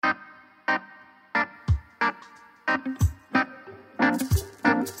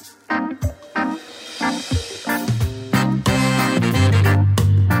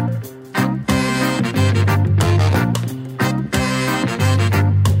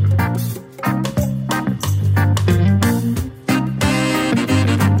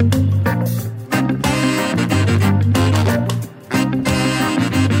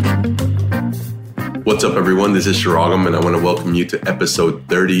What's up, everyone? This is Shiragam, and I want to welcome you to episode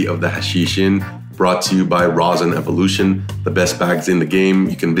 30 of the Hashishin, brought to you by Rosin Evolution, the best bags in the game.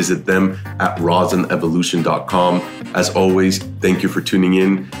 You can visit them at rosinevolution.com. As always, thank you for tuning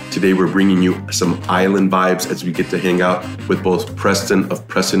in. Today, we're bringing you some island vibes as we get to hang out with both Preston of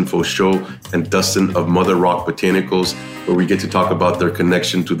Pressin Fosho and Dustin of MotherRock Botanicals, where we get to talk about their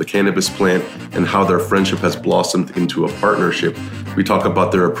connection to the cannabis plant and how their friendship has blossomed into a partnership. We talk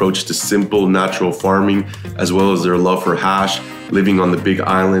about their approach to simple, natural farming, as well as their love for hash, living on the Big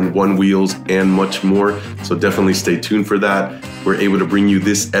Island, one wheels, and much more. So definitely stay tuned for that. We're able to bring you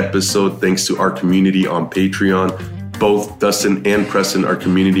this episode thanks to our community on Patreon. Both Dustin and Preston are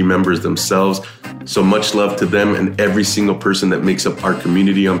community members themselves. So much love to them and every single person that makes up our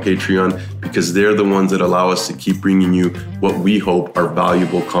community on Patreon, because they're the ones that allow us to keep bringing you what we hope are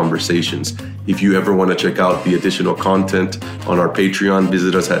valuable conversations. If you ever want to check out the additional content on our Patreon,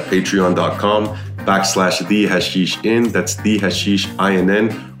 visit us at patreon.com/thehashishin, that's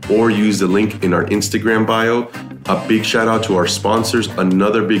thehashishin, or use the link in our Instagram bio. A big shout out to our sponsors,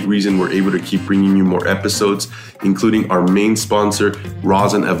 another big reason we're able to keep bringing you more episodes, including our main sponsor,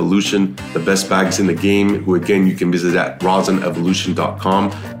 Rosin Evolution, the best bags in the game, who again, you can visit at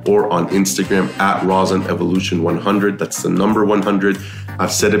rosinevolution.com or on Instagram at rosinevolution100, that's the number 100.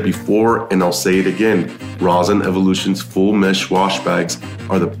 I've said it before and I'll say it again, Rosin Evolution's full mesh wash bags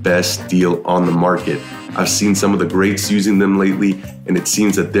are the best deal on the market. I've seen some of the greats using them lately, and it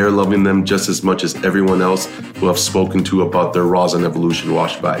seems that they're loving them just as much as everyone else who I've spoken to about their Rosin Evolution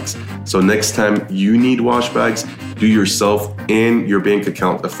wash bags. So next time you need wash bags, do yourself and your bank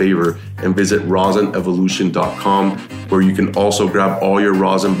account a favor and visit rosinevolution.com, where you can also grab all your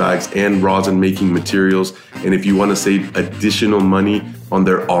rosin bags and rosin making materials. And if you want to save additional money on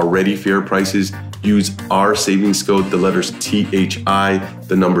their already fair prices, use our savings code, the letters THI,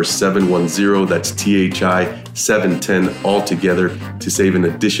 the number 710, that's THI 710 all together, to save an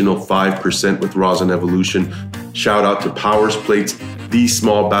additional 5% with Rosin Evolution. Shout out to Powers Plates, the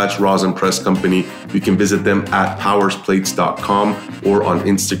small batch rosin press company. You can visit them at powersplates.com or on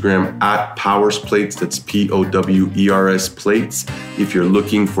Instagram at powersplates, that's POWERS plates. If you're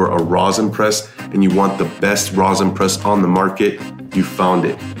looking for a rosin press and you want the best rosin press on the market, you found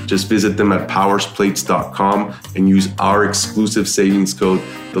it. Just visit them at powersplates.com and use our exclusive savings code,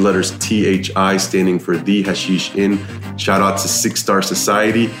 the letters THI, standing for The Hashish In. Shout out to 6 Star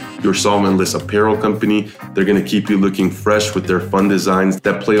Society, your solventless apparel company. They're going to keep you looking fresh with their fun designs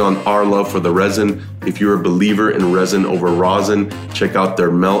that play on our love for the resin. If you're a believer in resin over rosin, check out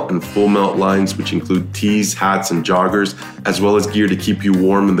their melt and full melt lines, which include tees, hats, and joggers, as well as gear to keep you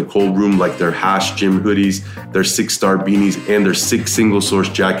warm in the cold room, like their hash gym hoodies, their 6 Star beanies, and their 6 single source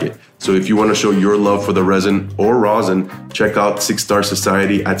jacket. So if you want to show your love for the resin or rosin, check out 6 Star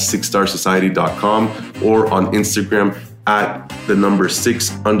Society at 6starsociety.com or on Instagram at the number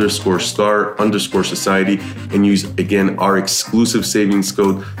 6_star_society, and use again our exclusive savings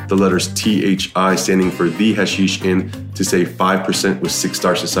code, the letters THI, standing for The Hashish In, to save 5% with 6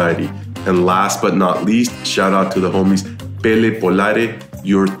 Star Society. And last but not least, shout out to the homies Pele Polare,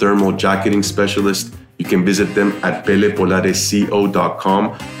 your thermal jacketing specialist. You can visit them at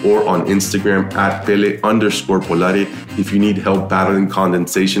pelepolareco.com or on Instagram at pele_polare. If you need help battling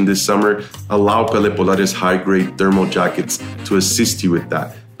condensation this summer, allow Pele Polare's high-grade thermal jackets to assist you with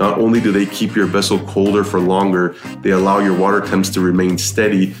that. Not only do they keep your vessel colder for longer, they allow your water temps to remain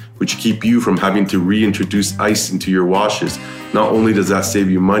steady, which keep you from having to reintroduce ice into your washes. Not only does that save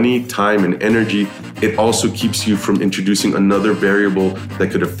you money, time, and energy, it also keeps you from introducing another variable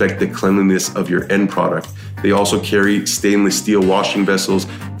that could affect the cleanliness of your end product. They also carry stainless steel washing vessels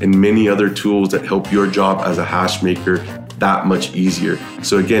and many other tools that help your job as a hash maker that much easier.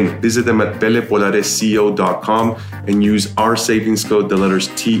 So again, visit them at pelepolareco.com and use our savings code, the letters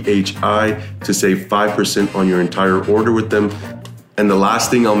THI, to save 5% on your entire order with them. And the last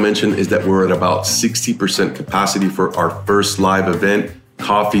thing I'll mention is that we're at about 60% capacity for our first live event,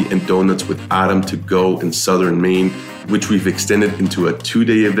 Coffee and Donuts with Adam to Go in Southern Maine, which we've extended into a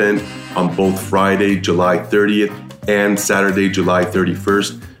 2-day event on both Friday, July 30th and Saturday, July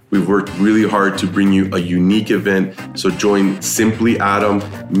 31st. We've worked really hard to bring you a unique event, so join Simply Adam,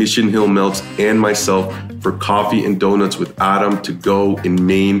 Mission Hill Melts, and myself for Coffee and Donuts with Adam to Go in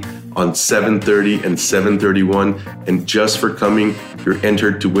Maine on 7/30 and 7/31. And just for coming, you're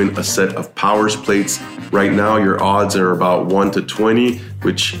entered to win a set of Powers Plates. Right now, your odds are about 1 to 20,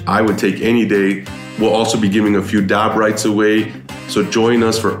 which I would take any day. We'll also be giving a few dab rights away. So join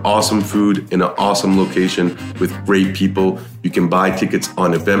us for awesome food in an awesome location with great people. You can buy tickets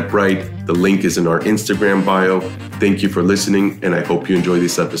on Eventbrite. The link is in our Instagram bio. Thank you for listening, and I hope you enjoy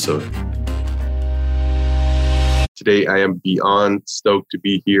this episode. Today, I am beyond stoked to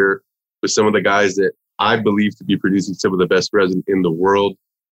be here with some of the guys that I believe to be producing some of the best resin in the world.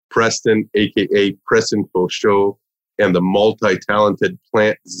 Preston, aka Pressin Fosho, and the multi-talented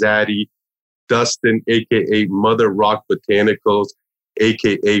plant Zaddy. Dustin, aka MotherRock Botanicals,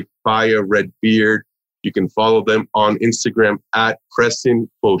 aka Fire Red Beard. You can follow them on Instagram at Pressin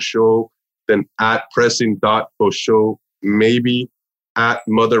Fosho, then at Pressin.Fosho, maybe at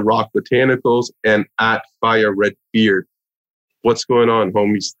MotherRock Botanicals, and at Fire Red Beard. What's going on,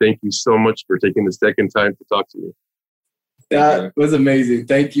 homies? Thank you so much for taking the second time to talk to me. That was amazing.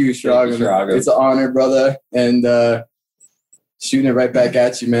 Thank you, Shraga. It's an honor, brother. And shooting it right back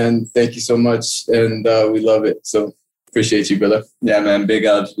at you, man. Thank you so much. And we love it. So appreciate you, brother. Yeah, man. Big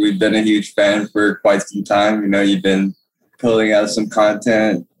ups. We've been a huge fan for quite some time. You know, you've been pulling out some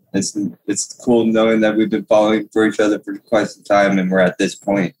content. It's cool knowing that we've been following for each other for quite some time. And we're at this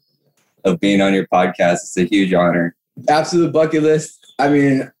point of being on your podcast. It's a huge honor. Absolute bucket list. I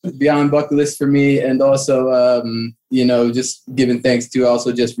mean, beyond bucket list for me. And also, you know, just giving thanks to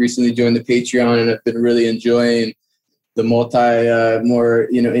also just recently joined the Patreon, and I've been really enjoying the more,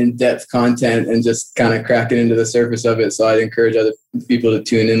 you know, in-depth content and just kind of cracking into the surface of it. So I'd encourage other people to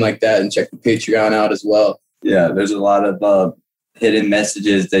tune in like that and check the Patreon out as well. Yeah, there's a lot of hidden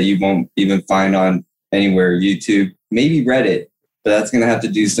messages that you won't even find on anywhere, YouTube, maybe Reddit, but that's going to have to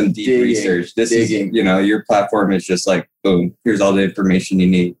do some deep research. This is, you know, your platform is just like, boom, here's all the information you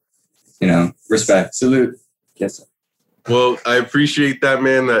need. You know, respect. Salute. Yes. Well, I appreciate that,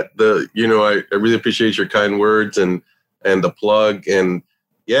 man. I really appreciate your kind words and the plug. And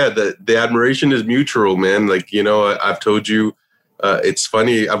yeah, the admiration is mutual, man. Like, you know, I've told you, it's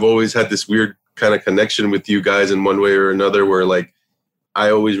funny. I've always had this weird kind of connection with you guys in one way or another, where like,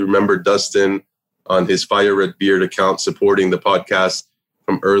 I always remember Dustin on his Fire Red Beard account supporting the podcast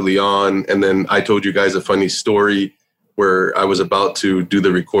from early on. And then I told you guys a funny story where I was about to do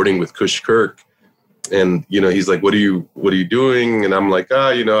the recording with Kush Kirk. And, you know, he's like, what are you doing? And I'm like,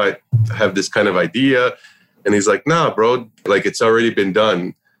 you know, I have this kind of idea. And he's like, nah, bro, like it's already been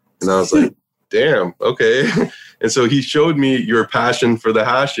done. And I was like, damn, okay. And so he showed me your passion for the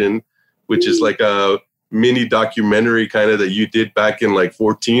Hashin, which is like a mini documentary kind of that you did back in like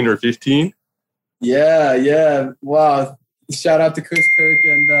 14 or 15. Yeah. Wow. Shout out to Chris Kirk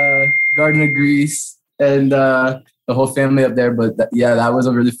and Garden of Grease and the whole family up there. But that was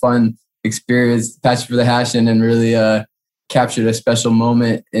a really fun experience, passion for the Hashin, and really captured a special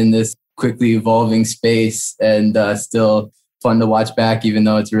moment in this quickly evolving space, and still fun to watch back, even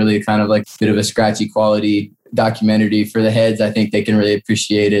though it's really kind of like a bit of a scratchy quality documentary for the heads. I think they can really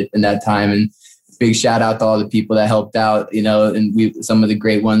appreciate it in that time. And big shout out to all the people that helped out, you know, and some of the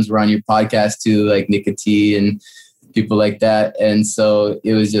great ones were on your podcast too, like Nika T and people like that. And so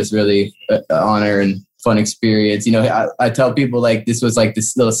it was just really an honor and fun experience. You know, I tell people like this was like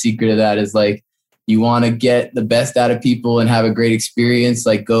this little secret of that is like, you want to get the best out of people and have a great experience,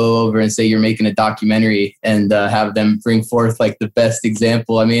 like go over and say you're making a documentary and have them bring forth like the best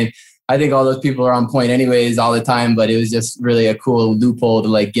example. I mean, I think all those people are on point anyways all the time, but it was just really a cool loophole to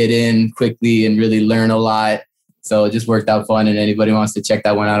like get in quickly and really learn a lot. So it just worked out fun, and anybody wants to check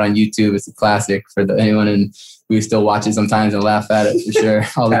that one out on YouTube, it's a classic for anyone, and we still watch it sometimes and laugh at it for sure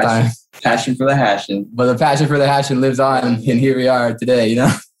all the time. Passion for the Hashin. But the passion for the Hashin lives on, and here we are today, you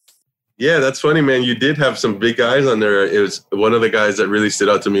know? Yeah, that's funny, man. You did have some big guys on there. It was one of the guys that really stood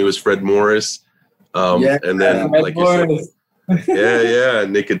out to me was Fred Morris. And then like yeah,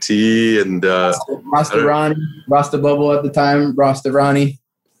 Nika T and Rasta Bubble at the time, Rasta Ronnie.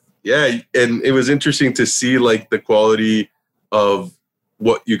 Yeah, and it was interesting to see like the quality of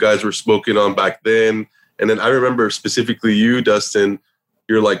what you guys were smoking on back then. And then I remember specifically you, Dustin,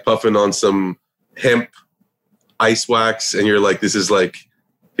 you're like puffing on some hemp ice wax, and you're like, this is like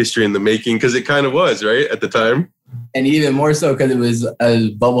history in the making, because it kind of was, right, at the time. And even more so because it was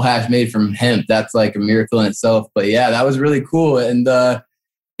a bubble hash made from hemp. That's like a miracle in itself. But yeah, that was really cool. And that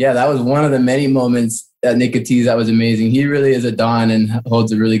was one of the many moments at Nika T's that was amazing. He really is a don and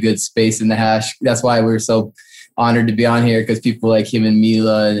holds a really good space in the hash. That's why we're so honored to be on here, because people like him and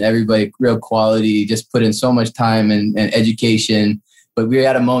Mila and everybody, real quality, just put in so much time and education. But we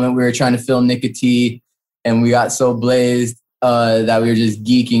had a moment we were trying to film Nika T, and we got so blazed that we were just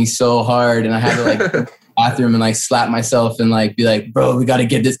geeking so hard, and I had to like go to the bathroom and like slap myself and like be like, bro, we got to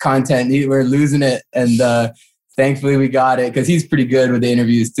get this content. We're losing it. And thankfully we got it, because he's pretty good with the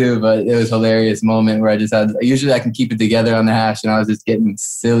interviews too. But it was a hilarious moment where usually I can keep it together on the hash, and I was just getting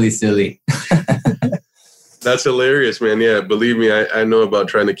silly. That's hilarious, man. Yeah, believe me, I know about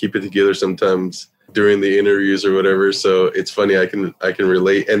trying to keep it together sometimes during the interviews or whatever. So it's funny, I can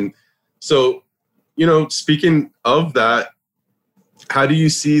relate. And so, speaking of that, how do you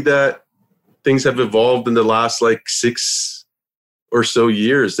see that things have evolved in the last like 6 or so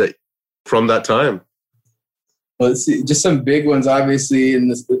years from that time? Well, let's see, just some big ones, obviously.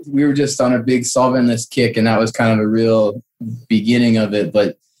 We were just on a big solventless kick, and that was kind of a real beginning of it.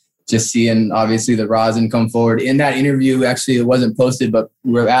 But just seeing, obviously, the rosin come forward. In that interview, actually, it wasn't posted, but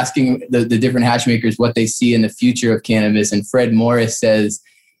we're asking the different hash makers what they see in the future of cannabis. And Fred Morris says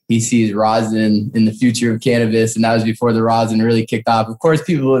he sees rosin in the future of cannabis, and that was before the rosin really kicked off. Of course,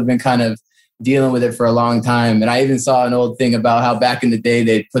 people have been kind of dealing with it for a long time. And I even saw an old thing about how back in the day,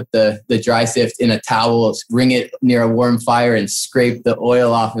 they'd put the dry sift in a towel, bring it near a warm fire and scrape the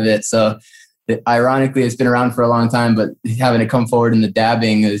oil off of it. So ironically, it's been around for a long time, but having it come forward in the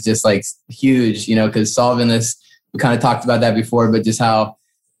dabbing is just like huge, because solventless, we kind of talked about that before, but just how,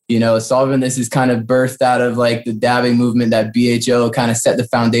 solventless is kind of birthed out of like the dabbing movement that BHO kind of set the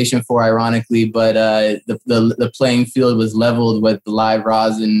foundation for, ironically, but the playing field was leveled with the live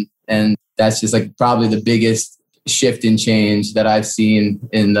rosin. And that's just like probably the biggest shift and change that I've seen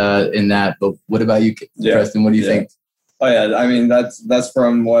in that. But what about you, Preston? What do you think? Oh yeah, I mean that's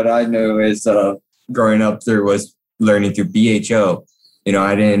from what I know is growing up there was learning through BHO.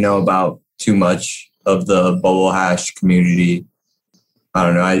 I didn't know about too much of the bubble hash community. I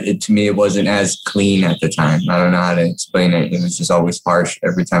don't know. To me, it wasn't as clean at the time. I don't know how to explain it. It was just always harsh.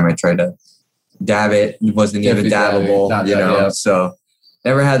 Every time I tried to dab it, it wasn't even dabbable. So.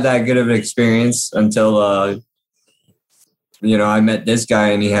 Never had that good of an experience until, I met this guy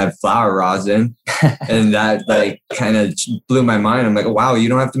and he had flower rosin and that like kind of blew my mind. I'm like, wow, you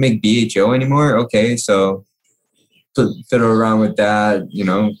don't have to make BHO anymore? Okay, so fiddle around with that,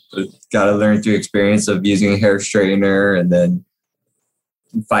 got to learn through experience of using a hair straightener and then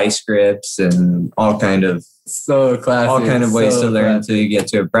vice grips and all kind of so classic, all kind of ways to learn until you get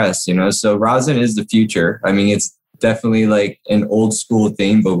to a press, So rosin is the future. I mean, it's definitely like an old school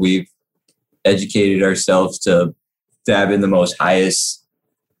thing, but we've educated ourselves to dab in the most highest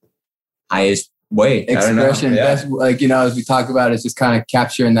way. Expression, best, as we talk about, it's just kind of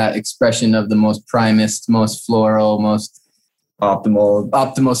capturing that expression of the most primest, most floral, most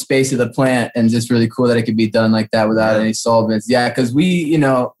optimal space of the plant, and just really cool that it could be done like that without any solvents. Yeah, because we,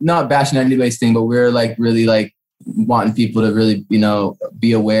 not bashing anybody's thing, but we're like really like wanting people to really,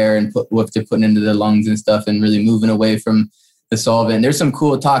 be aware and put what they're putting into their lungs and stuff, and really moving away from the solvent. There's some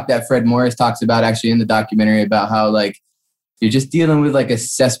cool talk that Fred Morris talks about actually in the documentary about how like you're just dealing with like a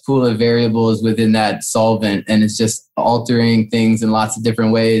cesspool of variables within that solvent, and it's just altering things in lots of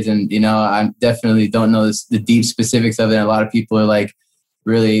different ways. And I definitely don't know the deep specifics of it. And a lot of people are like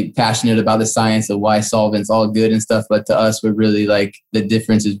really passionate about the science of why solvent's all good and stuff, but to us, we're really like the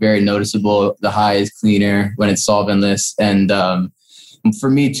difference is very noticeable. The high is cleaner when it's solventless, and for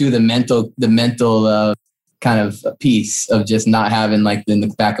me too, the mental kind of piece of just not having like in the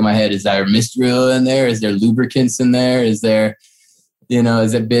back of my head, is there mystery in there? Is there lubricants in there? Is there,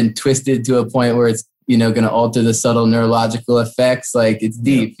 has it been twisted to a point where it's going to alter the subtle neurological effects? Like it's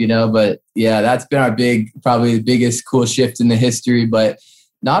deep, but yeah, that's been probably the biggest cool shift in the history, but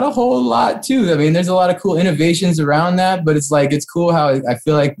not a whole lot too. I mean, there's a lot of cool innovations around that, but it's cool how I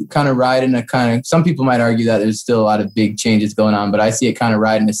feel like kind of riding some people might argue that there's still a lot of big changes going on, but I see it kind of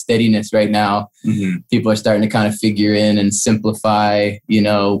riding a steadiness right now. Mm-hmm. People are starting to kind of figure in and simplify,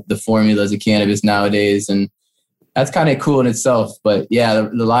 the formulas of cannabis nowadays. And that's kind of cool in itself. But yeah,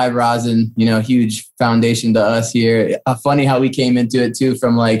 the live rosin, huge foundation to us here. Funny how we came into it too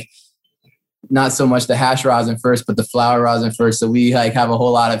from like, not so much the hash rosin first, but the flower rosin first. So we like have a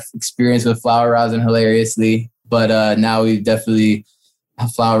whole lot of experience with flower rosin hilariously. But now we definitely,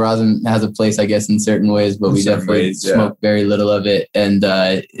 flower rosin has a place, I guess, in certain ways, but we definitely smoke very little of it. And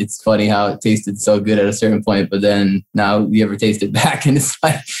it's funny how it tasted so good at a certain point, but then now you ever taste it back and it's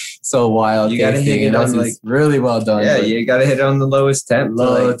like so wild. You got to hit it on like really well done. Yeah, you got to hit it on the lowest temp.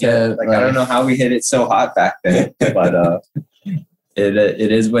 Temp. I don't know how we hit it so hot back then, but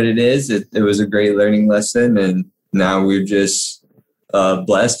it is what it is. It was a great learning lesson, and now we're just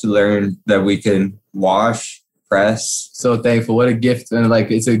blessed to learn that we can wash, press. So thankful. What a gift. And like,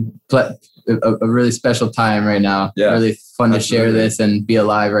 it's a really special time right now. Yeah, really fun to share this and be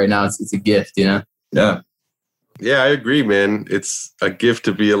alive right now. It's a gift, Yeah. Yeah, I agree, man. It's a gift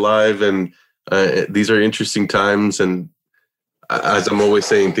to be alive, and these are interesting times. And as I'm always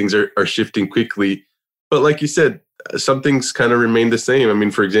saying, things are shifting quickly. But like you said, some things kind of remain the same. I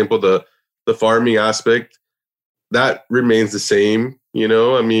mean, for example, the farming aspect, that remains the same.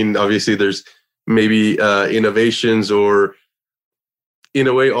 I mean, obviously there's maybe innovations, or in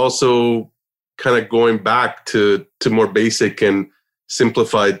a way also kind of going back to more basic and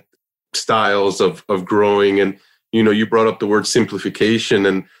simplified styles of growing. And, you know, you brought up the word simplification.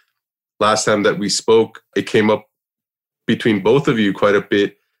 And last time that we spoke, it came up between both of you quite a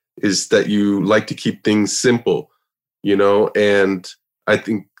bit, is that you like to keep things simple, you know? And I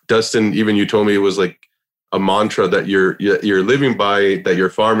think, Dustin, even you told me it was like a mantra that you're living by, that you're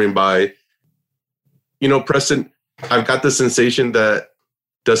farming by. You know, Preston, I've got the sensation that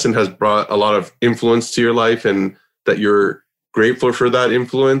Dustin has brought a lot of influence to your life and that you're grateful for that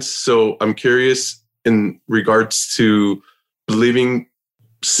influence. So I'm curious in regards to living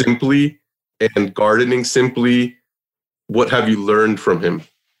simply and gardening simply, what have you learned from him?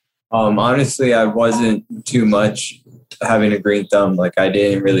 Honestly, I wasn't too much having a green thumb. Like, I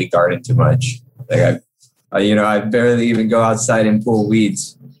didn't really garden too much. Like, I barely even go outside and pull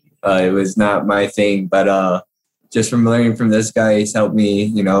weeds. It was not my thing, but just from learning from this guy, he's helped me,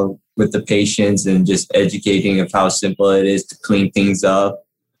 you know, with the patience and just educating of how simple it is to clean things up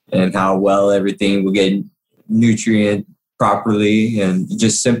and how well everything will get nutrient properly, and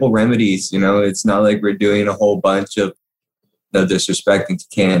just simple remedies. You know, it's not like we're doing a whole bunch of, no disrespecting to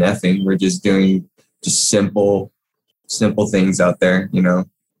KNFing. We're just doing just simple things out there, you know.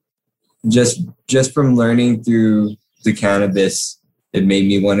 Just from learning through the cannabis, it made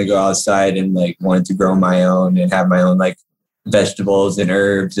me want to go outside and like want to grow my own and have my own like vegetables and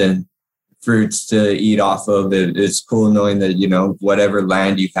herbs and fruits to eat off of. It's cool knowing that, you know, whatever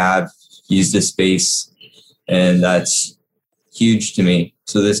land you have, use the space, and that's huge to me.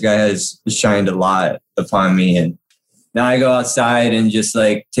 So this guy has shined a lot upon me, and now I go outside and just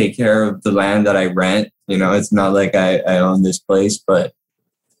like take care of the land that I rent. You know, it's not like I own this place, but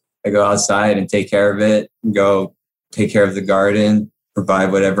I go outside and take care of it, go take care of the garden,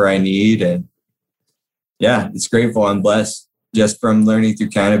 provide whatever I need. And yeah, it's grateful. I'm blessed. Just from learning through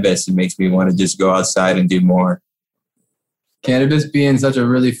cannabis, it makes me want to just go outside and do more. Cannabis being such a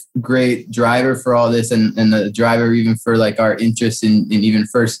really great driver for all this, and the driver even for like our interest in even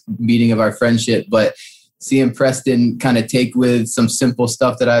first meeting of our friendship. But seeing Preston kind of take with some simple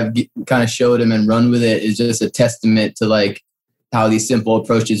stuff that I've kind of showed him and run with it is just a testament to like how these simple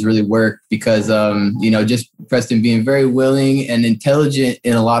approaches really work. Because, you know, just Preston being very willing and intelligent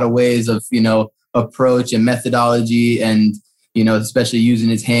in a lot of ways of, you know, approach and methodology, and, you know, especially using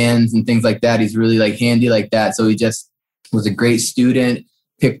his hands and things like that. He's really like handy like that. So he just was a great student,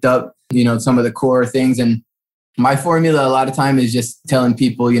 picked up, you know, some of the core things. And my formula a lot of time is just telling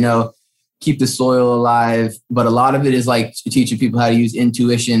people, you know, keep the soil alive. But a lot of it is like teaching people how to use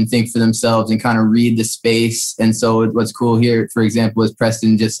intuition, think for themselves, and kind of read the space. And so what's cool here, for example, is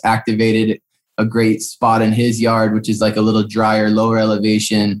Preston just activated a great spot in his yard, which is like a little drier, lower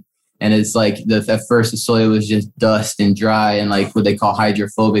elevation. And it's like at first the soil was just dust and dry and like what they call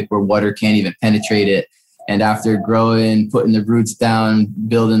hydrophobic, where water can't even penetrate it. And after growing, putting the roots down,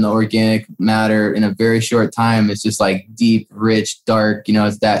 building the organic matter in a very short time, it's just like deep, rich, dark. You know,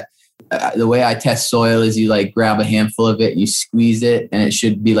 it's that the way I test soil is you like grab a handful of it, you squeeze it, and it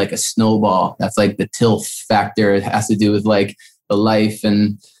should be like a snowball. That's like the tilth factor. It has to do with like the life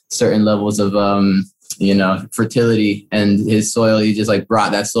and certain levels of, you know, fertility. And his soil, he just like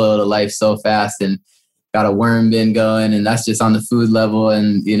brought that soil to life so fast and got a worm bin going. And that's just on the food level.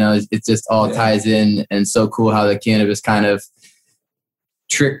 And, you know, it just all ties in. And so cool how the cannabis kind of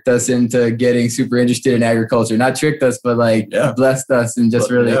tricked us into getting super interested in agriculture. Not tricked us, but like blessed us and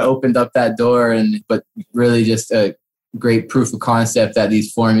just really opened up that door. And but really just a great proof of concept that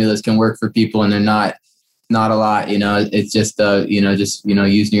these formulas can work for people, and they're not a lot. You know, it's just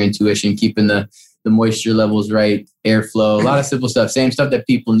using your intuition, keeping the moisture levels right, airflow, a lot of simple stuff, same stuff that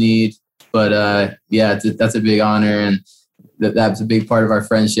people need. But that's a big honor, and that's a big part of our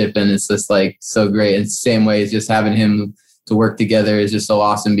friendship. And it's just like so great. And same way, it's just having him to work together is just so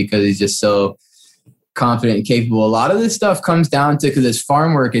awesome, because he's just so confident and capable. A lot of this stuff comes down to, because this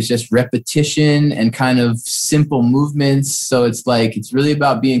farm work is just repetition and kind of simple movements. So it's like, it's really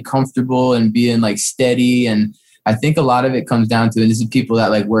about being comfortable and being like steady. And I think a lot of it comes down to, and this is people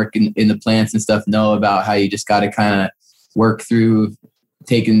that like work in the plants and stuff know about how you just got to kind of work through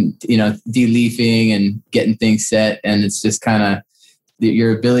taking, you know, de-leafing and getting things set. And it's just kind of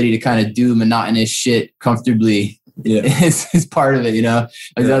your ability to kind of do monotonous shit comfortably is part of it, you know.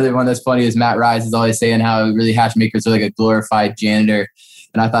 The other one that's funny is Matt Rise is always saying how really hash makers are like a glorified janitor.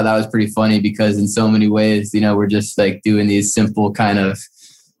 And I thought that was pretty funny, because in so many ways, you know, we're just like doing these simple kind of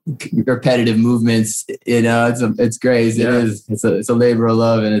repetitive movements. You know, it's great. It's a labor of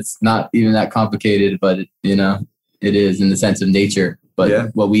love, and it's not even that complicated, but you know, it is in the sense of nature.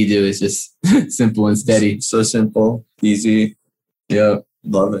 But what we do is just simple and steady. So simple, easy. Yeah.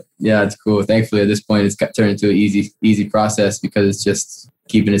 Love it. Yeah, it's cool. Thankfully, at this point, it's turned into an easy process because it's just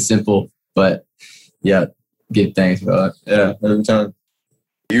keeping it simple. But yeah, give thanks about it. Yeah, every time.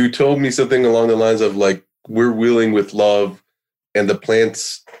 You told me something along the lines of like, we're wheeling with love and the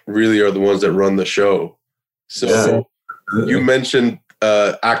plants really are the ones that run the show. So you mentioned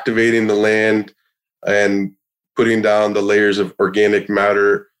activating the land and putting down the layers of organic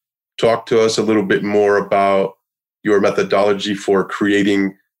matter. Talk to us a little bit more about your methodology for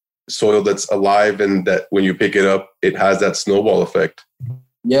creating soil that's alive and that when you pick it up, it has that snowball effect.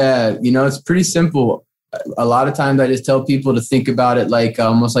 Yeah, it's pretty simple. A lot of times I just tell people to think about it like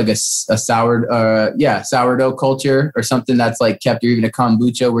almost like a sourdough culture or something that's like kept, or even a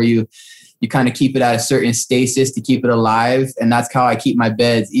kombucha where you kind of keep it at a certain stasis to keep it alive. And that's how I keep my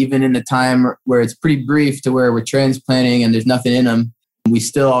beds, even in the time where it's pretty brief to where we're transplanting and there's nothing in them. We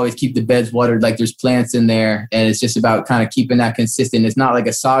still always keep the beds watered like there's plants in there. And it's just about kind of keeping that consistent. It's not like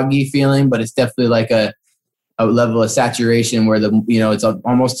a soggy feeling, but it's definitely like a level of saturation where it's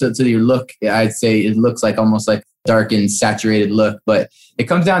almost to your look. I'd say it looks like almost like dark and saturated look, but it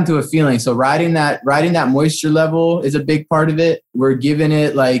comes down to a feeling. So riding that moisture level is a big part of it. We're giving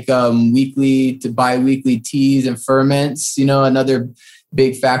it like weekly to bi-weekly teas and ferments. Another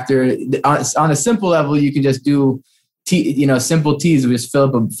big factor on a simple level, you can just do tea, simple teas. We just fill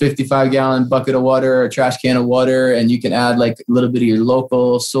up a 55-gallon bucket of water or a trash can of water, and you can add like a little bit of your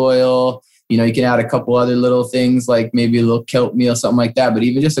local soil. You can add a couple other little things like maybe a little kelp meal, something like that. But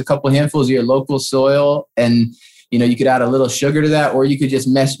even just a couple handfuls of your local soil, and you could add a little sugar to that, or you could just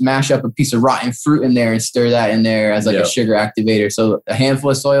mash up a piece of rotten fruit in there and stir that in there as like a sugar activator. So a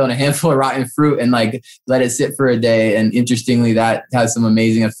handful of soil and a handful of rotten fruit, and like let it sit for a day. And interestingly, that has some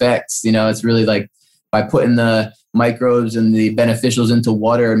amazing effects. It's really like by putting the microbes and the beneficials into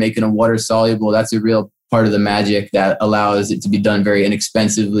water and making them water soluble. That's a real part of the magic that allows it to be done very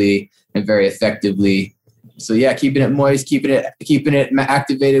inexpensively and very effectively. So yeah, keeping it moist, keeping it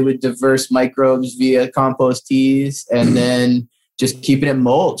activated with diverse microbes via compost teas, and then just keeping it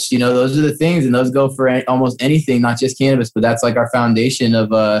mulched. Those are the things, and those go for almost anything, not just cannabis, but that's like our foundation of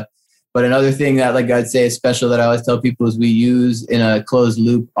but another thing that like I'd say is special that I always tell people is we use in a closed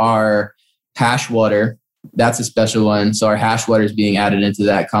loop our hash water. That's a special one. So our hash water is being added into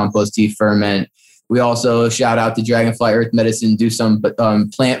that compost tea ferment. We also shout out to Dragonfly Earth Medicine, do some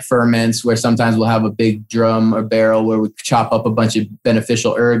plant ferments where sometimes we'll have a big drum or barrel where we chop up a bunch of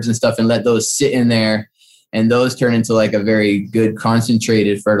beneficial herbs and stuff and let those sit in there. And those turn into like a very good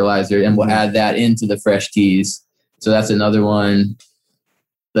concentrated fertilizer, and we'll add that into the fresh teas. So that's another one.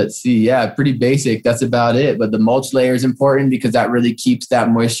 Let's see. Yeah, pretty basic. That's about it. But the mulch layer is important because that really keeps that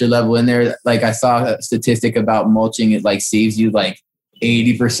moisture level in there. Like I saw a statistic about mulching. It like saves you like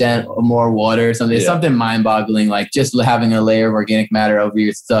 80% or more water or something. It's something mind-boggling, like just having a layer of organic matter over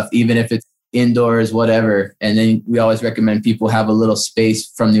your stuff, even if it's indoors, whatever. And then we always recommend people have a little space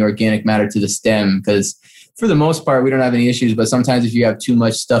from the organic matter to the stem, because for the most part, we don't have any issues. But sometimes if you have too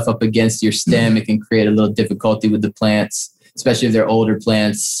much stuff up against your stem, it can create a little difficulty with the plants, especially if they're older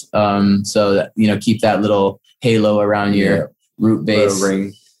plants. So that, keep that little halo around your root base.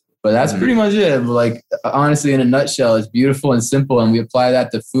 Ring. But that's pretty much it. Like, honestly, in a nutshell, it's beautiful and simple. And we apply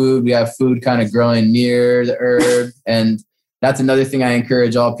that to food. We have food kind of growing near the herb. And that's another thing I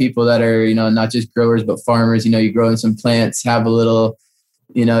encourage all people that are, not just growers, but farmers. You grow in some plants, have a little,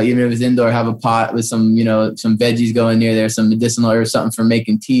 even if it's indoor, have a pot with some, some veggies going near there, some medicinal herbs, something for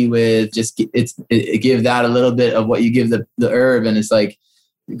making tea with. Just give that a little bit of what you give the herb. And it's like,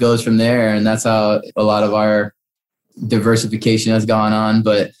 it goes from there. And that's how a lot of our diversification has gone on.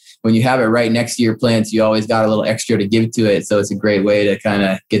 But when you have it right next to your plants, you always got a little extra to give to it. So it's a great way to kind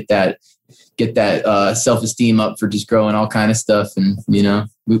of get that self-esteem up for just growing all kind of stuff. And,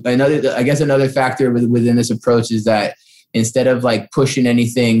 another factor within this approach is that instead of like pushing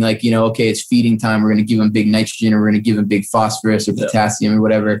anything like, okay, it's feeding time, we're going to give them big nitrogen, or we're going to give them big phosphorus or potassium or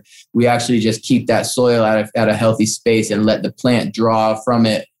whatever. We actually just keep that soil at a healthy space and let the plant draw from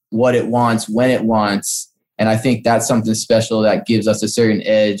it what it wants, when it wants. And I think that's something special that gives us a certain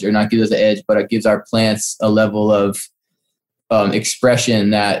edge, or not gives us an edge, but it gives our plants a level of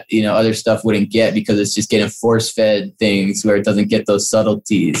expression that, other stuff wouldn't get, because it's just getting force-fed things where it doesn't get those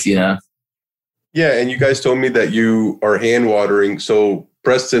subtleties, Yeah, and you guys told me that you are hand watering. So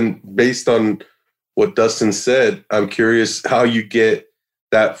Preston, based on what Dustin said, I'm curious how you get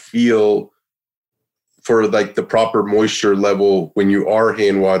that feel for like the proper moisture level when you are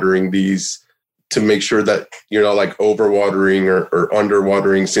hand watering these, to make sure that you're not like overwatering or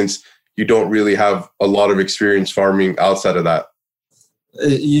underwatering, since you don't really have a lot of experience farming outside of that.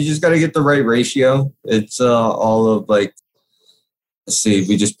 You just got to get the right ratio. It's all of like let's see,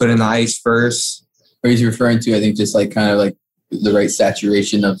 we just put in the ice first. Or he's referring to, I think, just like kind of like the right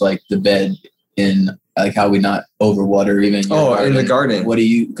saturation of like the bed in like how we not overwater even. In the garden. What do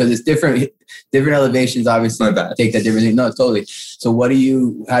you, because it's different elevations obviously take that different thing. No, totally. So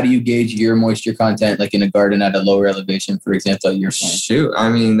how do you gauge your moisture content like in a garden at a lower elevation, for example, at your plant? Shoot, I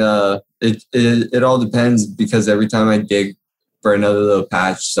mean, it all depends, because every time I dig for another little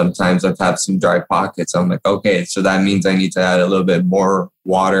patch, sometimes I've had some dry pockets. I'm like, okay, so that means I need to add a little bit more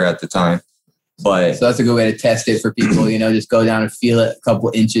water at the time. But so that's a good way to test it for people, just go down and feel it a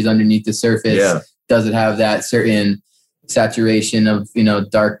couple inches underneath the surface. Yeah. Does it have that certain saturation of,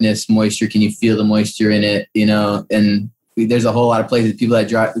 darkness, moisture? Can you feel the moisture in it? And there's a whole lot of places, people that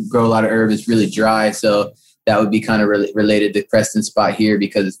grow a lot of herb, it's really dry. So that would be kind of related to Preston's spot here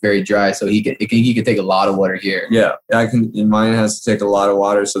because it's very dry. So he could take a lot of water here. Yeah, mine has to take a lot of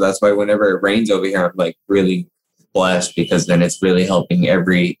water. So that's why whenever it rains over here, I'm like really blessed, because then it's really helping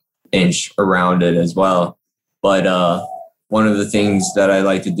every inch around it as well. But one of the things that I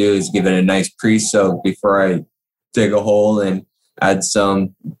like to do is give it a nice pre-soak before I dig a hole and add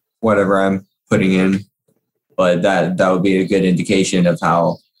some whatever I'm putting in. But that would be a good indication of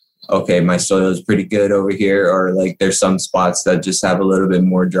how, okay, my soil is pretty good over here, or like there's some spots that just have a little bit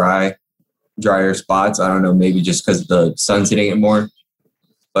more drier spots. I don't know, maybe just because the sun's hitting it more.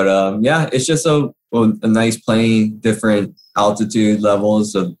 But it's just a nice playing different altitude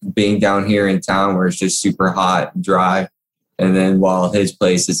levels of being down here in town where it's just super hot and dry. And then while his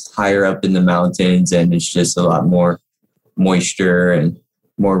place is higher up in the mountains and it's just a lot more moisture and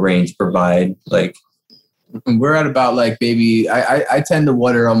more rain to provide. Like, we're at about like maybe I tend to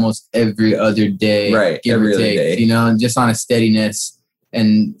water almost every other day, right? Give or take, just on a steadiness.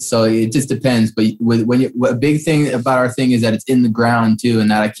 And so it just depends. But a big thing about our thing is that it's in the ground too,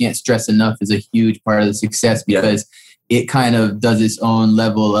 and that I can't stress enough is a huge part of the success, because it kind of does its own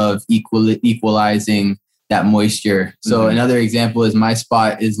level of equalizing that moisture. So another example is my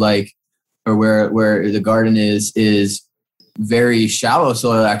spot is like, or where the garden is very shallow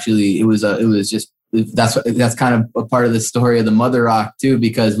soil. Actually, that's kind of a part of the story of the MotherRock too,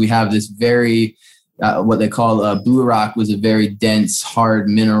 because we have this very what they call blue rock, was a very dense, hard,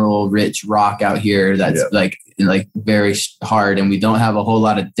 mineral rich rock out here that's like very hard, and we don't have a whole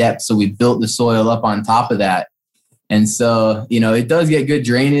lot of depth, so we built the soil up on top of that. And so, it does get good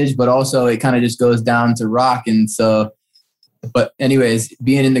drainage, but also it kind of just goes down to rock. And so, but anyways,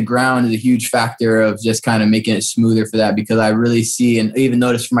 being in the ground is a huge factor of just kind of making it smoother for that, because I really see, and even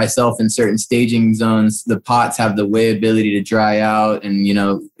notice for myself in certain staging zones, the pots have the ability to dry out and,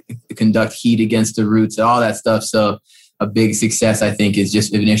 conduct heat against the roots and all that stuff. So a big success, I think, is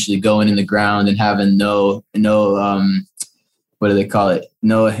just initially going in the ground and having no what do they call it?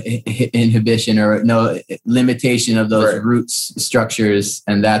 No inhibition or no limitation of those roots structures.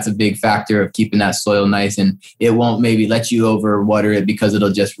 And that's a big factor of keeping that soil nice. And it won't maybe let you over water it, because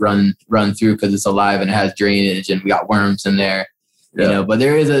it'll just run through because it's alive and it has drainage and we got worms in there. Yeah. But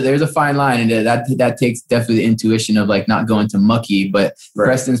there's a fine line, and that takes definitely the intuition of like not going to mucky. But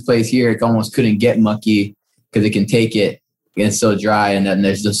Preston's place here, it almost couldn't get mucky because it can take it. It's so dry, and then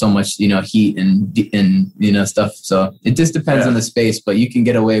there's just so much, heat and stuff. So it just depends on the space, but you can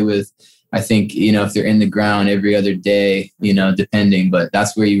get away with, I think, if they're in the ground every other day, depending. But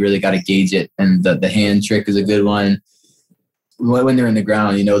that's where you really got to gauge it. And the hand trick is a good one. When they're in the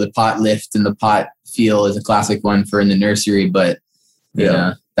ground, the pot lift and the pot feel is a classic one for in the nursery, but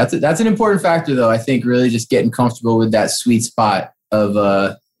that's an important factor, though. I think really just getting comfortable with that sweet spot of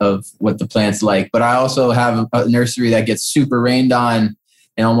what the plant's like. But I also have a nursery that gets super rained on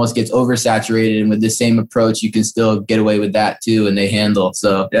and almost gets oversaturated. And with the same approach, you can still get away with that too, and they handle.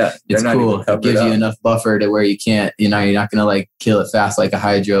 So it's cool. It gives you enough buffer to where you can't, you're not going to like kill it fast like a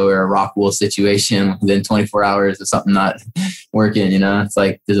hydro or a rock wool situation within 24 hours of something not working. It's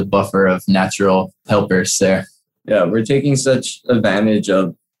like there's a buffer of natural helpers there. Yeah, we're taking such advantage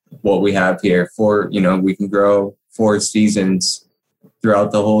of what we have here for, we can grow 4 seasons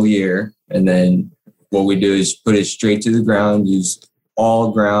throughout the whole year. And then what we do is put it straight to the ground, use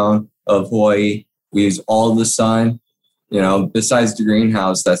all ground of Hawaii. We use all the sun, besides the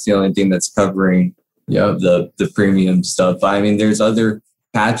greenhouse. That's the only thing that's covering the premium stuff. I mean, there's other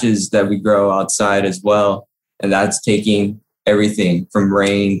patches that we grow outside as well. And that's taking everything from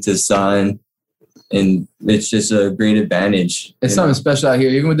rain to sun. And it's just a great advantage. It's something special out here,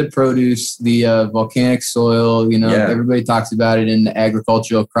 even with the produce, the volcanic soil, everybody talks about it in the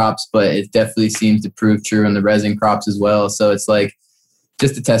agricultural crops, but it definitely seems to prove true in the resin crops as well. So it's like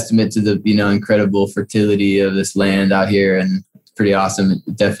just a testament to the, incredible fertility of this land out here. And it's pretty awesome.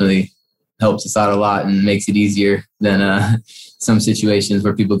 It definitely helps us out a lot and makes it easier than some situations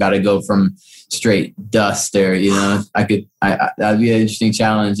where people got to go from straight dust or, you know, that'd be an interesting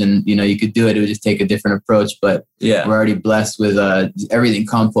challenge. And, you know, you could do it. It would just take a different approach, but we're already blessed with everything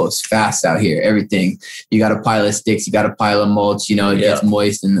composts fast out here. Everything. You got a pile of sticks, you got a pile of mulch, you know, it gets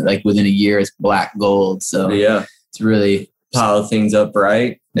moist and like within a year it's black gold. So it's really pile things up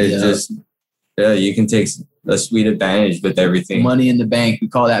right. It just, you can take a sweet advantage with everything. Money in the bank. We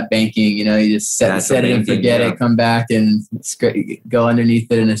call that banking. You know, you just set it and forget it, come back and go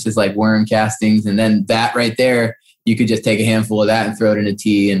underneath it. And it's just like worm castings. And then that right there, you could just take a handful of that and throw it in a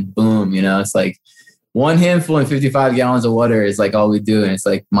tea and boom, you know, it's like one handful and 55 gallons of water is like all we do. And it's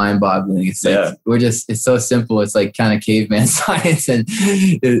like mind boggling. It's like, it's so simple. It's like kind of caveman science and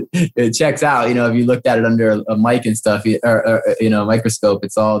it checks out, you know, if you looked at it under a mic and stuff or you know, microscope,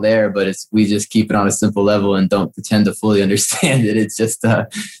 it's all there, but we just keep it on a simple level and don't pretend to fully understand it. It's just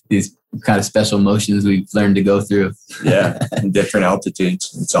these kind of special motions we've learned to go through. In different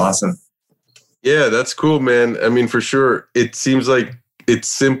altitudes. It's awesome. Yeah, that's cool, man. I mean, for sure. It seems like it's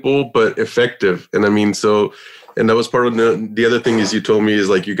simple but effective. And I mean, and that was part of the other thing is you told me is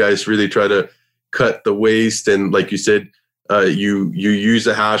like you guys really try to cut the waste. And like you said, you use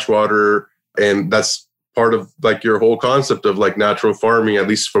the hash water, and that's part of like your whole concept of like natural farming, at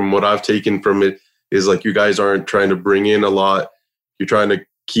least from what I've taken from it, is like you guys aren't trying to bring in a lot. You're trying to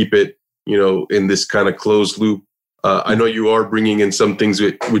keep it, you know, in this kind of closed loop. I know you are bringing in some things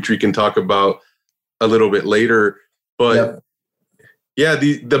which we can talk about a little bit later, but yeah,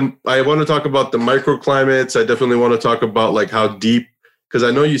 I want to talk about the microclimates. I definitely want to talk about like how deep, because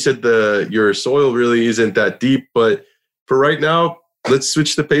I know you said your soil really isn't that deep, but for right now, let's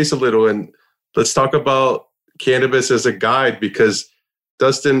switch the pace a little and let's talk about cannabis as a guide, because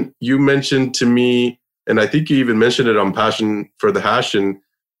Dustin, you mentioned to me, and I think you even mentioned it on Passion for the Hashin,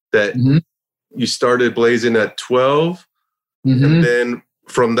 that you started blazing at 12. And then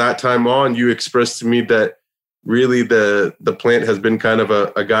from that time on, you expressed to me that really the plant has been kind of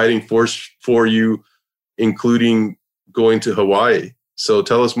a guiding force for you, including going to Hawaii. So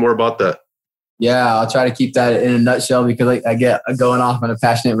tell us more about that. Yeah, I'll try to keep that in a nutshell because I get going off on a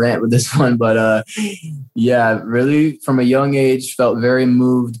passionate rant with this one. But really from a young age, felt very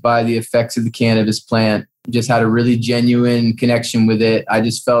moved by the effects of the cannabis plant. Just had a really genuine connection with it. I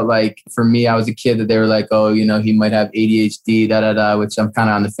just felt like for me, I was a kid that they were like, oh, you know, he might have ADHD, which I'm kind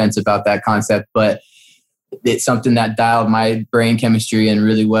of on the fence about that concept. But it's something that dialed my brain chemistry in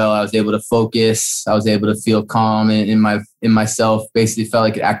really well. I was able to focus. I was able to feel calm in myself. Basically felt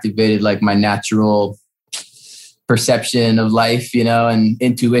like it activated like my natural perception of life, you know, and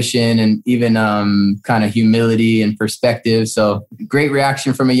intuition and even kind of humility and perspective. So great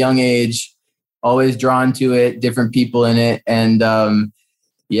reaction from a young age, always drawn to it, different people in it. And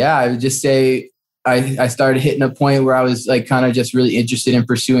I would just say I started hitting a point where I was like kind of just really interested in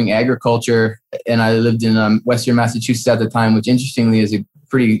pursuing agriculture. And I lived in Western Massachusetts at the time, which interestingly is a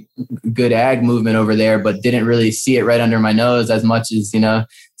pretty good ag movement over there, but didn't really see it right under my nose as much as, you know,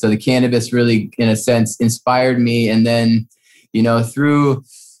 so the cannabis really, in a sense, inspired me. And then, you know, through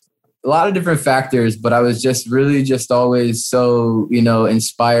a lot of different factors, but I was just really just always so, you know,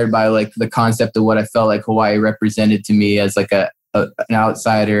 inspired by like the concept of what I felt like Hawaii represented to me as like an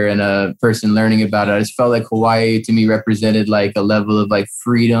outsider and a person learning about it. I just felt like Hawaii to me represented like a level of like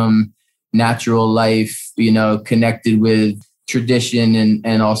freedom, natural life, you know, connected with tradition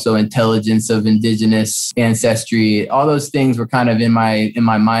and also intelligence of indigenous ancestry. All those things were kind of in my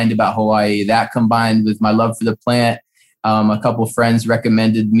mind about Hawaii. That combined with my love for the plant. A couple of friends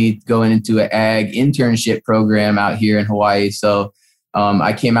recommended me going into an ag internship program out here in Hawaii. So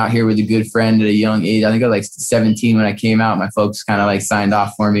I came out here with a good friend at a young age. I think I was like 17 when I came out. My folks kind of like signed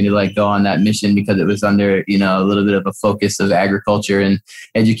off for me to like go on that mission because it was under, you know, a little bit of a focus of agriculture and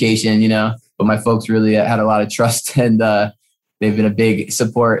education, you know, but my folks really had a lot of trust and they've been a big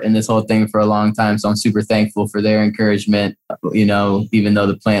support in this whole thing for a long time. So I'm super thankful for their encouragement, you know, even though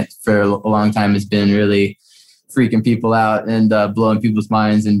the plant for a long time has been really freaking people out and blowing people's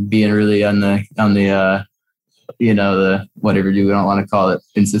minds and being really on the you know, the whatever we don't want to call it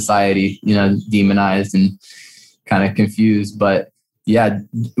in society, you know, demonized and kind of confused. But yeah,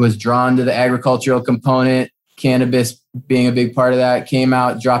 was drawn to the agricultural component, cannabis being a big part of that, came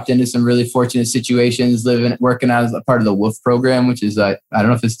out, dropped into some really fortunate situations, working as a part of the WOOF program, which is, I don't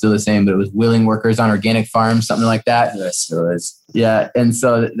know if it's still the same, but it was willing workers on organic farms, something like that. That still is. Yeah. And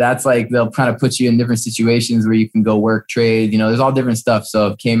so that's like, they'll kind of put you in different situations where you can go work, trade, you know, there's all different stuff. So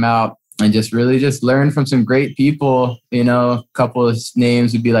it came out and just really just learned from some great people, you know, a couple of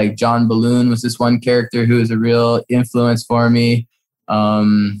names would be like John Balloon was this one character who was a real influence for me.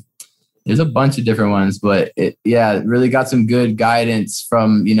 There's a bunch of different ones, but it really got some good guidance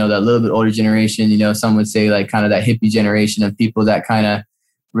from, you know, that little bit older generation. You know, some would say like kind of that hippie generation of people that kind of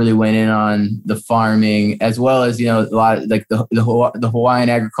really went in on the farming, as well as, you know, a lot of, like the Hawaiian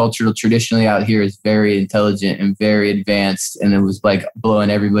agricultural traditionally out here is very intelligent and very advanced. And it was like blowing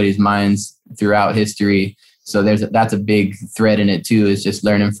everybody's minds throughout history. So that's a big thread in it too, is just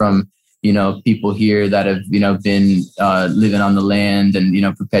learning from, you know, people here that have, you know, been living on the land and, you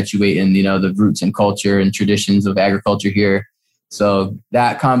know, perpetuating, you know, the roots and culture and traditions of agriculture here. So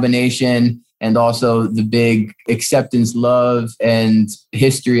that combination, and also the big acceptance, love, and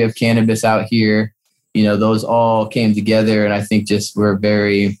history of cannabis out here, you know, those all came together. And I think just we're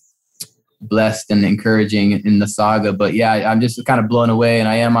very blessed and encouraging in the saga. But yeah, I'm just kind of blown away. And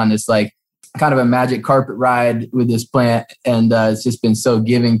I am on this like kind of a magic carpet ride with this plant, and it's just been so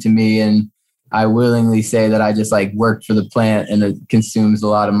giving to me. And I willingly say that I just like work for the plant, and it consumes a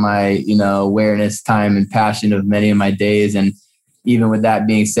lot of my, you know, awareness, time, and passion of many of my days. And even with that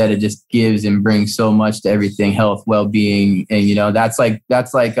being said, it just gives and brings so much to everything: health, well-being. And, you know, that's like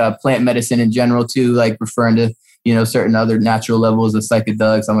plant medicine in general too, like referring to, you know, certain other natural levels of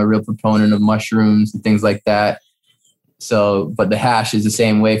psychedelics. I'm a real proponent of mushrooms and things like that. So, but the hash is the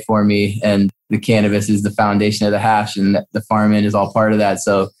same way for me, and the cannabis is the foundation of the hash, and the farming is all part of that.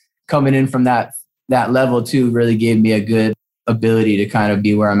 So coming in from that level too really gave me a good ability to kind of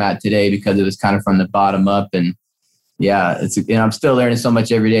be where I'm at today, because it was kind of from the bottom up. And yeah, I'm still learning so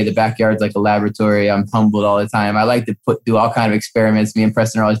much every day. The backyard's like a laboratory. I'm humbled all the time. I like to do all kind of experiments. Me and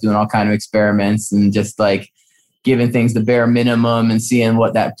Preston are always doing all kind of experiments, and just like giving things the bare minimum and seeing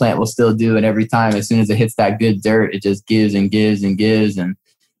what that plant will still do. And every time, as soon as it hits that good dirt, it just gives and gives and gives and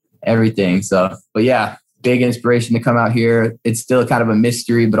everything. So, but yeah, big inspiration to come out here. It's still kind of a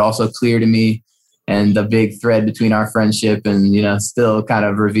mystery, but also clear to me. And the big thread between our friendship, and, you know, still kind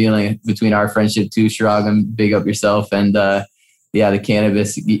of revealing between our friendship too, Shirag, and big up yourself. And the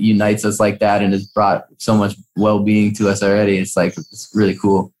cannabis unites us like that, and has brought so much well-being to us already. It's like, it's really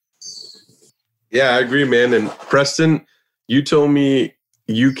cool. Yeah, I agree, man. And Preston, you told me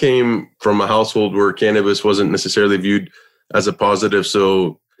you came from a household where cannabis wasn't necessarily viewed as a positive.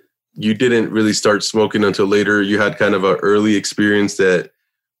 So you didn't really start smoking until later. You had kind of an early experience that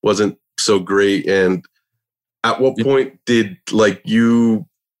wasn't so great. And at what point did like you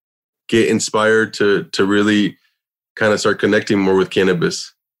get inspired to really kind of start connecting more with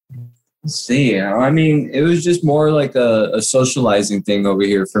cannabis? Let's see, I mean, it was just more like a socializing thing over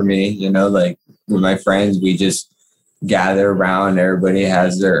here for me, you know, like with my friends, we just gather around, everybody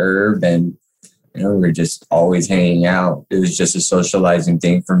has their herb, and, you know, we're just always hanging out. It was just a socializing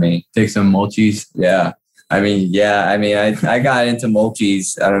thing for me. Take some mulchies. Yeah. I got into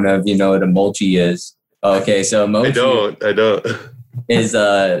mulchies. I don't know if you know what a mulchi is. Okay, so mulchi I don't. is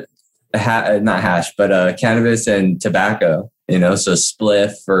not hash, but cannabis and tobacco. You know, so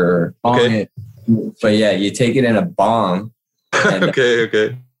spliff or okay. But yeah, you take it in a bong. And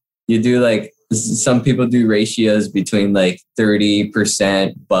okay. You do like, some people do ratios between like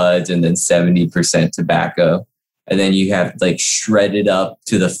 30% buds and then 70% tobacco. And then you have like shredded up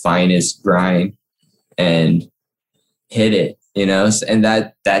to the finest grind and hit it, you know? And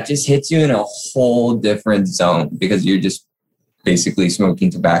that just hits you in a whole different zone, because you're just basically smoking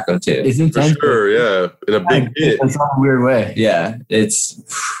tobacco too. It's intense. For sure, yeah. In a big hit. In some weird way. Yeah, it's...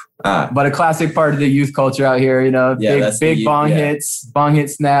 but a classic part of the youth culture out here, you know, big bong hits, bong hit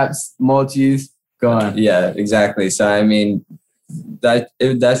snaps, mulchis, go on. Yeah, exactly. So, I mean,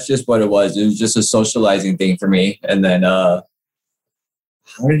 that's just what it was. It was just a socializing thing for me. And then, how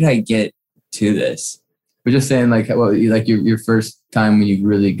did I get to this? We're just saying, like, like your first time when you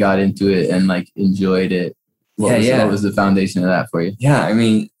really got into it and like enjoyed it. What was the foundation of that for you? Yeah, I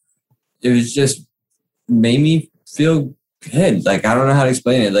mean, it was just made me feel good. Like, I don't know how to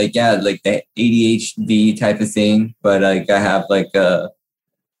explain it. Like, yeah, like the ADHD type of thing, but like I have like a,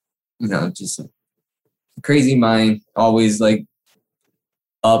 you know, just a crazy mind, always like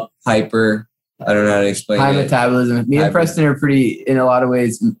up, hyper. I don't know how to explain it. High metabolism. Me and Preston are pretty, in a lot of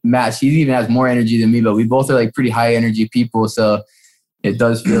ways, matched. He even has more energy than me, but we both are like pretty high energy people. So it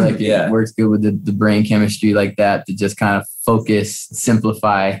does feel like it works good with the brain chemistry like that, to just kind of focus,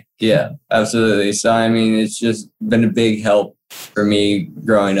 simplify. Yeah, absolutely. So, I mean, it's just been a big help for me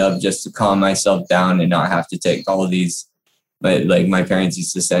growing up, just to calm myself down and not have to take all of these. But like my parents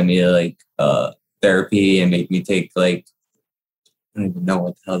used to send me to like therapy and make me take like, I don't even know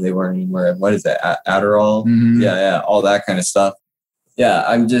what the hell they were anymore. What is that? Adderall? Mm-hmm. Yeah, all that kind of stuff. Yeah,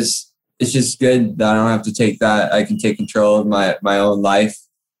 it's just good that I don't have to take that. I can take control of my own life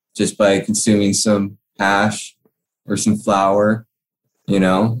just by consuming some hash or some flour, you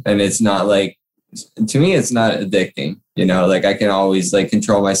know, and it's not like, to me, it's not addicting, you know, like I can always like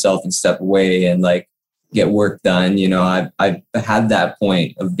control myself and step away and like get work done. You know, I've had that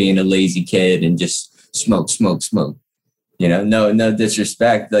point of being a lazy kid and just smoke. You know, no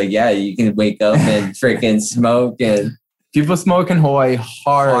disrespect. Like, yeah, you can wake up and freaking smoke, and people smoke in Hawaii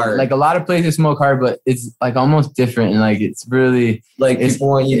hard. Like a lot of places smoke hard, but it's like almost different. And like, it's really like people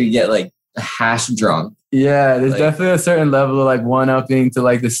want you to get like hash drunk. Yeah, there's like, definitely a certain level of like one-upping to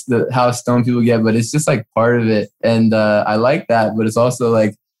like how stoned people get, but it's just like part of it. And I like that, but it's also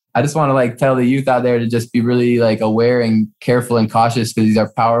like, I just want to like tell the youth out there to just be really like aware and careful and cautious, because these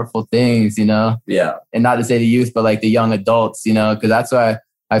are powerful things, you know? Yeah. And not to say the youth, but like the young adults, you know, because that's why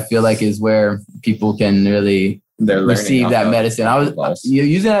I feel like is where people can really receive that medicine. I was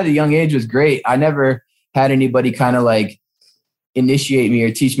using it at a young age was great. I never had anybody kind of like initiate me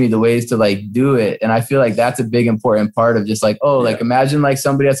or teach me the ways to like do it. And I feel like that's a big important part of just like, like imagine like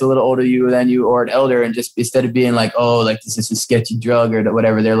somebody that's a little older than you or an elder, and just instead of being like, like this is a sketchy drug or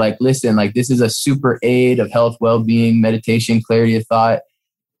whatever, they're like, listen, like this is a super aid of health, well-being, meditation, clarity of thought,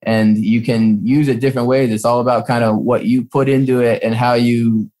 and you can use it different ways. It's all about kind of what you put into it and how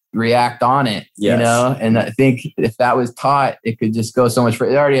you react on it, you know? And I think if that was taught, it could just go so much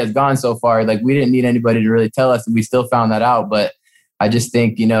further. It already has gone so far. Like we didn't need anybody to really tell us, and we still found that out. But I just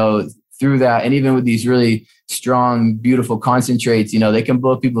think, you know, through that, and even with these really strong, beautiful concentrates, you know, they can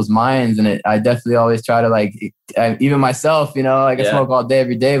blow people's minds. And I definitely always try to like, even myself, you know, like I smoke all day,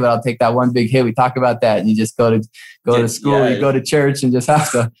 every day, but I'll take that one big hit. We talk about that, and you just go to school, you go to church, and just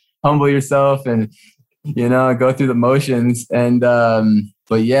have to humble yourself and, you know, go through the motions. And,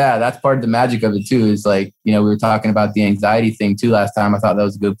 but yeah, that's part of the magic of it too, is like, you know, we were talking about the anxiety thing too last time. I thought that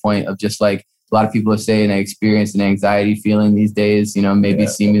was a good point of just like, a lot of people are saying they experience an anxiety feeling these days, you know, maybe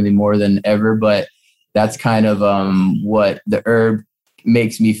seemingly more than ever, but that's kind of what the herb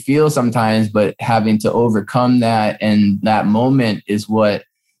makes me feel sometimes. But having to overcome that and that moment is what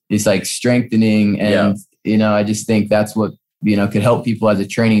is like strengthening. And, you know, I just think that's what, you know, could help people as a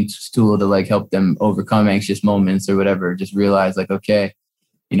training tool to like help them overcome anxious moments or whatever. Just realize like, okay,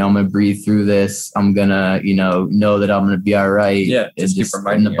 you know, I'm going to breathe through this. I'm going to, you know that I'm going to be all right. Yeah. It's just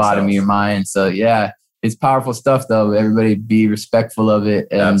in the bottom of your mind. So yeah, it's powerful stuff though. Everybody be respectful of it.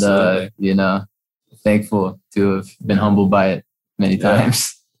 And, you know, thankful to have been humbled by it many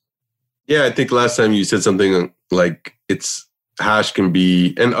times. Yeah. I think last time you said something like it's hash can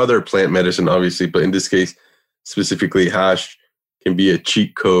be, and other plant medicine, obviously, but in this case, specifically hash can be a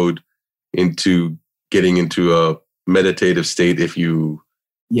cheat code into getting into a meditative state if you,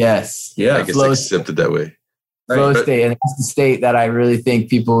 I guess accept it that way. Flow state, and that's the state that I really think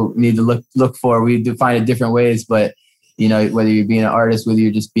people need to look for. We define it different ways, but you know, whether you're being an artist, whether you're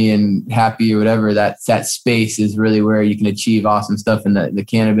just being happy or whatever, that space is really where you can achieve awesome stuff. And the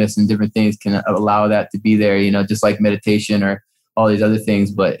cannabis and different things can allow that to be there. You know, just like meditation or all these other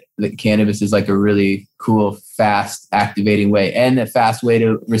things, but the cannabis is like a really cool, fast activating way, and a fast way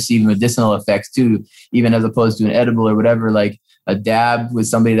to receive medicinal effects too, even as opposed to an edible or whatever. Like a dab with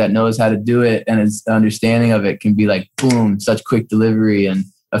somebody that knows how to do it and is understanding of it can be like, boom, such quick delivery and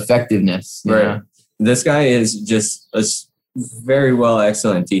effectiveness. You know? This guy is just a very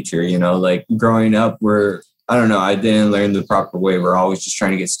excellent teacher. You know, like growing up, I didn't learn the proper way. We're always just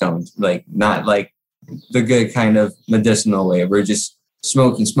trying to get stoned, like not like the good kind of medicinal way. We're just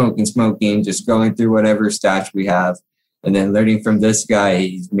smoking, just going through whatever stash we have. And then learning from this guy,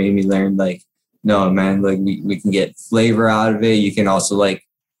 he's made me learn like, no, man, like we can get flavor out of it. You can also like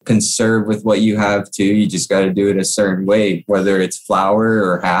conserve with what you have too. You just got to do it a certain way, whether it's flour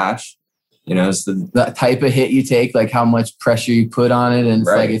or hash, you know, so the type of hit you take, like how much pressure you put on it. And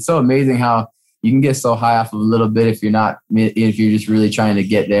it's like, it's so amazing how you can get so high off of a little bit if you're just really trying to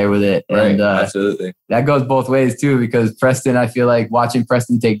get there with it. Right, and absolutely. That goes both ways too, because Preston, I feel like watching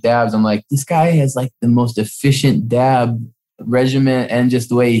Preston take dabs, I'm like, this guy has like the most efficient dab regimen, and just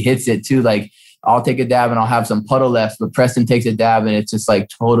the way he hits it too. Like I'll take a dab and I'll have some puddle left, but Preston takes a dab and it's just like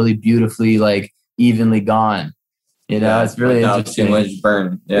totally beautifully, like evenly gone. You know, it's really interesting. Too much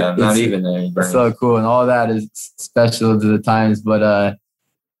burn. Yeah, not even any burn. So cool. And all that is special to the times, but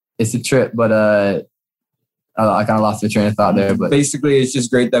it's a trip. But I kind of lost the train of thought there. But basically, it's just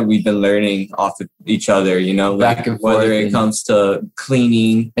great that we've been learning off of each other, you know, like whether it comes to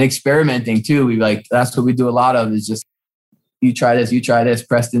cleaning and experimenting too. That's what we do a lot of, is just, you try this.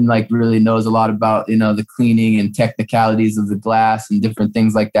 Preston like really knows a lot about, you know, the cleaning and technicalities of the glass and different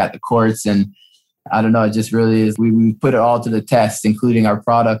things like that, the quartz. And I don't know, it just really is. We put it all to the test, including our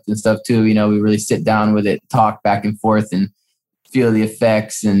product and stuff too. You know, we really sit down with it, talk back and forth and feel the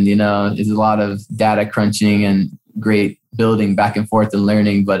effects. And, you know, there's a lot of data crunching and great building back and forth and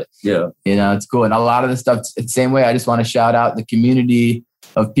learning. But it's cool. And a lot of the stuff, it's the same way. I just want to shout out the community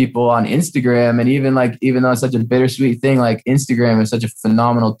of people on Instagram. And even though it's such a bittersweet thing, like Instagram is such a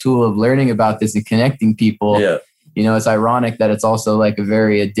phenomenal tool of learning about this and connecting people. Yeah. It's ironic that it's also like a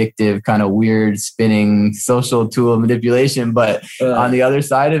very addictive, kind of weird spinning social tool of manipulation. But on the other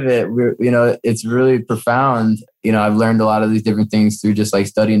side of it, it's really profound. I've learned a lot of these different things through just like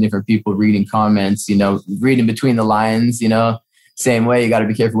studying different people, reading comments, reading between the lines, same way. You got to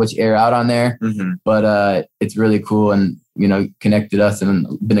be careful what you air out on there. Mm-hmm. But it's really cool and, connected us and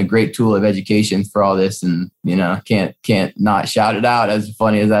been a great tool of education for all this. And, can't not shout it out, as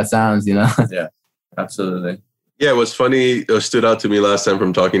funny as that sounds, Yeah, absolutely. Yeah, what's funny, stood out to me last time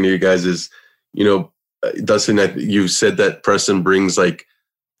from talking to you guys is, Dustin, you said that Preston brings like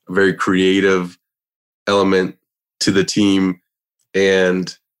a very creative element to the team.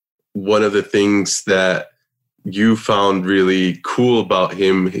 And one of the things that you found really cool about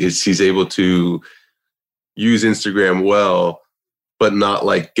him is he's able to use Instagram well, but not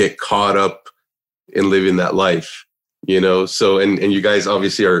like get caught up in living that life, So, and you guys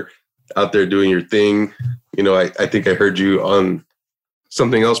obviously are out there doing your thing. I think I heard you on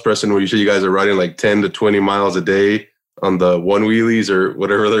something else, Preston, where you said you guys are riding like 10 to 20 miles a day on the one wheelies or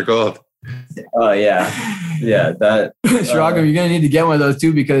whatever they're called. Oh, yeah. Yeah, that. Shiragam, you're going to need to get one of those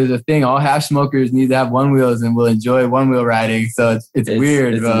too, because the thing, all hash smokers need to have one wheels and will enjoy one wheel riding. So it's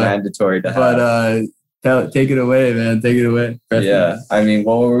weird. It's mandatory to have. But take it away, man. Take it away. Preston. Yeah. I mean,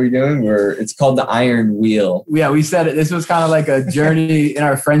 what were we doing? It's called the Iron Wheel. Yeah, we said it. This was kind of like a journey in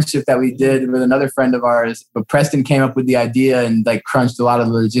our friendship that we did with another friend of ours. But Preston came up with the idea and like crunched a lot of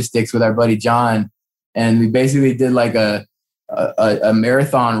the logistics with our buddy John. And we basically did like a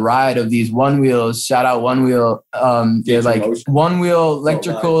marathon ride of these one wheels. Shout out One Wheel. They're like one wheel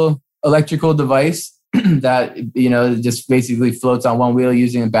electrical device that just basically floats on one wheel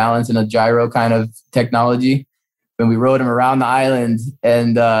using a balance and a gyro kind of technology. And we rode him around the island,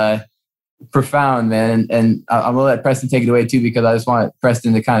 and profound, man. And I'm gonna let Preston take it away too, because I just want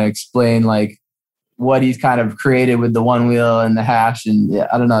Preston to kind of explain like what he's kind of created with the one wheel and the hash. And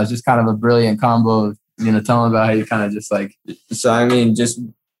I don't know, it's just kind of a brilliant combo of tell him about how you kind of just like. So I mean, just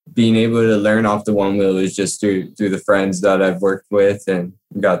being able to learn off the one wheel is just through the friends that I've worked with and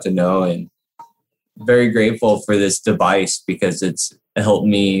got to know, and very grateful for this device because it's helped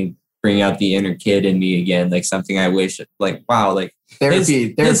me bring out the inner kid in me again. Like something I wish, like, wow, like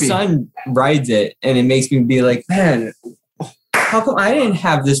therapy. His son rides it and it makes me be like, man, how come I didn't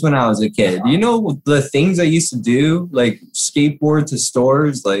have this when I was a kid? The things I used to do, like skateboard to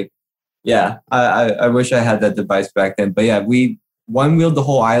stores, like, yeah, I wish I had that device back then. But yeah, we one-wheeled the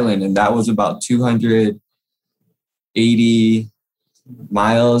whole island, and that was about 280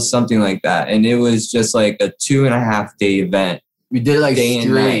 miles, something like that. And it was just like a 2.5 day event. We did it like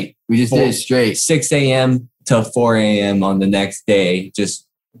straight. We just did it straight. 6 a.m. to 4 a.m. on the next day, just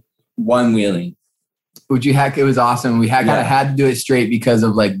one-wheeling. It was awesome. We kind of had to do it straight because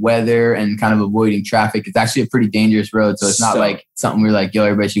of like weather and kind of avoiding traffic. It's actually a pretty dangerous road, so it's not like something we're like, yo,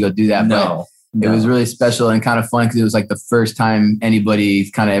 everybody should go do that. No. It was really special and kind of fun because it was like the first time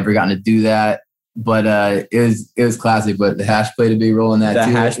anybody's kind of ever gotten to do that. But it was classic. But the hash played a big role in that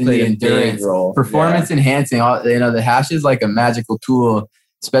too. The hash played a big role. Performance enhancing. The hash is like a magical tool,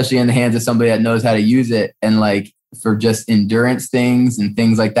 especially in the hands of somebody that knows how to use it, and like for just endurance things and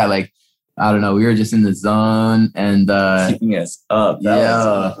things like that. Like, I don't know, we were just in the zone and keeping us up. That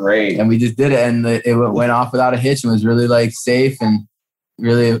was great. And we just did it, and it went off without a hitch and was really like safe and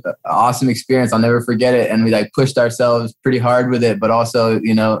really awesome experience. I'll never forget it. And we like pushed ourselves pretty hard with it, but also,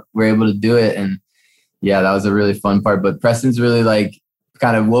 we're able to do it. And yeah, that was a really fun part. But Preston's really like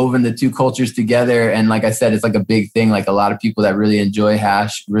kind of woven the two cultures together. And like I said, it's like a big thing. Like a lot of people that really enjoy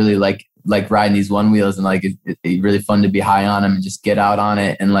hash really like riding these one wheels, and like it's really fun to be high on them and just get out on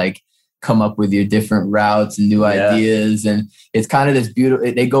it and like come up with your different routes and new ideas. And it's kind of this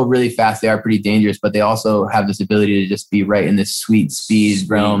beautiful, they go really fast. They are pretty dangerous, but they also have this ability to just be right in this sweet speed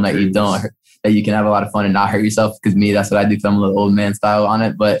realm that you can have a lot of fun and not hurt yourself. Cause me, that's what I do. Cause I'm a little old man style on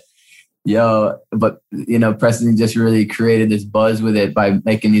it, but Preston just really created this buzz with it by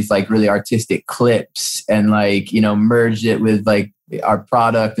making these like really artistic clips and like, merged it with like our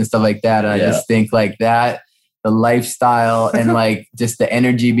product and stuff like that. And I just think like that, the lifestyle and like just the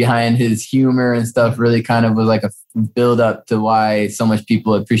energy behind his humor and stuff really kind of was like a build up to why so much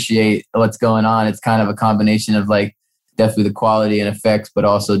people appreciate what's going on. It's kind of a combination of like definitely the quality and effects, but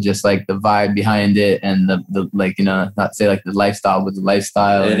also just like the vibe behind it and the like, not say like the lifestyle, but the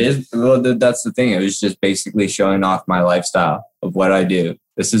lifestyle. It is. Well, that's the thing. It was just basically showing off my lifestyle of what I do.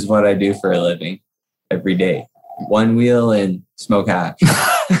 This is what I do for a living every day. one wheel and smoke hash.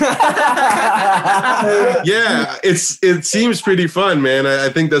 Yeah, it seems pretty fun, man. I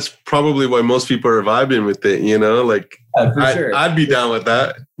think that's probably why most people are vibing with it, you know? Like, For sure. I'd be down with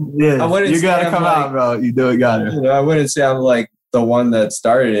that. Yeah, you gotta come out, bro. You do it, gotta. You know, I wouldn't say I'm like the one that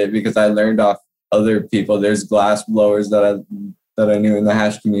started it because I learned off other people. There's glass blowers that I knew in the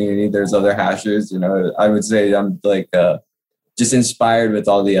hash community. There's other hashers. You know, I would say I'm like just inspired with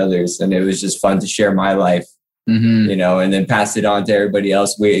all the others, and it was just fun to share my life. Mm-hmm. You know, and then pass it on to everybody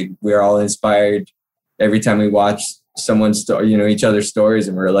else. We're all inspired every time we watch someone's story, you know, each other's stories,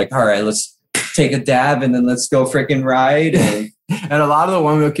 and we're like, all right, let's take a dab and then let's go freaking ride. And a lot of the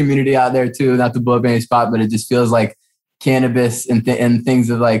one wheel community out there too, not to blow up any spot, but it just feels like cannabis and things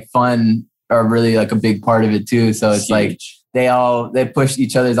of like fun are really like a big part of it too. So it's like they push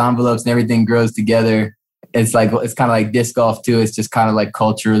each other's envelopes and everything grows together. It's kind of like disc golf too. It's just kind of like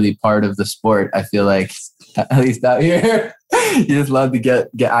culturally part of the sport. I feel like, at least out here, you just love to get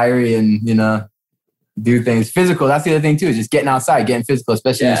irie and, you know, do things physical. That's the other thing too, is just getting outside, getting physical,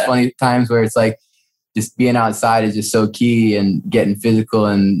 especially in these funny times where it's like just being outside is just so key, and getting physical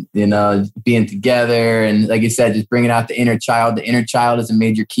and, you know, being together. And like you said, just bringing out the inner child. The inner child is a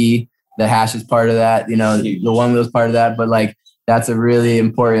major key. The hash is part of that, you know, the one wheel is part of that, but like that's a really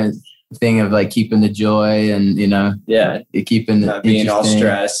important thing of like keeping the joy and, you know, keeping not being all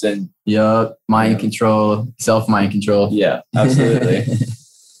stressed and mind control, self-mind control. Yeah, absolutely.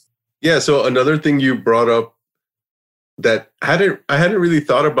 Yeah. So another thing you brought up that I hadn't really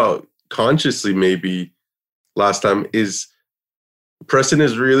thought about consciously maybe last time is Preston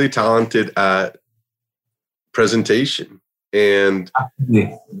is really talented at presentation. And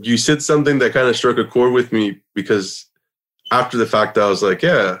you said something that kind of struck a chord with me, because after the fact I was like,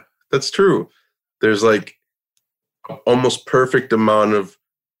 yeah, that's true. There's like almost perfect amount of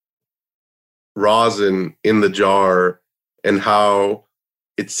rosin in the jar and how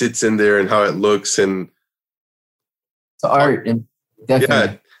it sits in there and how it looks. And it's art. And definitely.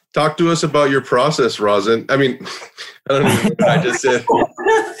 Yeah. Talk to us about your process, rosin. I mean, I don't know what I just said.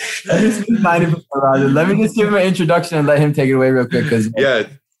 Let me just give him an introduction and let him take it away real quick. Because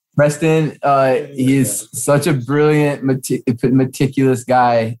Preston, he's such a brilliant, meticulous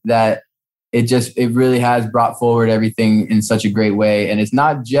guy that it really has brought forward everything in such a great way. And it's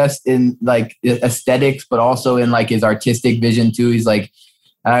not just in like aesthetics, but also in like his artistic vision too. He's like,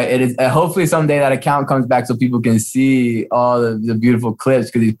 it is hopefully someday that account comes back so people can see all the beautiful clips,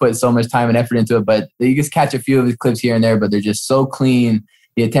 because he's put so much time and effort into it. But you just catch a few of his clips here and there, but they're just so clean.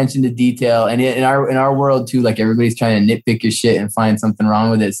 The attention to detail, and in our world too, like everybody's trying to nitpick your shit and find something wrong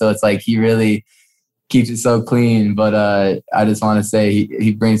with it. So it's like he really keeps it so clean. But I just want to say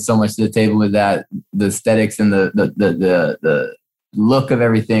he brings so much to the table with that. The aesthetics and the look of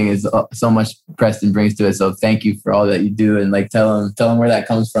everything is so much Preston brings to it. So thank you for all that you do, and like tell him where that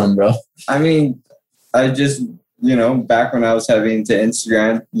comes from, bro. I mean, I just, you know, back when I was having to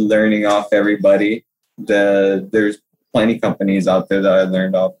Instagram, learning off everybody, there's plenty companies out there that I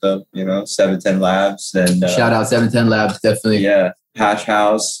learned off of, you know, 710 Labs and shout out 710 Labs, definitely. Yeah, Hash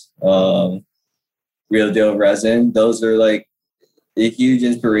House, Real Deal Resin. Those are like a huge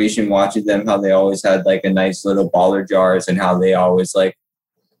inspiration watching them, how they always had like a nice little baller jars and how they always like,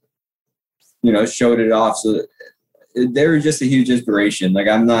 you know, showed it off. So they were just a huge inspiration. Like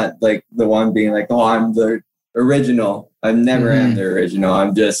I'm not like the one being like, oh, I'm the original. I never am the original.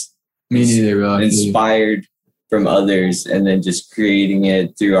 I'm just me neither, bro. Inspired from others and then just creating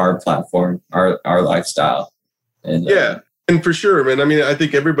it through our platform, our lifestyle. And and for sure, man. I mean, I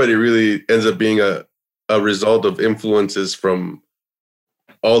think everybody really ends up being a result of influences from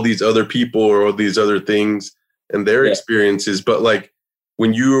all these other people or all these other things and their experiences. But like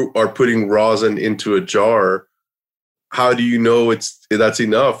when you are putting rosin into a jar, how do you know that's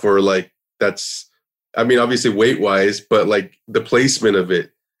enough? Or like that's, I mean, obviously weight wise, but like the placement of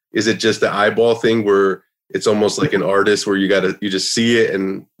it, is it just the eyeball thing where it's almost like an artist where you just see it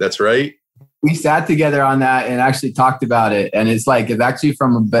and that's right? We sat together on that and actually talked about it. And it's actually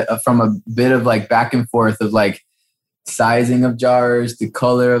from a bit of like back and forth of like sizing of jars, to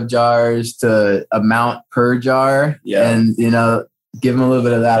color of jars, to amount per jar. Yeah. And, you know, give them a little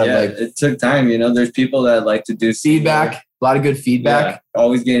bit of that. Yeah, of like, it took time. You know, there's people that like to do feedback, a lot of good feedback. Yeah,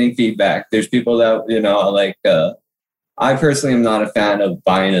 always getting feedback. There's people that, you know, like, I personally am not a fan of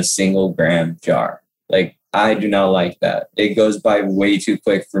buying a single gram jar. Like, I do not like that. It goes by way too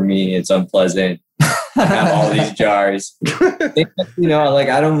quick for me. It's unpleasant. I have all these jars. You know, like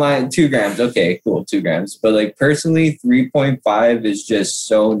I don't mind 2 grams. Okay, cool, 2 grams. But like personally, 3.5 is just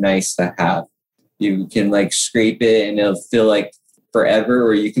so nice to have. You can like scrape it and it'll feel like forever,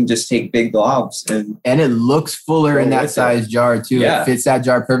 or you can just take big globs and it looks fuller in that size jar too. Yeah. It fits that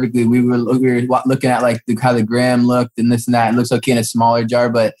jar perfectly. We were looking at like how the gram looked and this and that. It looks okay in a smaller jar,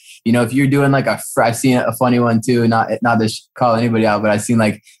 but you know, if you're doing like I've seen a funny one too, not to call anybody out, but I've seen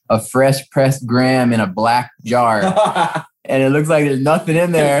like a fresh pressed gram in a black jar. And it looks like there's nothing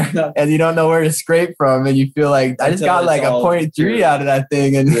in there, and you don't know where to scrape from, and you feel like I just got like a 0.3 out of that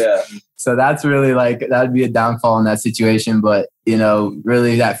thing, and so that's really like that'd be a downfall in that situation. But you know,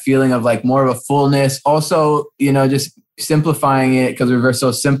 really that feeling of like more of a fullness. Also, you know, just simplifying it because we're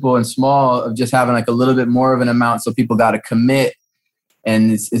so simple and small of just having like a little bit more of an amount, so people got to commit.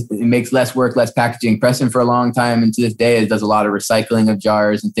 And it makes less work, less packaging. Preston for a long time, and to this day, it does a lot of recycling of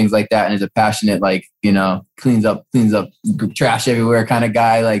jars and things like that. And is a passionate, like, you know, cleans up trash everywhere kind of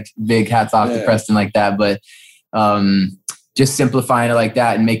guy. Like, big hats off to Preston like that. But just simplifying it like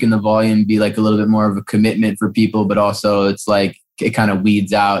that and making the volume be like a little bit more of a commitment for people. But also, it's like it kind of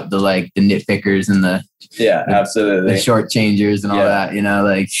weeds out the nitpickers and absolutely the short changers and all that. You know,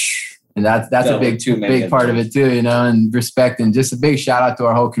 like. And that's a big part of it too, you know, and respect, and just a big shout out to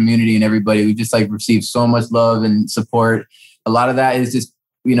our whole community and everybody. We just like received so much love and support. A lot of that is just,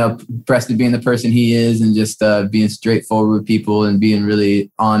 you know, Preston being the person he is and just being straightforward with people and being really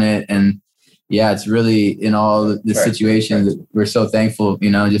on it. And yeah, it's really in all the situations. We're so thankful,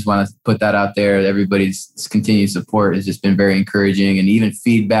 you know, just want to put that out there. Everybody's continued support has just been very encouraging, and even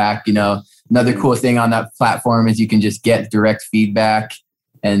feedback, you know, another cool thing on that platform is you can just get direct feedback.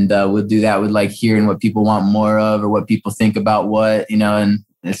 And we'll do that with like hearing what people want more of or what people think about what, you know, and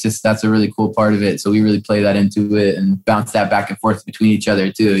it's just, that's a really cool part of it. So we really play that into it and bounce that back and forth between each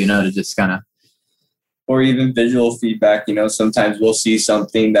other too, you know, to just kind of. Or even visual feedback, you know, sometimes we'll see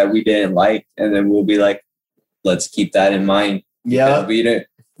something that we didn't like and then we'll be like, let's keep that in mind. Yeah.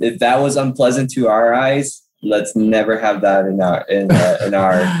 If that was unpleasant to our eyes, let's never have that in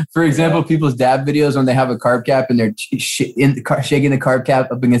our. For example, people's dab videos when they have a carb cap and they're shaking the carb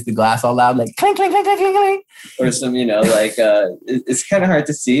cap up against the glass all loud, like clink, clink, clink, clink, clink, clink. Or some, you know, like it's kind of hard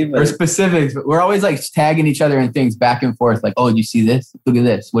to see. But or specifics. But we're always like tagging each other and things back and forth. Like, oh, did you see this? Look at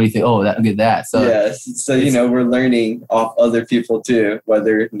this. What do you think? Oh, look at that. So yes. So you know, we're learning off other people too,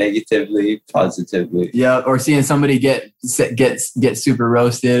 whether negatively, positively. Yeah. Or seeing somebody get super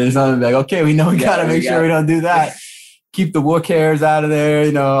roasted or something. Like, okay, we know we gotta make sure we don't do that. Keep the wook hairs out of there,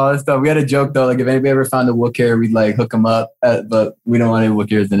 you know, all that stuff. We had a joke though, like if anybody ever found a wook hair, we'd like hook them up, but we don't want any wook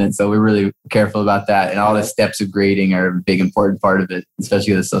hairs in it, so we're really careful about that. And all the steps of grading are a big important part of it,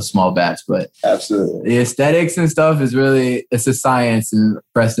 especially with a small batch. But absolutely, the aesthetics and stuff is really, it's a science, and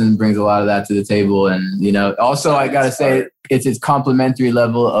Preston brings a lot of that to the table. And you know, also I gotta say, it's his complementary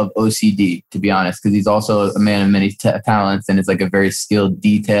level of OCD, to be honest, because he's also a man of many talents, and it's like a very skilled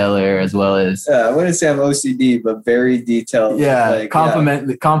detailer as well as. Yeah, I wouldn't say I'm OCD, but very detailed. Yeah, like,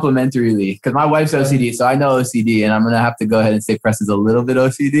 complementarily, because my wife's OCD, so I know OCD, and I'm gonna have to go ahead and say Preston's a little bit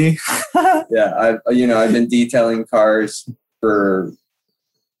OCD. Yeah, I've been detailing cars for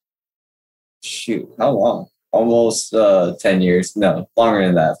how long? Almost 10 years. No, longer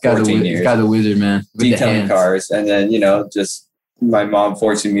than that. 14 years. This guy's a wizard, man. Detailing cars. And then, you know, just my mom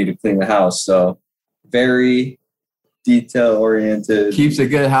forcing me to clean the house. So very detail oriented. Keeps a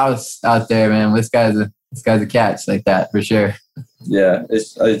good house out there, man. This guy's a catch like that for sure. Yeah,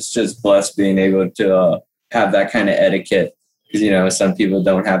 it's just blessed being able to have that kind of etiquette. Because, you know, some people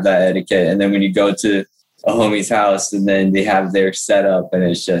don't have that etiquette. And then when you go to a homie's house and then they have their setup and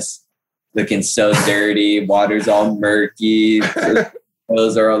it's just looking so dirty, water's all murky,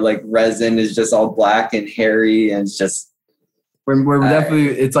 those are all like resin is just all black and hairy, and it's just we're definitely,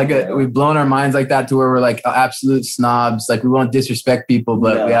 it's like we've blown our minds like that to where we're like absolute snobs. Like we won't disrespect people,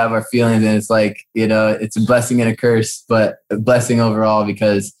 but we have our feelings, and it's like, you know, it's a blessing and a curse, but a blessing overall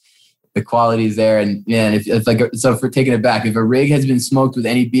because the quality's there. And man, if it's like, so if we're taking it back, if a rig has been smoked with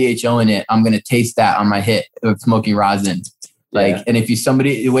any BHO in it, I'm gonna taste that on my hit of smoking rosin. Like, and if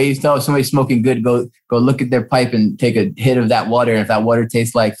the way you tell somebody's smoking good, go look at their pipe and take a hit of that water. And if that water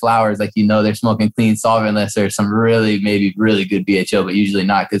tastes like flowers, like, you know, they're smoking clean solventless or some maybe really good BHO, but usually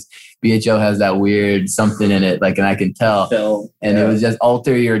not, because BHO has that weird something in it. Like, and I can tell, it would just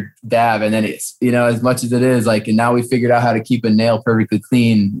alter your dab. And then it's, you know, as much as it is like, and now we figured out how to keep a nail perfectly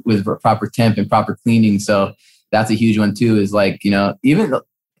clean with proper temp and proper cleaning. So that's a huge one too, is like, you know, even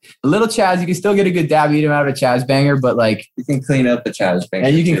a little Chaz, you can still get a good dab eater out of a Chaz banger, but like you can clean up a Chaz banger.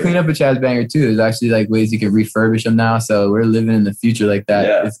 And you can clean up a Chaz banger too. There's actually like ways you can refurbish them now. So we're living in the future like that.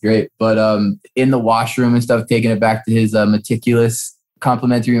 Yeah. It's great. But in the washroom and stuff, taking it back to his meticulous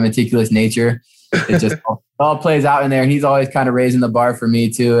complimentary, meticulous nature. It just all plays out in there. And he's always kind of raising the bar for me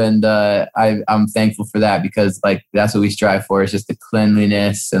too. And I'm thankful for that, because like that's what we strive for. It's just the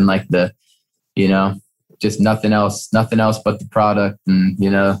cleanliness and like the, you know, just nothing else but the product. And, you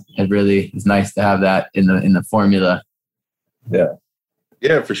know, it really is nice to have that in the formula. Yeah.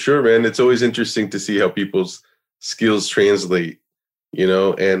 Yeah, for sure, man. It's always interesting to see how people's skills translate, you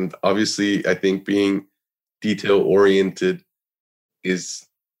know, and obviously I think being detail oriented is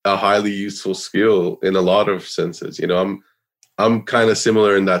a highly useful skill in a lot of senses. You know, I'm kind of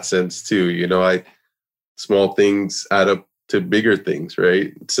similar in that sense too. You know, small things add up to bigger things,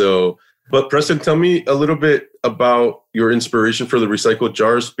 right? So, but Preston, tell me a little bit about your inspiration for the recycled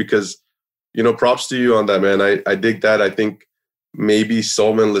jars, because, you know, props to you on that, man. I dig that. I think maybe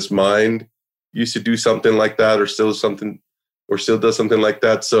Salmonless Mind used to do something like that, or still does something like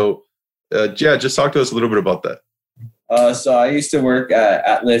that. So, yeah, just talk to us a little bit about that. So I used to work at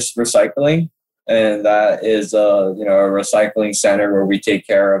Atlas Recycling, and that is a recycling center where we take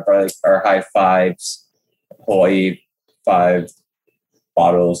care of our high fives, Hawaii 5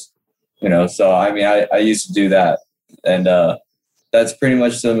 bottles, you know. So I mean, I used to do that, and that's pretty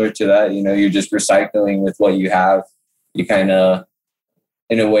much similar to that. You know, you're just recycling with what you have. You kind of,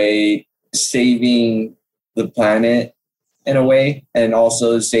 in a way, saving the planet in a way, and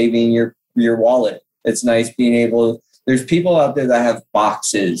also saving your wallet. It's nice being able. There's people out there that have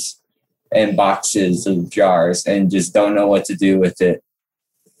boxes and boxes of jars and just don't know what to do with it,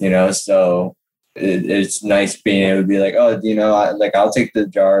 you know. So it's nice being able to be like, oh, you know, I'll take the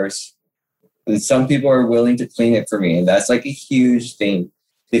jars. And some people are willing to clean it for me, and that's like a huge thing,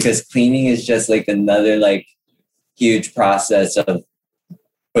 because cleaning is just like another like huge process of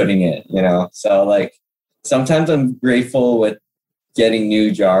putting it, you know. So like sometimes I'm grateful with getting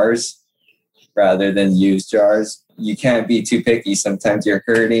new jars rather than used jars. You can't be too picky. Sometimes you're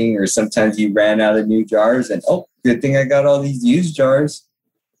hurting, or sometimes you ran out of new jars, and oh, good thing I got all these used jars.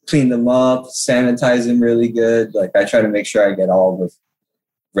 Clean them up, sanitize them really good. Like I try to make sure I get all the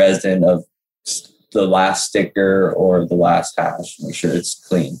resin of the last sticker or the last hash. Make sure it's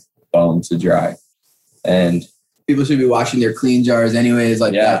clean, bone to dry. And people should be washing their clean jars anyways,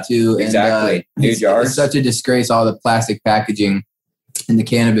 like that too. Exactly. And, new jars. It's such a disgrace, all the plastic packaging in the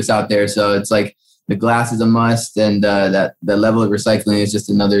cannabis out there. So it's like the glass is a must, and that level of recycling is just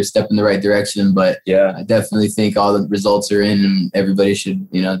another step in the right direction. But yeah, I definitely think all the results are in, and everybody should,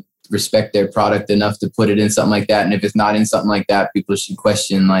 you know, respect their product enough to put it in something like that. And if it's not in something like that, people should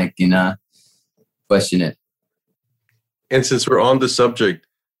question it. And since we're on the subject,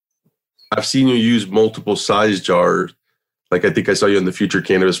 I've seen you use multiple size jars. Like I think I saw you on the Future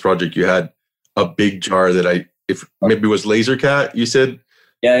Cannabis Project. You had a big jar that maybe it was Laser Cat, you said?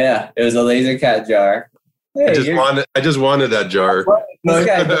 Yeah. It was a Laser Cat jar. Hey, I just wanted that jar.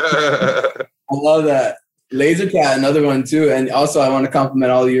 I love that. Laser Cat, another one too. And also I want to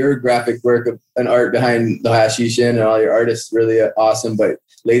compliment all your graphic work and art behind the hashish and all your artists. Really awesome. But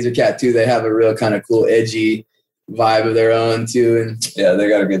Laser Cat too, they have a real kind of cool, edgy vibe of their own too. And yeah, they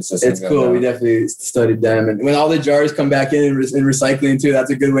got a good system. It's cool. We definitely studied them. And when all the jars come back in recycling too, that's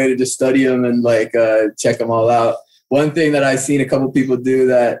a good way to just study them and like check them all out. One thing that I've seen a couple people do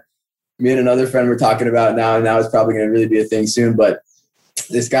that me and another friend were talking about now, and now it's probably going to really be a thing soon, but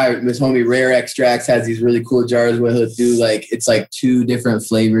this homie Rare Extracts has these really cool jars where he'll do it's 2 different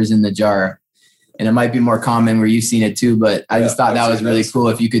flavors in the jar. And it might be more common where you've seen it too, but I just thought that was really cool.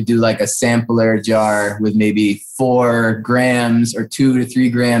 If you could do like a sampler jar with maybe 4 grams or 2 to 3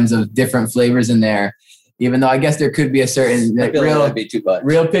 grams of different flavors in there, even though I guess there could be a certain real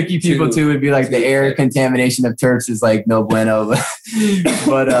picky people too would be like the air contamination of Turks is like no bueno.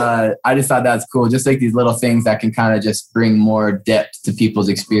 But I just thought that's cool. Just like these little things that can kind of just bring more depth to people's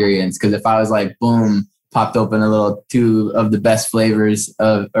experience. Because if I was like, boom, popped open a little 2 of the best flavors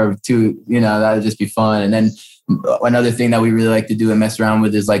or 2, you know, that would just be fun. And then another thing that we really like to do and mess around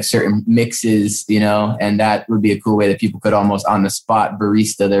with is like certain mixes, you know, and that would be a cool way that people could almost on the spot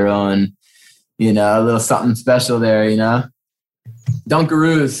barista their own, you know, a little something special there, you know.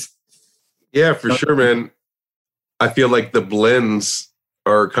 Dunkaroos. Yeah, for sure, man. I feel like the blends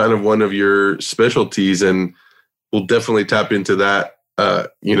are kind of one of your specialties, and we'll definitely tap into that,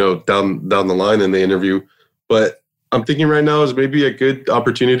 you know, down the line in the interview. But I'm thinking right now is maybe a good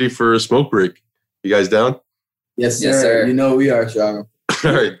opportunity for a smoke break. You guys down? Yes, sir. You know we are, Sean.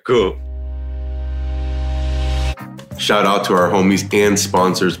 All right, cool. Shout out to our homies and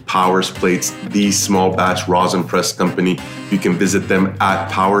sponsors, Powers Plates, the small batch rosin press company. You can visit them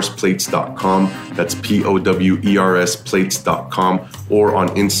at powersplates.com. That's POWERS plates.com, or on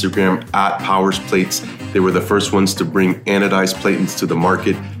Instagram at Powers Plates. They were the first ones to bring anodized platings to the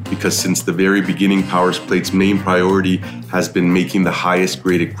market, because since the very beginning, Powers Plates' main priority has been making the highest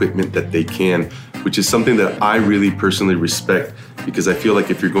grade equipment that they can, which is something that I really personally respect, because I feel like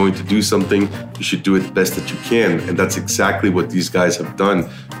if you're going to do something, you should do it the best that you can. And that's exactly what these guys have done,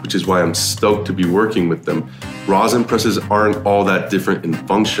 which is why I'm stoked to be working with them. Rosin presses aren't all that different in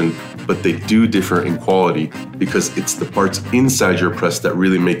function, but they do differ in quality, because it's the parts inside your press that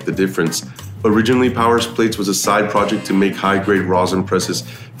really make the difference. Originally, Powers Plates was a side project to make high-grade rosin presses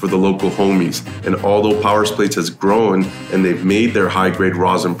for the local homies. And although Powers Plates has grown and they've made their high-grade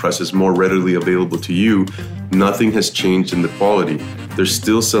rosin presses more readily available to you, nothing has changed in the quality. They're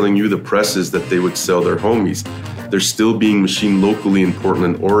still selling you the presses that they would sell their homies. They're still being machined locally in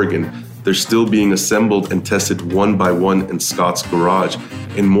Portland, Oregon. They're still being assembled and tested one by one in Scott's garage.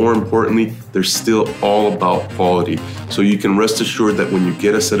 And more importantly, they're still all about quality. So you can rest assured that when you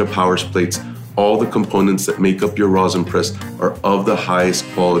get a set of Powers Plates, all the components that make up your rosin press are of the highest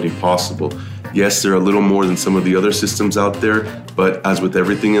quality possible. Yes, they're a little more than some of the other systems out there, but as with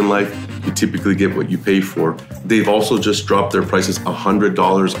everything in life, you typically get what you pay for. They've also just dropped their prices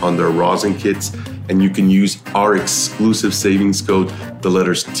 $100 on their rosin kits, and you can use our exclusive savings code, the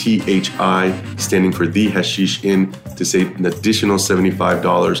letters THI, standing for The Hashish Inn, to save an additional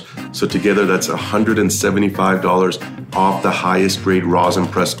 $75. So together that's $175 off the highest grade rosin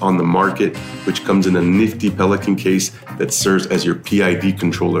press on the market, which comes in a nifty Pelican case that serves as your PID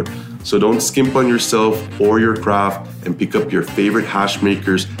controller. So don't skimp on yourself or your craft, and pick up your favorite hash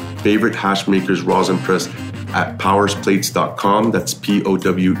makers rosin press at powersplates.com. That's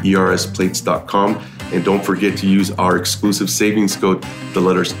POWERS plates.com. And don't forget to use our exclusive savings code, the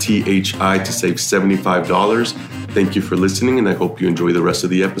letters THI, to save $75. Thank you for listening, and I hope you enjoy the rest of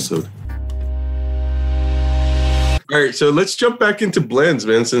the episode. All right, so let's jump back into blends,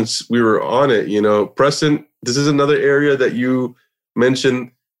 man, since we were on it. You know, Preston, this is another area that you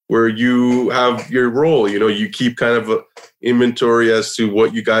mentioned where you have your role. You know, you keep kind of an inventory as to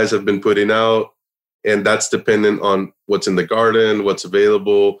what you guys have been putting out, and that's dependent on what's in the garden, what's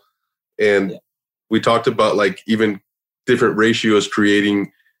available. And we talked about like even different ratios,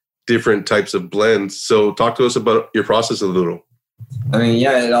 creating different types of blends. So talk to us about your process a little. I mean,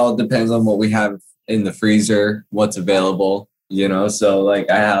 yeah, it all depends on what we have in the freezer, what's available, you know? So like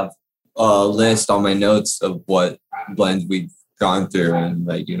I have a list on my notes of what blends we've gone through, and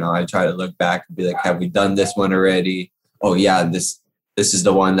like, you know, I try to look back and be like, have we done this one already? Oh yeah, this is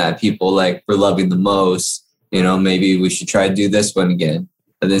the one that people like were loving the most. You know, maybe we should try to do this one again.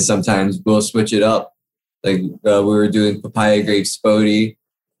 And then sometimes we'll switch it up. Like we were doing papaya grape spotty.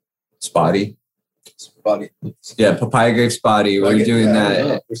 Yeah, papaya grape spotty. We're doing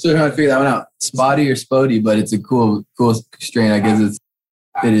that. We're still trying to figure that one out. Spotty or spotty, but it's a cool strain. I guess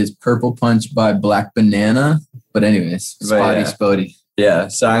it is Purple Punch by Black Banana. But anyways, spotty, spotty. Yeah.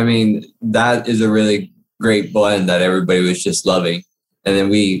 So I mean, that is a really great blend that everybody was just loving. And then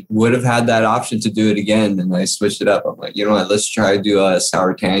we would have had that option to do it again, and I switched it up. I'm like, you know what? Let's try to do a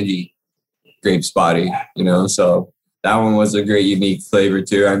sour tangy grape spotty. You know, so that one was a great, unique flavor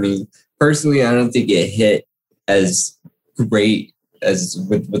too. I mean, personally, I don't think it hit as great as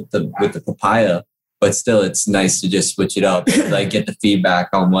with the papaya, but still, it's nice to just switch it up, and like get the feedback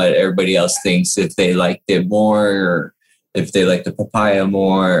on what everybody else thinks, if they liked it more or if they like the papaya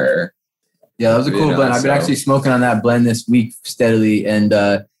more. Yeah, that was a cool blend. I've been actually smoking on that blend this week steadily, and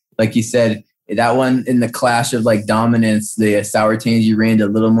like you said, that one in the clash of like dominance, the sour tangy reigned a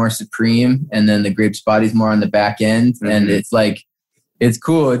little more supreme, and then the grape spotty's more on the back end, and it's like. It's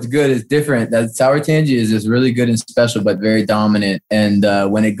cool. It's good. It's different. That sour tangy is just really good and special, but very dominant. And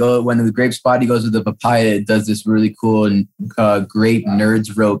when the grape spotty goes with the papaya, it does this really cool and grape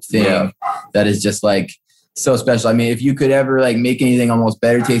nerds rope thing that is just like so special. I mean, if you could ever like make anything almost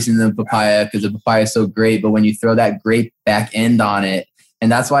better tasting than papaya, because the papaya is so great, but when you throw that grape back end on it,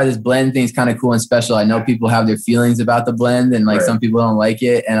 and that's why this blend thing is kind of cool and special. I know people have their feelings about the blend, and like some people don't like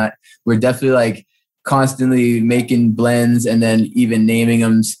it, and we're definitely like constantly making blends and then even naming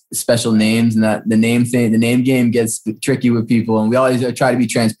them special names, and that the name game gets tricky with people, and we always try to be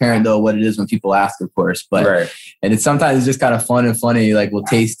transparent though what it is when people ask, of course, but and it's sometimes it's just kind of fun and funny, like we'll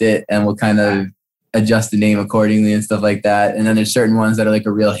taste it and we'll kind of adjust the name accordingly and stuff like that. And then there's certain ones that are like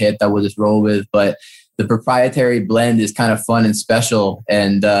a real hit that we'll just roll with, but the proprietary blend is kind of fun and special,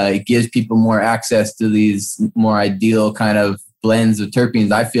 and it gives people more access to these more ideal kind of blends of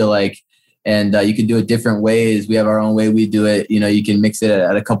terpenes. I feel like And you can do it different ways. We have our own way we do it. You know, you can mix it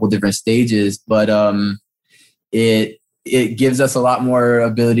at a couple different stages, but it gives us a lot more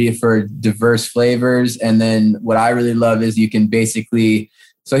ability for diverse flavors. And then what I really love is you can basically,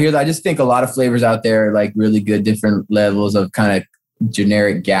 so here, I just think a lot of flavors out there are like really good, different levels of kind of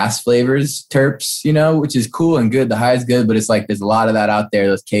generic gas flavors, terps, you know, which is cool and good. The high is good, but it's like, there's a lot of that out there.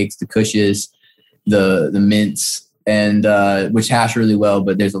 Those cakes, the cushes, the mints, and which hash really well,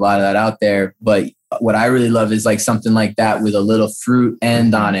 but there's a lot of that out there. But what I really love is like something like that with a little fruit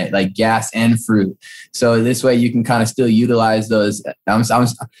end on it, like gas and fruit. So this way you can kind of still utilize those.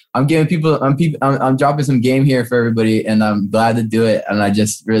 I'm giving people, I'm dropping some game here for everybody, and I'm glad to do it. And I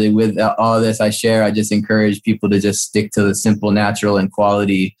just really, with all this I share, I just encourage people to just stick to the simple, natural, and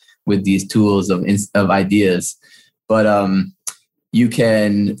quality with these tools of ideas. But you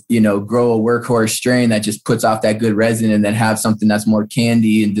can, you know, grow a workhorse strain that just puts off that good resin, and then have something that's more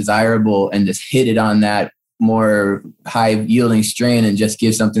candy and desirable, and just hit it on that more high yielding strain and just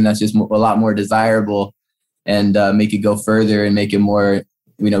give something that's just a lot more desirable, and make it go further and make it more,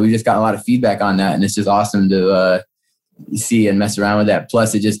 you know, we just got a lot of feedback on that, and it's just awesome to see and mess around with that.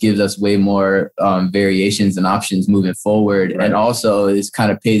 Plus it just gives us way more variations and options moving forward. Right. And also it's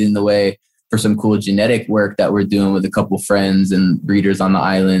kind of paving the way for some cool genetic work that we're doing with a couple friends and breeders on the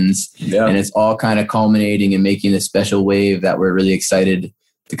islands. Yeah. And it's all kind of culminating and making this special wave that we're really excited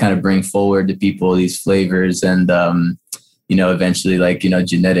to kind of bring forward to people, these flavors. And, you know, eventually, like, you know,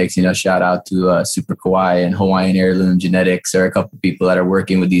 genetics, you know, shout out to Super Kawaii and Hawaiian Heirloom Genetics. There are a couple of people that are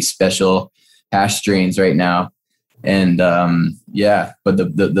working with these special hash strains right now. And yeah, but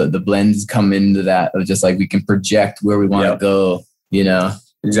the blends come into that of just like, we can project where we want to go, you know.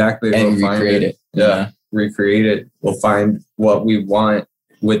 Exactly. And we'll recreate it. Yeah. Recreate it. We'll find what we want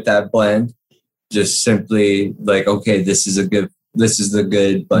with that blend. Just simply like, okay, this is the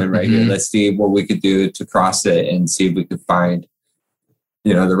good blend right here. Let's see what we could do to cross it and see if we could find,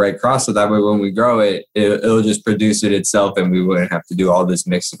 you know, the right cross. So that way, when we grow it, it'll just produce it itself, and we wouldn't have to do all this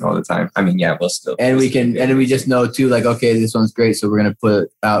mixing all the time. I mean, yeah, we'll still. And we can, and we just know too, like, okay, this one's great, so we're going to put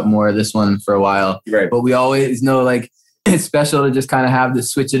out more of this one for a while. Right. But we always know, like, it's special to just kind of have to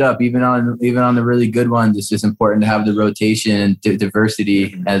switch it up, even on the really good ones. It's just important to have the rotation and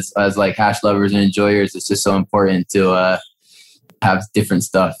diversity as like hash lovers and enjoyers. It's just so important to have different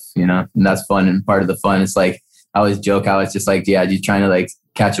stuff, you know, and that's fun. And part of the fun is like, I always joke how it's just like, yeah, you're trying to like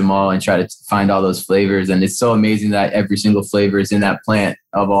catch them all and try to find all those flavors. And it's so amazing that every single flavor is in that plant,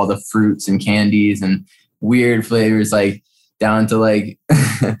 of all the fruits and candies and weird flavors, like down to like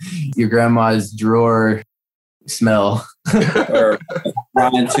your grandma's drawer smell or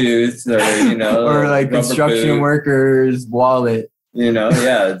rotten tooth, or, you know, or like construction workers' wallet. You know,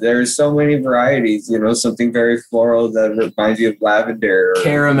 yeah, there's so many varieties, you know, something very floral that reminds you of lavender. Or,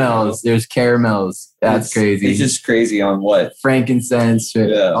 caramels. There's caramels. That's crazy. It's just crazy on what? Frankincense.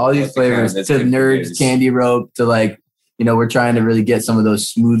 All these flavors, to nerds, candy rope, to like, you know, we're trying to really get some of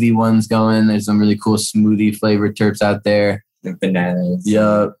those smoothie ones going. There's some really cool smoothie flavored terps out there. Like bananas.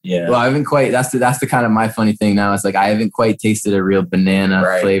 Yeah. Well, I haven't quite. That's the kind of my funny thing now. It's like I haven't quite tasted a real banana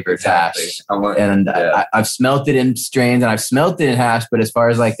flavored hash, I've smelt it in strains and I've smelt it in hash. But as far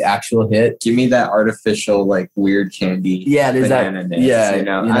as like the actual hit, give me that artificial like weird candy. Yeah, there's that. Yeah, you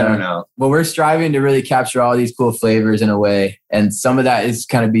know, I don't know. Well, we're striving to really capture all these cool flavors in a way, and some of that is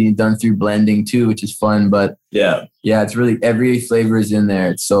kind of being done through blending too, which is fun. But yeah, it's really every flavor is in there.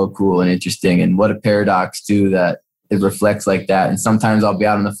 It's so cool and interesting, and what a paradox too that it reflects like that. And sometimes I'll be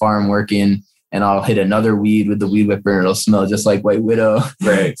out on the farm working and I'll hit another weed with the weed whipper and it'll smell just like White Widow.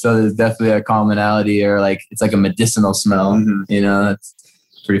 Right. So there's definitely a commonality, or like, it's like a medicinal smell, you know, that's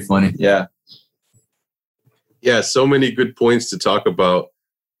pretty funny. Yeah. Yeah. So many good points to talk about.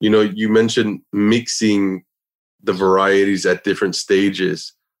 You know, you mentioned mixing the varieties at different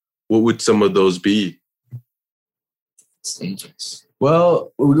stages. What would some of those be? Stages.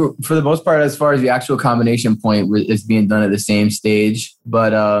 Well, for the most part, as far as the actual combination point, is being done at the same stage.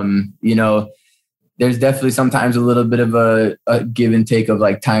 But, you know, there's definitely sometimes a little bit of a give and take of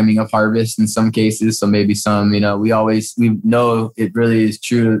like timing of harvest in some cases. So maybe some, you know, we know it really is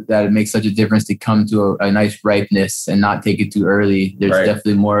true that it makes such a difference to come to a nice ripeness and not take it too early. There's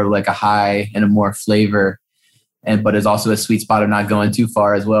definitely more of like a high and a more flavor. But there's also a sweet spot of not going too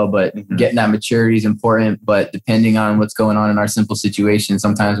far as well. But getting that maturity is important. But depending on what's going on in our simple situation,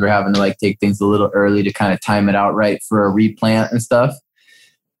 sometimes we're having to like take things a little early to kind of time it out right for a replant and stuff.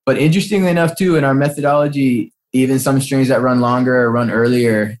 But interestingly enough, too, in our methodology, even some strains that run longer or run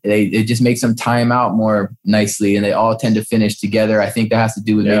earlier, it just makes them time out more nicely, and they all tend to finish together. I think that has to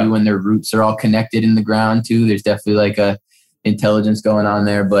do with maybe when their roots are all connected in the ground too. There's definitely like a intelligence going on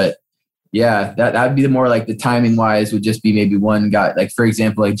there, but Yeah, that'd be the more like the timing wise would just be maybe one guy. Like for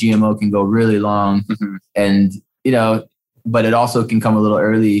example, like GMO can go really long, and but it also can come a little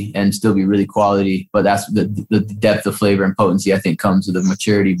early and still be really quality. But that's the depth of flavor and potency I think comes with the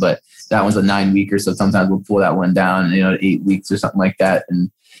maturity. But that one's a 9 weeker, so sometimes we'll pull that one down, 8 weeks or something like that. And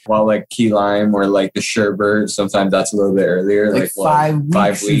while like key lime or like the sherbet, sometimes that's a little bit earlier, like 5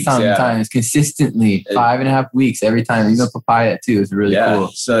 weeks sometimes consistently, 5.5 weeks every time. Even papaya too is really cool.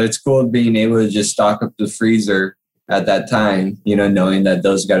 So it's cool being able to just stock up the freezer at that time, knowing that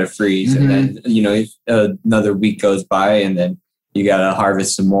those got to freeze, and then another week goes by, and then you got to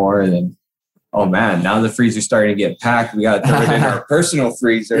harvest some more, and then oh man, now the freezer's starting to get packed. We got to throw it in our personal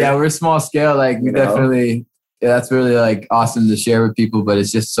freezer. Yeah, we're small scale. Like we definitely, that's really like awesome to share with people, but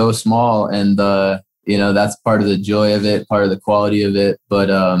it's just so small, and that's part of the joy of it, part of the quality of it. But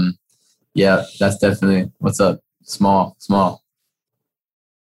that's definitely what's up. Small.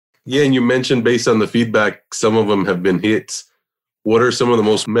 Yeah, and you mentioned based on the feedback, some of them have been hits. What are some of the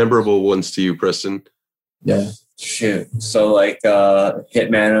most memorable ones to you, Preston? Yeah. Shoot. So like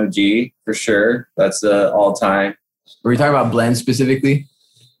Hitman OG for sure. That's the all-time. Were you talking about blends specifically?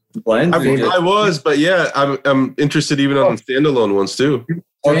 Blends? I was, but yeah, I'm interested even on standalone ones too.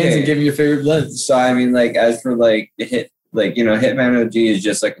 Okay. And give me your favorite blends. So I mean, like as for like Hitman OG is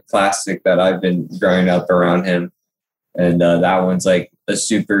just like a classic that I've been growing up around him, and that one's like a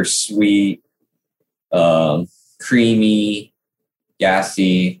super sweet, creamy,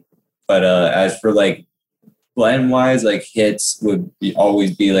 gassy. But as for like blend wise, like hits would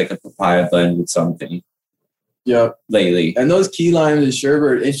always be like a papaya blend with something. Yep. Lately. And those key lime and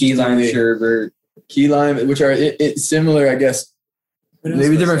sherbet, key lime, which are similar, I guess.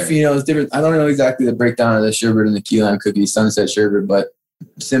 Maybe different phenols, different. I don't know exactly the breakdown of the sherbet and the key lime cookie, sunset sherbet, but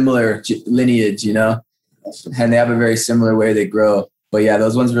similar lineage, and they have a very similar way they grow. But yeah,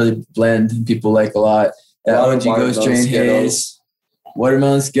 those ones really blend. People like a lot. OG Ghost Train Haze,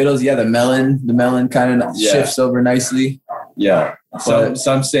 watermelon Skittles. Yeah, the melon kind of shifts over nicely. Yeah.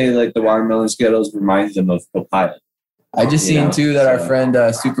 Some say like the watermelon Skittles reminds them of papaya. I just seen too that our friend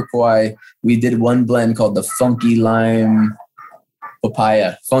Super Kawhi, we did one blend called the Funky Lime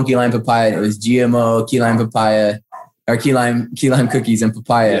Papaya. Funky Lime Papaya. It was GMO, key lime papaya, or key lime cookies and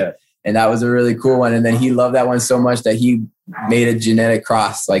papaya. Yeah. And that was a really cool one. And then he loved that one so much that he made a genetic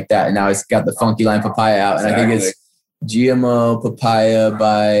cross like that. And now it's got the Funky Lime Papaya out. And I think it's GMO papaya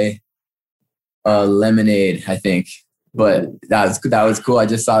by Lemonade, I think. But that was cool. I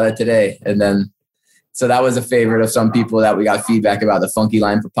just saw that today. And then, so that was a favorite of some people that we got feedback about, the Funky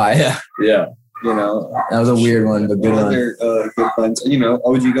Lime Papaya. Yeah. That was a weird one, but good one. Good ones.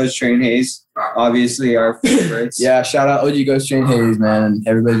 OG Ghost Train Haze, obviously our favorites. Yeah, shout out OG Ghost Train Haze, man.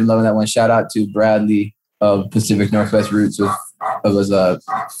 Everybody's been loving that one. Shout out to Bradley of Pacific Northwest Roots, was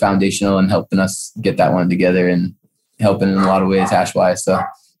foundational in helping us get that one together and helping in a lot of ways hash-wise. So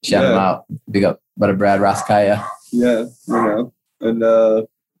shout him out. Big up, Brother Brad Raskaya. Yeah, and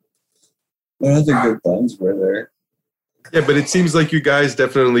what other good blends were there? Yeah, but it seems like you guys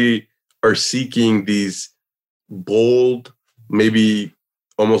definitely are seeking these bold, maybe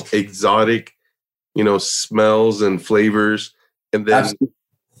almost exotic, smells and flavors. And then,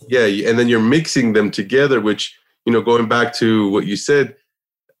 and then you're mixing them together, which, going back to what you said,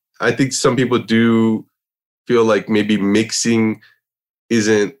 I think some people do feel like maybe mixing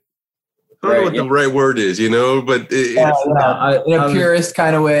isn't, I don't know what the right word is, but in a purist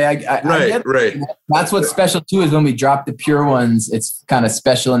kind of way. Right. That's what's special too, is when we drop the pure ones, it's kind of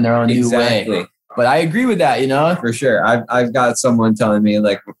special in their own new way. But I agree with that, For sure. I've got someone telling me,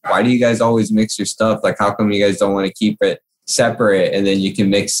 like, why do you guys always mix your stuff? Like, how come you guys don't want to keep it separate and then you can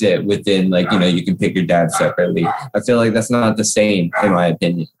mix it within, like, you can pick your dab separately? I feel like that's not the same, in my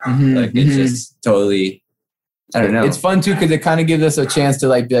opinion. It's just totally, I don't know. It's fun too, because it kind of gives us a chance to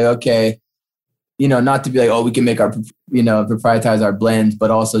like be like, okay, not to be like, oh, we can make our, proprietize our blends, but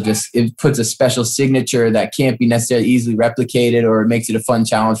also just it puts a special signature that can't be necessarily easily replicated, or it makes it a fun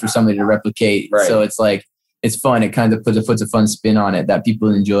challenge for somebody to replicate. Right. So it's like, it's fun. It kind of puts a fun spin on it that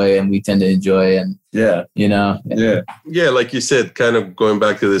people enjoy and we tend to enjoy. And Yeah, like you said, kind of going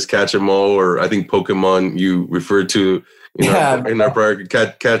back to this catch 'em all, or I think Pokemon you referred to in our prior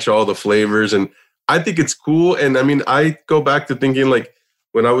catch all the flavors. And I think it's cool. And I mean, I go back to thinking like,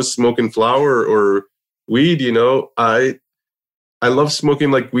 when I was smoking flower or weed, I love smoking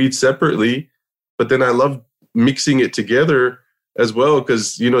like weed separately, but then I love mixing it together as well.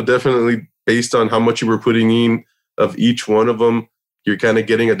 Cause, definitely based on how much you were putting in of each one of them, you're kind of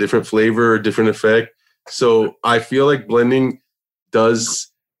getting a different flavor, a different effect. So I feel like blending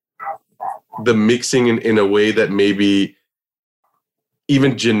does the mixing in a way that maybe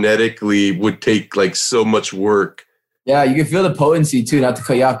even genetically would take like so much work. Yeah, you can feel the potency too, not to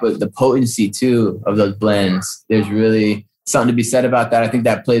cut you off, but the potency too of those blends. There's really something to be said about that. I think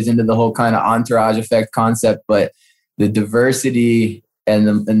that plays into the whole kind of entourage effect concept, but the diversity and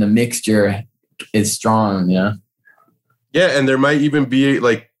the mixture is strong, yeah. Yeah, and there might even be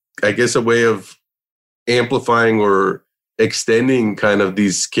like, I guess, a way of amplifying or extending kind of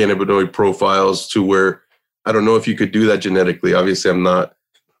these cannabinoid profiles to where, I don't know if you could do that genetically. Obviously, I'm not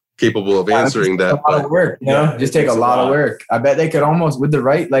capable of answering that. A lot of work, you know? Just take a lot of work. I bet they could almost, with the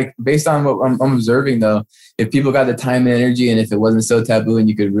right, like based on what I'm observing though, if people got the time and energy and if it wasn't so taboo and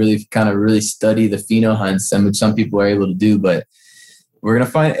you could really kind of really study the pheno hunts, and which some people are able to do, but we're going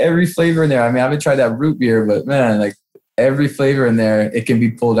to find every flavor in there. I mean, I haven't tried that root beer, but man, like every flavor in there, it can be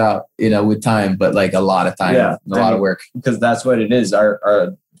pulled out, you know, with time, but like a lot of time, a lot of work. Because that's what it is.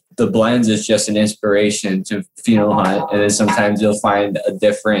 The blends is just an inspiration to pheno hunt, and then sometimes you'll find a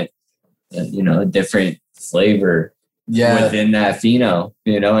different flavor within that pheno,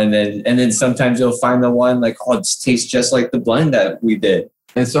 you know, and then sometimes you'll find the one like, oh, it tastes just like the blend that we did.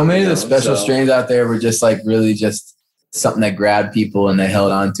 And so many of the special strains out there were just like really just something that grabbed people and they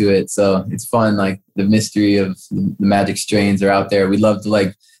held on to it. So it's fun. Like the mystery of the magic strains are out there. We'd love to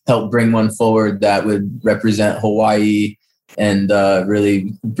like help bring one forward that would represent Hawaii and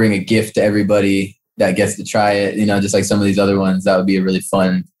really bring a gift to everybody that gets to try it, you know, just like some of these other ones. That would be a really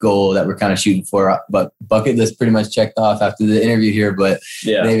fun goal that we're kind of shooting for. But bucket list pretty much checked off after the interview here, but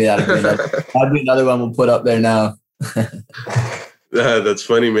maybe that'll be another one we'll put up there now. That's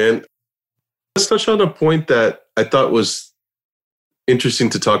funny, man. Let's touch on a point that I thought was interesting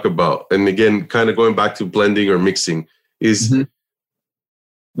to talk about. And again, kind of going back to blending or mixing is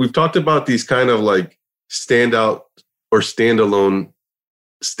we've talked about these kind of like standout or standalone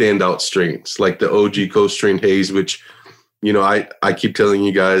standout strains, like the OG Coast Strain Haze, which, you know, I keep telling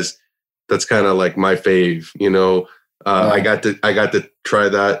you guys, that's kind of like my fave, you know. I got to try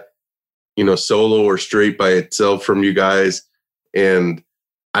that, you know, solo or straight by itself from you guys. And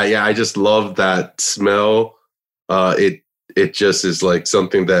I just love that smell. It just is like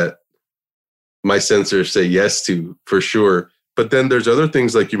something that my sensors say yes to for sure. But then there's other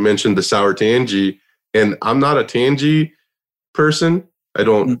things like you mentioned, the sour tangy, and I'm not a tangy person. I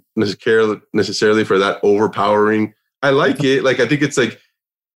don't necessarily for that overpowering. I like it. Like, I think it's like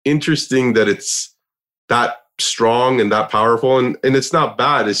interesting that it's that strong and that powerful, and it's not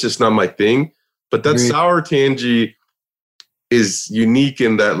bad. It's just not my thing. But that sour tangy is unique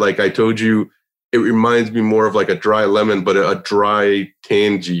in that, like I told you, it reminds me more of like a dry lemon, but a dry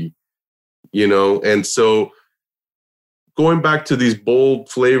tangy, you know? And so going back to these bold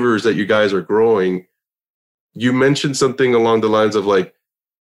flavors that you guys are growing, you mentioned something along the lines of like,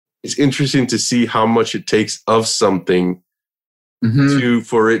 it's interesting to see how much it takes of something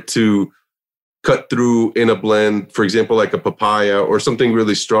for it to cut through in a blend, for example, like a papaya or something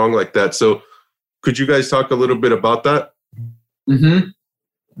really strong like that. So could you guys talk a little bit about that?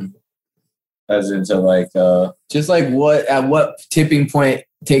 As into like just like at what tipping point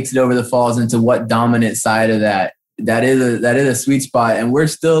takes it over the falls into what dominant side of that is a sweet spot, and we're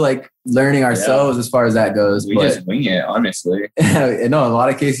still like learning ourselves as far as that goes. We just wing it, honestly. No, in a lot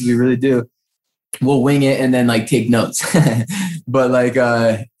of cases we really do. We'll wing it and then like take notes. But like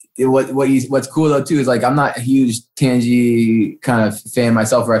what's cool though too is like I'm not a huge tangy kind of fan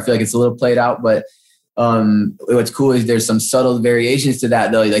myself, where I feel like it's a little played out, but what's cool is there's some subtle variations to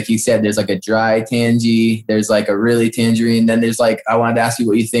that though. Like you said, there's like a dry tangy, there's like a really tangerine, then there's like, I wanted to ask you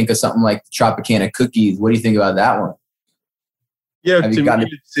what you think of something like Tropicana cookies. What do you think about that one? Yeah, to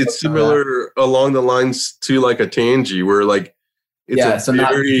me, it's similar along the lines to like a tangy, where like it's a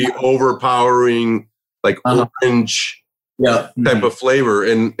very overpowering, like orange type of flavor,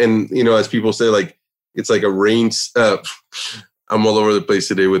 and you know, as people say, like it's like a rain. I'm all over the place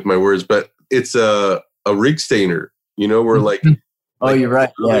today with my words, but it's a rig stainer, you know, where like, you're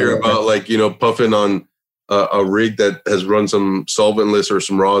right. About like, you know, puffing on a rig that has run some solventless or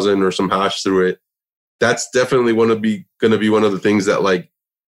some rosin or some hash through it. That's definitely going to be one of the things that like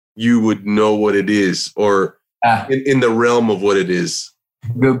you would know what it is, or in the realm of what it is.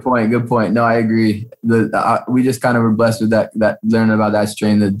 Good point. No, I agree. We just kind of were blessed with that learning about that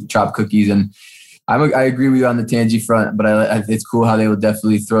strain, the Trop cookies, and I agree with you on the tangy front, but it's cool how they will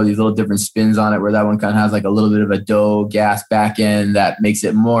definitely throw these little different spins on it, where that one kind of has like a little bit of a dough gas back end that makes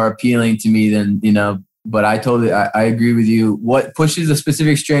it more appealing to me than, you know, but I agree with you. What pushes a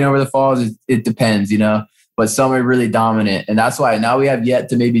specific strain over the falls, it depends, you know, but some are really dominant. And that's why now we have yet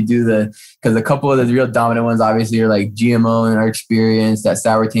to maybe do because a couple of the real dominant ones obviously are like GMO in our experience, that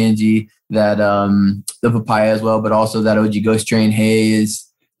sour tangy. that the papaya as well, but also that OG Ghost Train haze.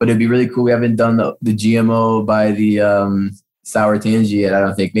 But it'd be really cool. We haven't done the GMO by the sour tangy yet, I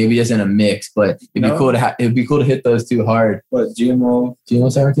don't think. Maybe just in a mix, but it'd be cool to hit those two hard. What, GMO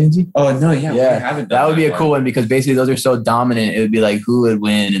sour tangy? Oh no, yeah. We haven't done that would be a cool one because basically those are so dominant. It would be like who would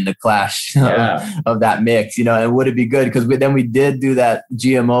win in the clash of that mix, And would it be good? Because then we did do that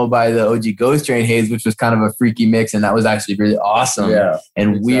GMO by the OG Ghost Train haze, which was kind of a freaky mix, and that was actually really awesome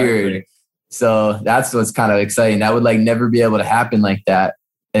and weird. So that's what's kind of exciting. That would like never be able to happen like that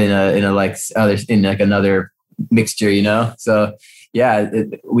in another mixture, So yeah,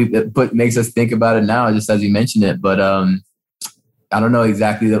 it makes us think about it now, just as you mentioned it. But I don't know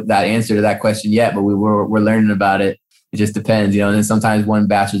exactly that answer to that question yet, but we're learning about it. It just depends, And then sometimes one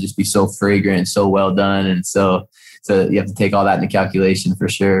batch will just be so fragrant and so well done, and so you have to take all that into calculation for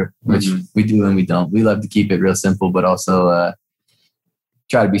sure, which we do and we don't. We love to keep it real simple, but also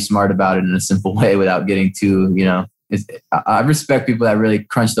try to be smart about it in a simple way without getting too, I respect people that really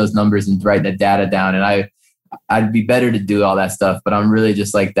crunch those numbers and write the data down, and I'd be better to do all that stuff, but I'm really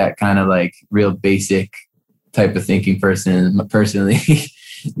just like that kind of like real basic type of thinking person personally.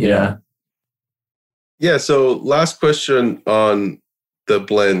 Yeah. So last question on the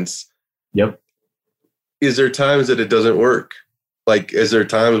blends. Yep. Is there times that it doesn't work? Like, is there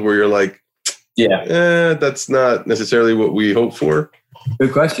times where you're like, that's not necessarily what we hope for?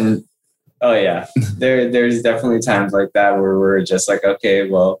 Good question. Oh yeah. There's definitely times like that where we're just like, okay,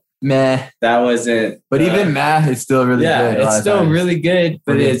 well, meh. That wasn't. But even meh is still really good. It's still really good,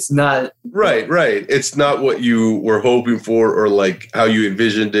 but it's not. Right. It's not what you were hoping for, or like how you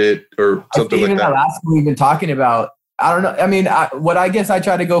envisioned it, or something like that. Even that last one we've been talking about, I don't know. I mean, what I guess I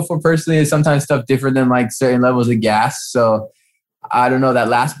try to go for personally is sometimes stuff different than like certain levels of gas. So I don't know, that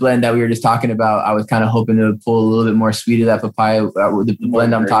last blend that we were just talking about, I was kind of hoping to pull a little bit more sweet of that papaya. The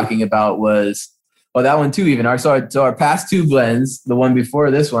blend I'm talking about was. Oh, that one too, even. Our past two blends, the one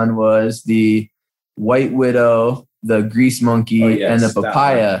before this one was the White Widow, the Grease Monkey, and the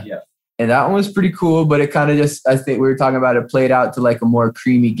Papaya. And that one was pretty cool, but it kind of just, I think we were talking about, it played out to like a more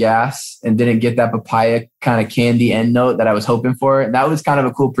creamy gas and didn't get that papaya kind of candy end note that I was hoping for. And that was kind of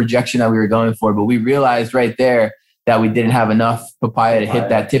a cool projection that we were going for, but we realized right there that we didn't have enough papaya to hit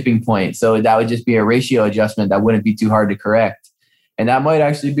that tipping point. So that would just be a ratio adjustment that wouldn't be too hard to correct. And that might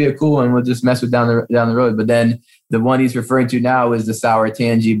actually be a cool one. We'll just mess with down the road. But then the one he's referring to now is the Sour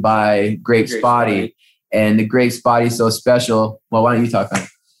Tangy by Grape Spotty. And the Grape Spotty is so special. Well, why don't you talk on it?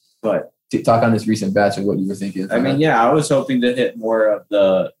 What? Talk on this recent batch of what you were thinking. I mean, I was hoping to hit more of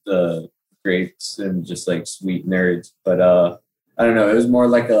the grapes and just like sweet nerds. But I don't know. It was more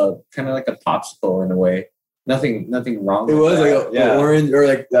like a kind of like a popsicle in a way. Nothing wrong with it. It was that. like an orange, or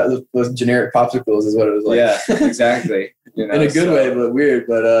like those generic popsicles is what it was like. Yeah, exactly. In a good way, but weird.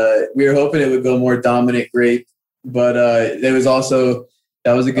 But we were hoping it would go more dominant grape. But there was also,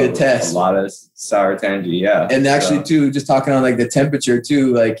 that was a good test. A lot of sour tangy, yeah. And actually too, just talking on like the temperature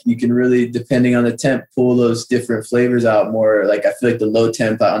too, like you can really, depending on the temp, pull those different flavors out more. Like I feel like the low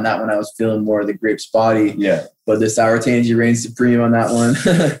temp on that one, I was feeling more of the Grape Spotty. Yeah. But the sour tangy reigns supreme on that one.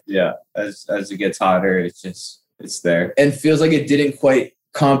 Yeah. As it gets hotter, it's there. And feels like it didn't quite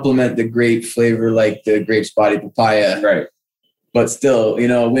complement the grape flavor like the Grape Spotty papaya. Right. But still,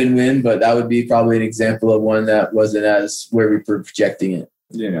 win-win. But that would be probably an example of one that wasn't as where we were projecting it.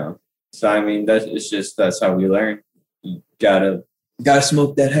 So I mean, that's how we learn. You gotta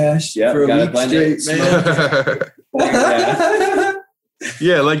smoke that hash for a week straight, man.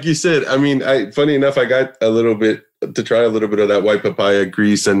 Yeah, like you said. I mean, funny enough, I got a little bit to try a little bit of that white papaya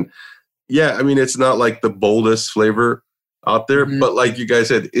grease, and yeah, I mean, it's not like the boldest flavor out there, but like you guys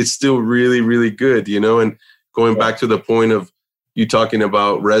said, it's still really, really good, And going back to the point of you talking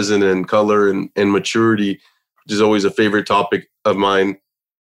about resin and color and maturity, which is always a favorite topic of mine.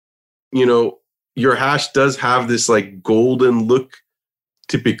 Your hash does have this like golden look.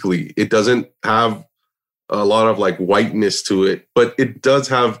 Typically, it doesn't have a lot of like whiteness to it, but it does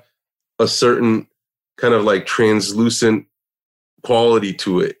have a certain kind of like translucent quality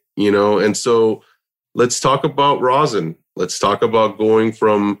to it, And so let's talk about rosin. Let's talk about going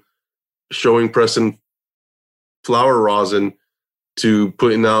from showing Pressin flower rosin to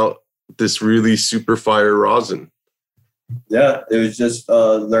putting out this really super fire rosin. Yeah, it was just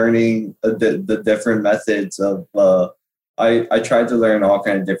learning the different methods of. I tried to learn all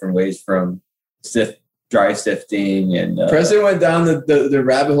kind of different ways from dry sifting and. Preston went down the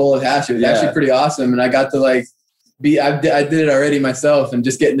rabbit hole of hash. It was actually pretty awesome, and I got to like be. I did it already myself, and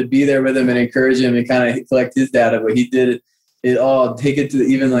just getting to be there with him and encourage him and kind of collect his data. But he did it all, take it to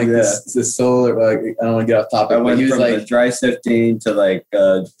even like the solar, like, I don't want to get off topic. I went from like dry sifting to like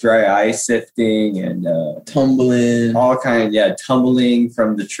dry ice sifting and tumbling. All tumbling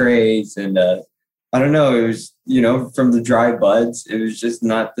from the trays. And I don't know, it was, from the dry buds, it was just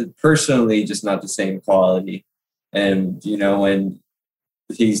not the same quality. And, when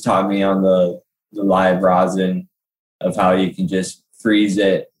he's taught me on the live rosin of how you can just freeze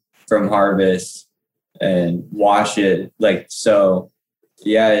it from harvest and wash it it's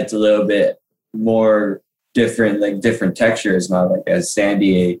a little bit more different, like different texture. It's not like as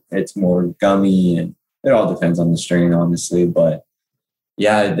sandy, it's more gummy, and it all depends on the strain, honestly. But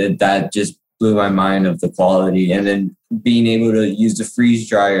yeah, that just blew my mind of the quality. And then being able to use the freeze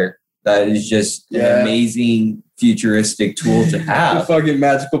dryer, that is just an amazing futuristic tool to have. The fucking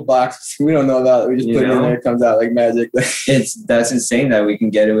magical box. We don't know about it. We just put it in there, it comes out like magic. That's insane that we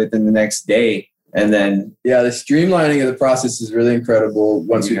can get it within the next day. And then the streamlining of the process is really incredible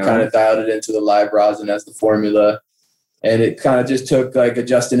once we kind of dialed it into the live rosin as the formula. And it kind of just took like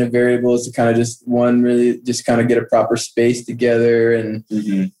adjusting the variables to kind of just get a proper space together and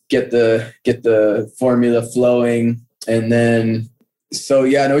get the formula flowing. And then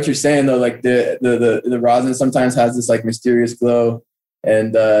I know what you're saying though. Like the rosin sometimes has this like mysterious glow,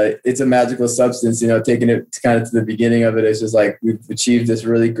 and it's a magical substance. Taking it kind of to the beginning of it, it's just like we've achieved this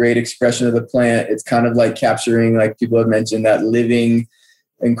really great expression of the plant. It's kind of like capturing, like people have mentioned, that living,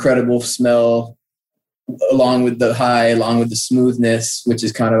 incredible smell, along with the smoothness, which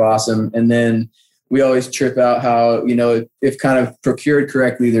is kind of awesome. And then we always trip out how, if kind of procured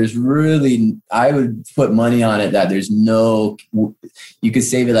correctly, there's really, I would put money on it that you could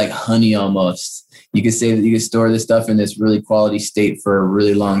save it like honey almost. You could say that you could store this stuff in this really quality state for a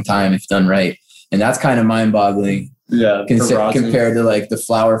really long time if done right. And that's kind of mind-boggling. Yeah. Compared to like the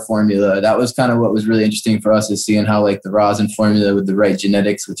flower formula. That was kind of what was really interesting for us, is seeing how like the rosin formula with the right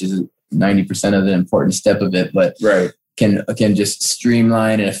genetics, which is 90% of the important step of it, but can just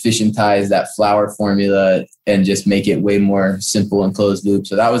streamline and efficientize that flower formula and just make it way more simple and closed loop.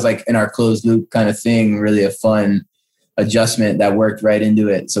 So that was like in our closed loop kind of thing, really a fun adjustment that worked right into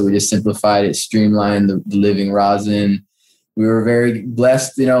it. So we just simplified it, streamlined the living rosin. We were very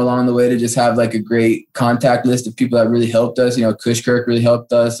blessed, along the way to just have like a great contact list of people that really helped us. Kush Kirk really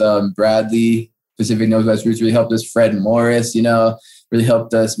helped us. Bradley, Pacific Northwest Roots, really helped us. Fred Morris, really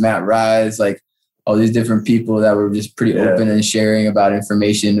helped us. Matt Rise, like all these different people that were just pretty open and sharing about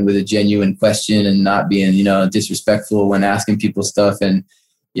information with a genuine question and not being, disrespectful when asking people stuff. And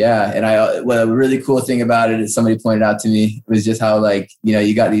a really cool thing about it is somebody pointed out to me was just how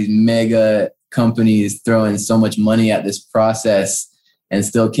you got these mega companies throwing so much money at this process and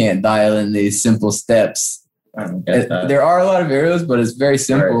still can't dial in these simple steps. There are a lot of variables, but it's very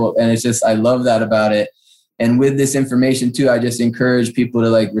simple. Right. And it's just, I love that about it. And with this information too, I just encourage people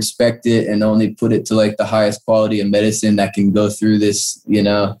to respect it and only put it to the highest quality of medicine that can go through this,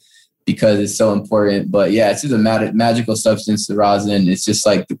 because it's so important. But it's just a magical substance, the rosin. It's just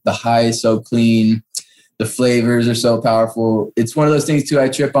the high is so clean. The flavors are so powerful. It's one of those things too, I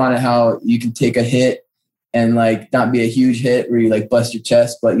trip on it, how you can take a hit and not be a huge hit where you bust your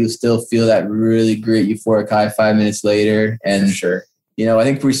chest, but you'll still feel that really great euphoric high 5 minutes later. And sure. I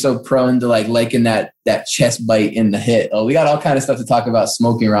think we're so prone to liking that chest bite in the hit. Oh, we got all kind of stuff to talk about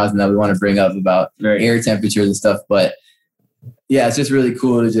smoking rosin that we want to bring up about air temperatures and stuff. But it's just really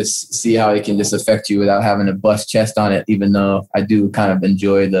cool to just see how it can just affect you without having to bust chest on it, even though I do kind of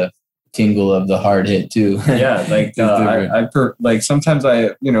enjoy the tingle of the hard hit too. Sometimes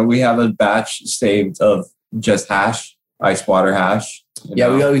we have a batch saved of just hash, ice water hash. We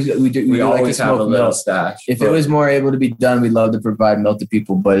always have a little stash. If it was more able to be done, we'd love to provide milk to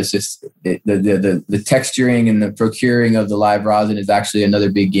people, but it's just the texturing and the procuring of the live rosin is actually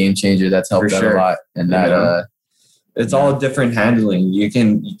another big game changer that's helped out a lot. And it's all different handling.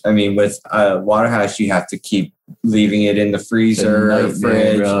 With water hash, you have to keep leaving it in the freezer or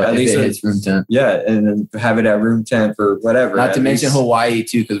fridge. At least it's room temp. Yeah, and then have it at room temp or whatever. Not to mention Hawaii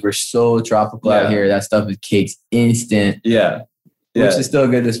too, because we're so tropical out here. That stuff is cakes instant. Yeah. Which is still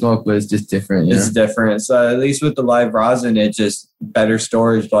good to smoke, but it's just different. It's different. So at least with the live rosin, it's just better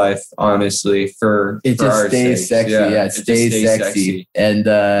storage life, honestly, it just stays sexy. Yeah, it stays sexy. And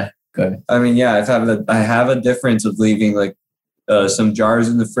good. I have a difference of leaving some jars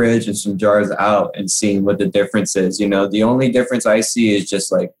in the fridge and some jars out and seeing what the difference is. The only difference I see is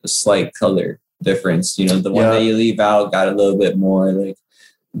just a slight color difference. The one that you leave out got a little bit more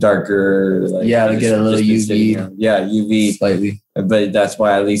darker. To get a little UV. UV slightly. But that's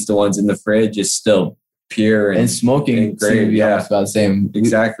why at least the ones in the fridge is still pure and smoking. And great. Almost about the same.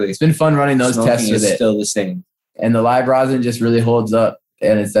 Exactly. It's been fun running those tests with it. Still the same. And the live rosin just really holds up.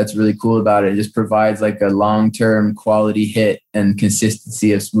 And that's really cool about it. It just provides like a long-term quality hit and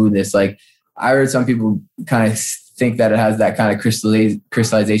consistency of smoothness. Like I heard some people kind of think that it has that kind of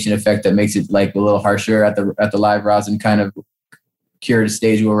crystallization effect that makes it like a little harsher at the live rosin kind of cured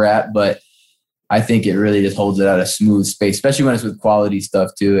stage where we're at. But I think it really just holds it at a smooth space, especially when it's with quality stuff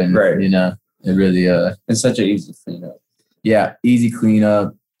too. And you know, it really it's such an easy cleanup. Yeah, easy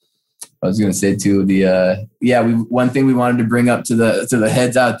cleanup. I was gonna say too, one thing we wanted to bring up to the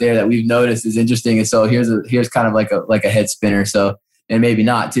heads out there that we've noticed is interesting. And so here's kind of like a head spinner. So, and maybe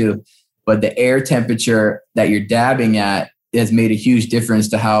not too, but the air temperature that you're dabbing at has made a huge difference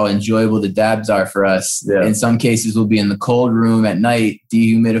to how enjoyable the dabs are for us. Yeah. In some cases, we'll be in the cold room at night,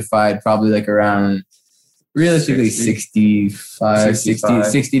 dehumidified, probably like around realistically 60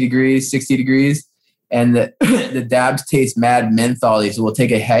 degrees. And the dabs taste mad mentholy. So we'll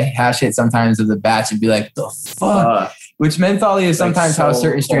take a hash hit sometimes of the batch and be like, the fuck? Which mentholy is sometimes like how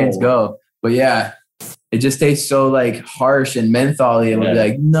certain strains go. But yeah, it just tastes so like harsh and mentholy. And we'll be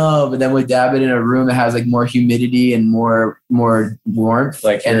like, no. But then we dab it in a room that has like more humidity and more warmth.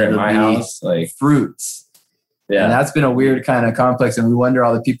 Like here at my house, like fruits. Yeah. And that's been a weird kind of complex. And we wonder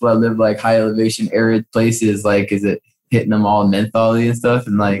all the people that live like high elevation arid places, like, is it hitting them all mentholy and stuff?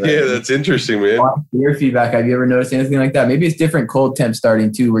 And like, yeah, that's interesting, man. Your feedback, have you ever noticed anything like that? Maybe it's different cold temp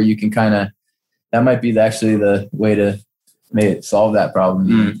starting too, where you can kind of, that might be actually the way to maybe solve that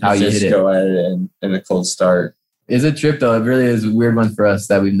problem. How you hit it. Go at it in a cold start. It's a trip though. It really is a weird one for us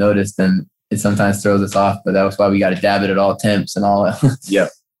that we've noticed, and it sometimes throws us off, but that's why we got to dab it at all temps and all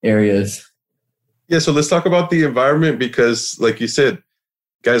areas. Yeah. So let's talk about the environment, because like you said,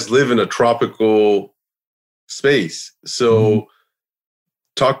 guys live in a tropical space. So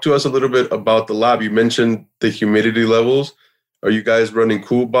talk to us a little bit about the lab. You mentioned the humidity levels. Are you guys running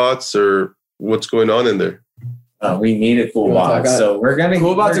cool bots, or what's going on in there? We need a cool bot. So we're going to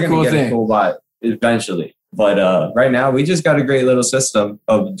get a cool bot eventually. But right now we just got a great little system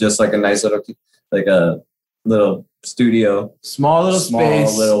of just like a nice little, like a little studio. Small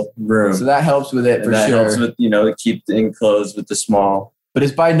space. Little room. So that helps with it for sure. That helps with, to keep it enclosed with the small. But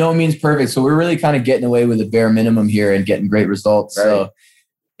it's by no means perfect. So we're really kind of getting away with the bare minimum here and getting great results. Right.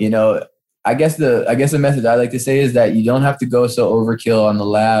 So, I guess the message I like to say is that you don't have to go so overkill on the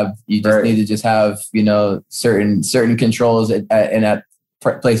lab. You just need to just have, certain controls at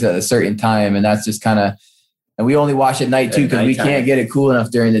place at a certain time. And that's just kind of, and we only wash at night too, because we can't get it cool enough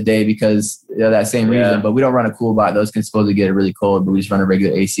during the day because that same reason. But we don't run a cool bot. Those can supposedly get it really cold, but we just run a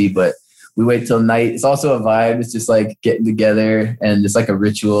regular AC. But we wait till night. It's also a vibe. It's just like getting together, and it's like a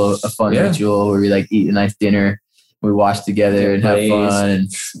ritual, a fun ritual where we like eat a nice dinner. We wash together and have fun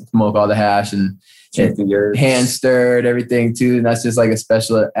and smoke all the hash and hand stirred everything too. And that's just like a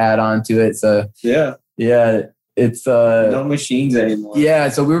special add on to it. So it's no machines anymore. Yeah.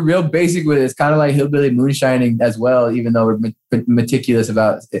 So we're real basic with it. It's kind of like hillbilly moonshining as well, even though we're meticulous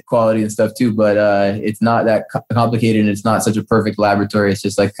about quality and stuff too. But it's not that complicated, and it's not such a perfect laboratory. It's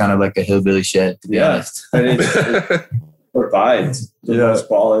just like kind of like a hillbilly shed, to be honest. It provides the most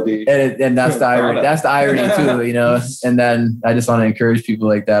quality, and that's the irony. That's the irony too, And then I just want to encourage people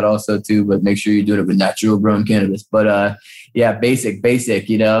like that also too. But make sure you do it with natural grown cannabis. But basic,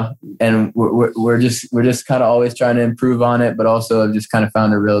 And we're just kind of always trying to improve on it, but also I've just kind of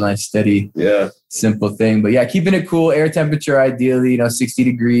found a real nice, steady, simple thing. But keeping it cool, air temperature ideally, 60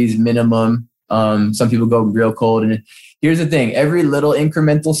 degrees minimum. Some people go real cold, and here's the thing. Every little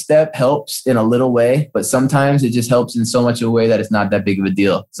incremental step helps in a little way, but sometimes it just helps in so much of a way that it's not that big of a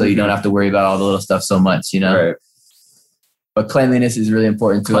deal. So you don't have to worry about all the little stuff so much, Right. But cleanliness is really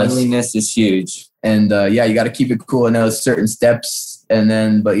important to us. Cleanliness is huge. And you got to keep it cool in those certain steps. And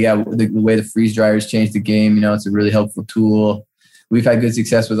then, the way the freeze dryers change the game, it's a really helpful tool. We've had good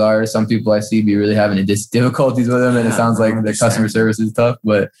success with ours. Some people I see be really having difficulties with them, and it sounds like the customer service is tough,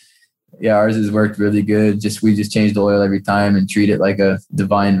 but ours has worked really good. We just change the oil every time and treat it like a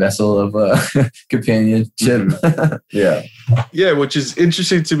divine vessel of companionship. Yeah, which is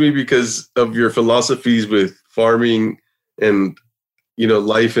interesting to me because of your philosophies with farming and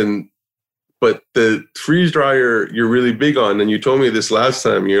life, but the freeze dryer you're really big on, and you told me this last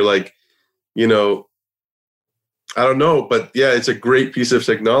time. You're like, I don't know, but it's a great piece of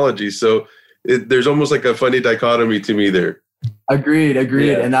technology. So there's almost like a funny dichotomy to me there. Agreed.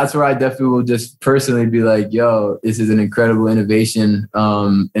 Yeah. And that's where I definitely will just personally be like, yo, this is an incredible innovation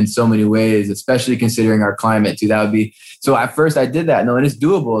in so many ways, especially considering our climate too. That would be, so at first I did that. No, and it's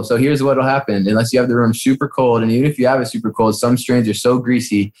doable. So here's what will happen. Unless you have the room super cold, and even if you have it super cold, some strains are so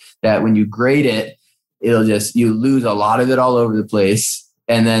greasy that when you grate it, you lose a lot of it all over the place.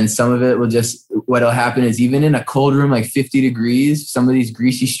 And then some of it will just, what'll happen is even in a cold room, like 50 degrees, some of these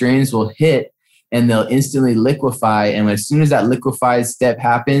greasy strains will hit and they'll instantly liquefy. And as soon as that liquefied step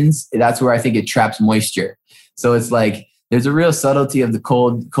happens, that's where I think it traps moisture. So it's like, there's a real subtlety of the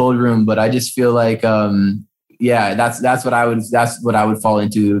cold room, but I just feel like, that's what I would fall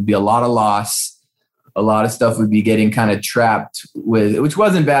into. It would be a lot of loss. A lot of stuff would be getting kind of trapped with, which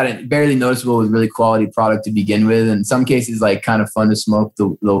wasn't bad and barely noticeable with really quality product to begin with. In some cases, like kind of fun to smoke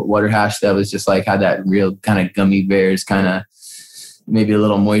the water hash that was just like had that real kind of gummy bears, kind of maybe a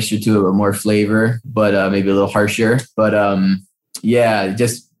little moisture to it, but more flavor, but maybe a little harsher. But it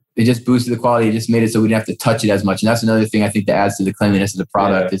just boosted the quality. It just made it so we didn't have to touch it as much. And that's another thing I think that adds to the cleanliness of the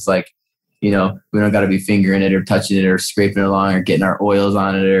product. Yeah. It's like, we don't got to be fingering it or touching it or scraping it along or getting our oils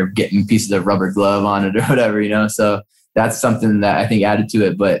on it or getting pieces of rubber glove on it or whatever, So that's something that I think added to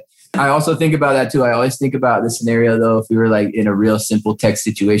it. But I also think about that too. I always think about the scenario though, if we were like in a real simple tech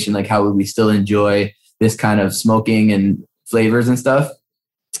situation, like how would we still enjoy this kind of smoking and flavors and stuff?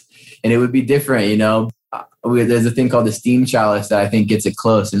 And it would be different, There's a thing called the steam chalice that I think gets it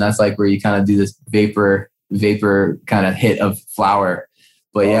close. And that's like where you kind of do this vapor kind of hit of flower.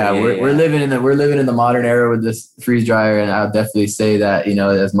 But we're living in the modern era with this freeze dryer, and I'll definitely say that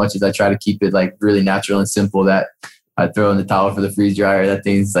as much as I try to keep it like really natural and simple, that I throw in the towel for the freeze dryer. That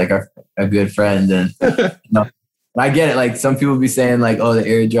thing's like a good friend, and I get it. Like some people be saying like, oh, the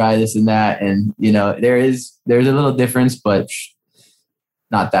air dry, this and that, and there's a little difference, but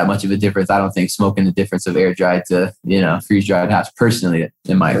not that much of a difference. I don't think smoking the difference of air dried to freeze dried hash personally,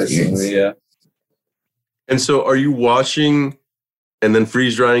 in my experience. Yeah. And so, are you washing and then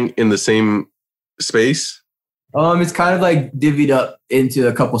freeze drying in the same space? It's kind of like divvied up into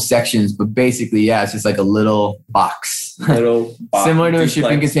a couple sections, but basically, it's just like a little box. Similar to a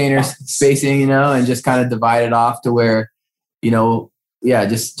shipping container spacing, and just kind of divided off to where,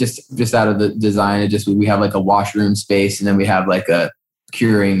 just out of the design, we have like a washroom space, and then we have like a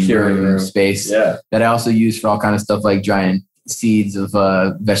curing room space that I also use for all kind of stuff like drying seeds of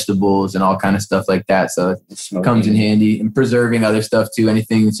vegetables and all kind of stuff like that. So it comes in handy, and preserving other stuff too.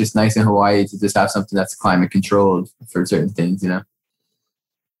 Anything that's just nice in Hawaii to just have something that's climate controlled for certain things, And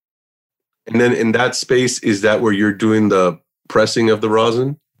then in that space, is that where you're doing the pressing of the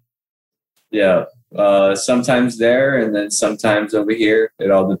rosin? Yeah. Sometimes there, and then sometimes over here.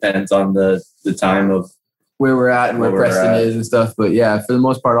 It all depends on the time of where we're at and where Preston is and stuff. But for the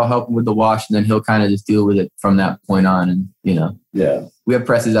most part, I'll help him with the wash, and then he'll kind of just deal with it from that point on. And, we have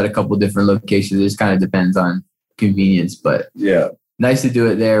presses at a couple different locations. It just kind of depends on convenience, but nice to do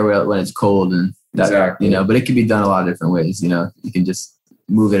it there when it's cold and that, exactly. But it can be done a lot of different ways. You can just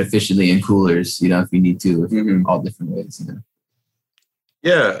move it efficiently in coolers, if you need to, all different ways,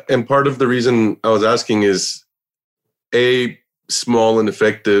 Yeah. And part of the reason I was asking is A, small and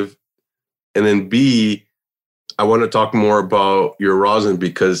effective, and then B, I want to talk more about your rosin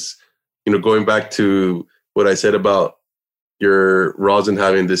because, going back to what I said about your rosin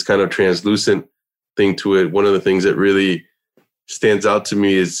having this kind of translucent thing to it, one of the things that really stands out to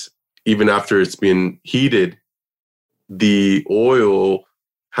me is even after it's been heated, the oil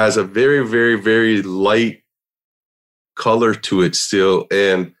has a very, very, very light color to it still.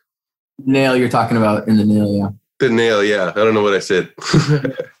 And nail you're talking about in the nail, The nail, I don't know what I said.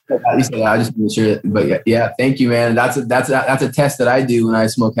 You said that, I just made sure. But thank you, man. That's a test that I do when I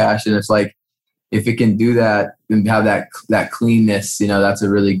smoke hash, and it's like if it can do that and have that cleanness, that's a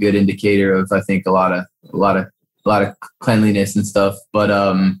really good indicator of I think a lot of cleanliness and stuff. But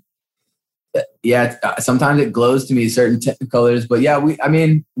sometimes it glows to me certain colors. But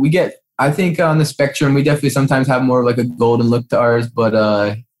we get. I think on the spectrum, we definitely sometimes have more of like a golden look to ours. But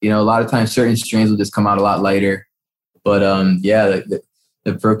a lot of times certain strains will just come out a lot lighter. But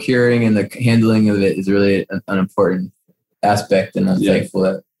the procuring and the handling of it is really an important aspect, and I'm thankful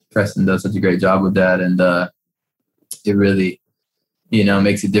that Preston does such a great job with that, and it really,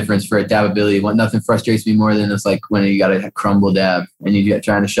 makes a difference for dabbability. Nothing frustrates me more than it's like when you got a crumble dab and you get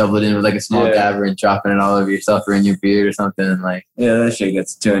trying to shovel it in with like a small dabber and dropping it all over yourself or in your beard or something, and like that shit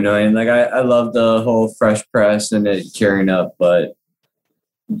gets too annoying. Like I love the whole fresh press and it curing up, but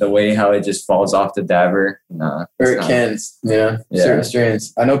the way how it just falls off the dabber. Or it cans, certain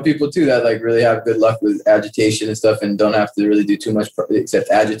strains. I know people too that like really have good luck with agitation and stuff and don't have to really do too much except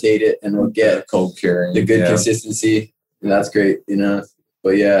agitate it, and we'll get cold curing, the good consistency, and that's great,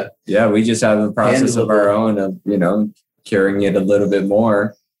 But we just have a process of our own of, curing it a little bit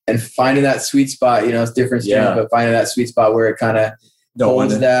more. And finding that sweet spot, it's different strains, but finding that sweet spot where it kind of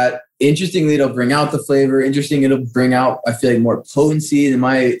holds that. Interestingly, it'll bring out the flavor. It'll bring out, I feel like, more potency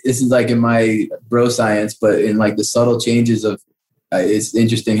this is like in my bro science, but in like the subtle changes of it's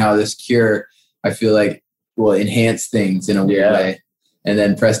interesting how this cure, I feel like, will enhance things in a weird way. And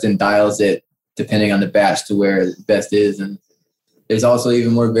then Preston dials it depending on the batch to where the best is. And there's also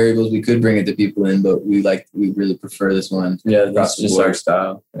even more variables we could bring it to people in, but we really prefer this one. Yeah, that's just our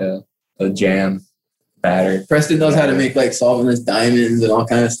style. Yeah. A jam batter. Preston knows how to make like solventless diamonds and all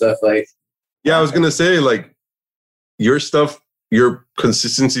kind of stuff. Like, yeah, I was going to say, like, your stuff, your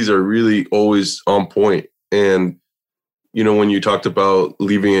consistencies are really always on point. And, you know, when you talked about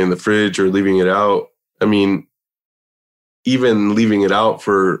leaving it in the fridge or leaving it out, I mean, even leaving it out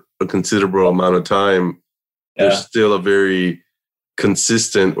for a considerable amount of time, there's still a very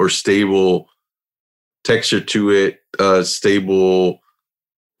consistent or stable texture to it, stable,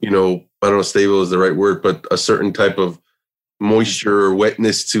 you know, I don't know if stable is the right word, but a certain type of moisture or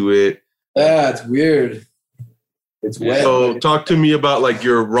wetness to it. Yeah, it's weird. It's wet. So talk to me about like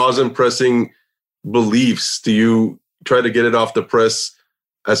your rosin pressing beliefs. Do you try to get it off the press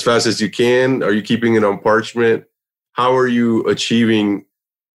as fast as you can? Are you keeping it on parchment? How are you achieving?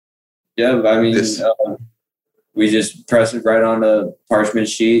 Yeah, I mean, we just press it right on a parchment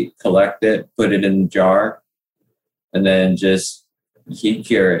sheet, collect it, put it in the jar, and then just heat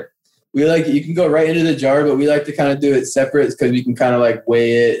cure it. You can go right into the jar, but we like to kind of do it separate because we can kind of like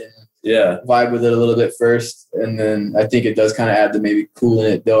weigh it and vibe with it a little bit first. And then I think it does kind of add to maybe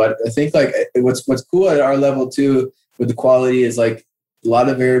cooling it, though. I think like what's cool at our level too with the quality is like a lot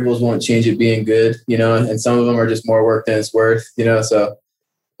of variables won't change it being good, you know, and some of them are just more work than it's worth, you know. So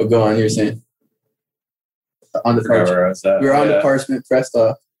but go on, you're saying. On the parchment. We're on the parchment pressed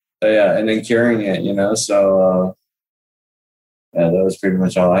off. Yeah, and then curing it, you know. So yeah, that was pretty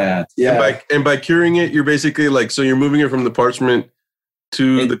much all I had. Yeah. And by curing it, you're basically like, so you're moving it from the parchment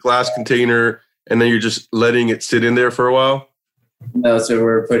to the glass container, and then you're just letting it sit in there for a while? No, so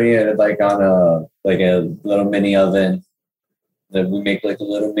we're putting it like on a little mini oven. Then we make like a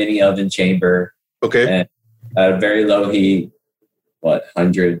little mini oven chamber. Okay. And at a very low heat,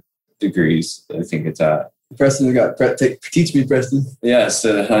 100 degrees, I think it's at. Preston teach me, Preston. Yeah,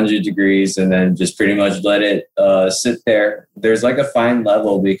 so 100 degrees, and then just pretty much let it sit there. There's like a fine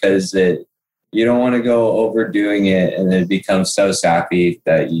level because you don't want to go overdoing it, and it becomes so sappy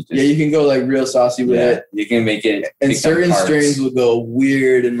that you just... Yeah, you can go like real saucy with it. You can make it... And certain strains will go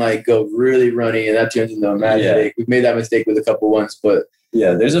weird and like go really runny, and that turns into a mad headache. We've made that mistake with a couple ones, but...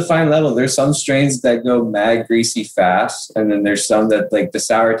 Yeah, there's a fine level. There's some strains that go mad greasy fast, and then there's some that like the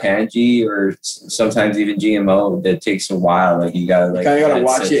sour tangy or sometimes even GMO that takes a while. Like you gotta like kind of gotta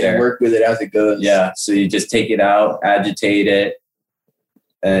watch it and work with it as it goes. Yeah, so you just take it out, agitate it,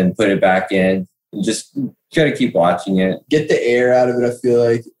 and put it back in. You just gotta keep watching it. Get the air out of it. I feel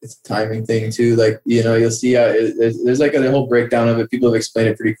like it's a timing thing too. Like, you know, you'll see how there's like a whole breakdown of it. People have explained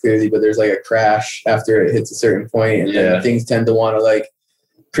it pretty clearly, but there's like a crash after it hits a certain point, and then things tend to want to like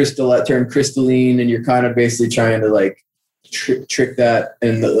turn crystalline, and you're kind of basically trying to like trick that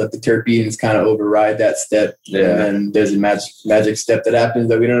and let the terpenes kind of override that step. And then there's a magic step that happens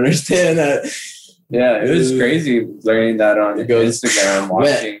that we don't understand. It was crazy learning that on Instagram,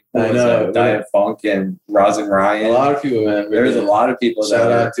 watching Diet Funk and Rosin Ryan. A lot of people, man. There's a lot of people. Shout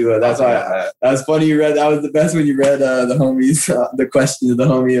out to that's why that was funny. You read that was the best when you read the homies the question of the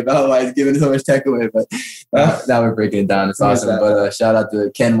homie about why he's giving so much tech away. But now we're breaking it down. It's awesome. But shout out to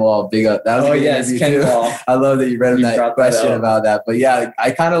Ken Wall. Big up. That was Ken Wall. I love that you read him that question about that. But yeah,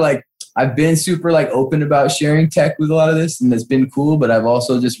 I kind of like. I've been super like open about sharing tech with a lot of this, and it's been cool, but I've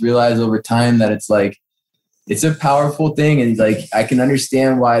also just realized over time that it's like, it's a powerful thing. And like, I can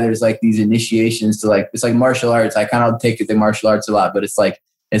understand why there's like these initiations to like, it's like martial arts. I kind of take it to martial arts a lot, but it's like,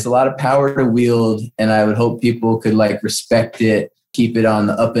 it's a lot of power to wield. And I would hope people could like respect it, keep it on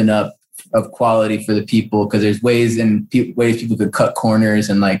the up and up of quality for the people. Cause there's ways people could cut corners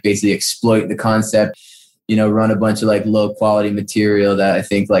and like basically exploit the concept. You know, run a bunch of like low quality material that I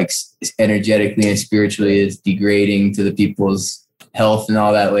think like energetically and spiritually is degrading to the people's health and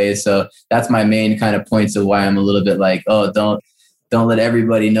all that way. So that's my main kind of points of why I'm a little bit like, oh, don't let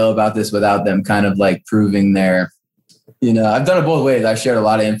everybody know about this without them kind of like proving their, you know, I've done it both ways. I've shared a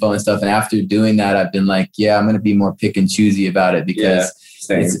lot of info and stuff. And after doing that, I've been like, yeah, I'm going to be more pick and choosy about it because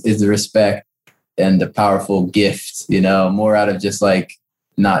it's the respect and the powerful gift, you know, more out of just like,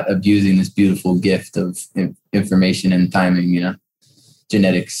 not abusing this beautiful gift of information and timing, you know,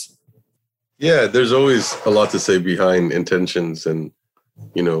 genetics. Yeah, there's always a lot to say behind intentions and,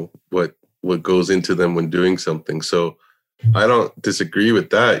 you know, what goes into them when doing something. So I don't disagree with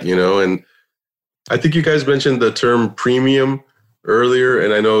that, you know, and I think you guys mentioned the term premium earlier,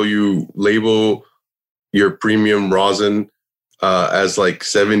 and I know you label your premium rosin as like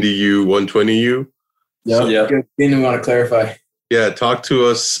 70U, 120U. Yeah, so, didn't want to clarify. Yeah, talk to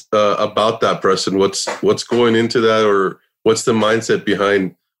us about that, Preston. What's going into that, or what's the mindset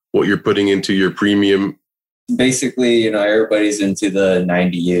behind what you're putting into your premium? Basically, everybody's into the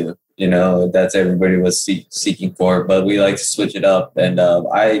 90U. That's everybody was seeking for, but we like to switch it up. And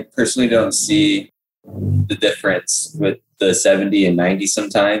I personally don't see the difference with the 70 and 90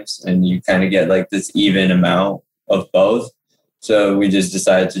 sometimes, and you kind of get like this even amount of both. So we just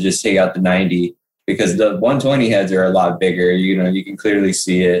decided to just take out the 90. Because the 120 heads are a lot bigger, you can clearly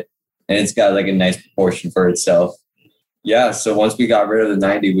see it, and it's got like a nice proportion for itself. Yeah, so once we got rid of the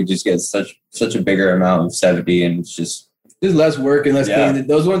 90, we just get such a bigger amount of 70, and it's just there's less work and less cleaning.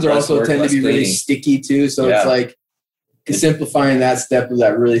 Those ones are also tend to be really sticky too, so it's like simplifying that step of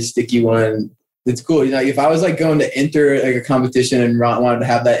that really sticky one. It's cool. If I was like going to enter like a competition and wanted to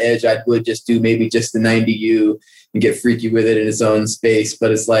have that edge, I would just do maybe just the 90U and get freaky with it in its own space.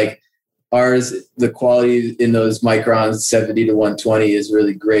 But it's like, ours, the quality in those microns, 70 to 120, is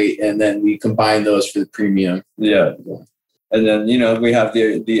really great. And then we combine those for the premium. Yeah. And then, we have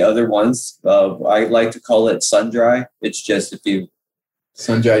the other ones. I like to call it sun-dry. It's just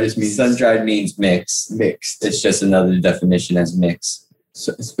sun-dry just means... Sun-dried means mixed. Mixed. It's just another definition as mix.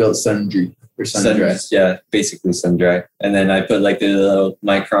 So it's spelled sundry or sun-dry. Yeah, basically sun-dry. And then I put like the little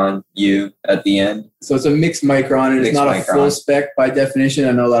micron U at the end. So it's a mixed micron, and it's not a full spec by definition.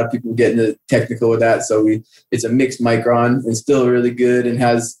 I know a lot of people get into technical with that. So it's a mixed micron and still really good and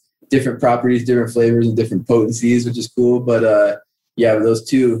has different properties, different flavors, and different potencies, which is cool. But those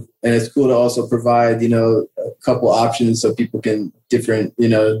two. And it's cool to also provide, a couple options so people can different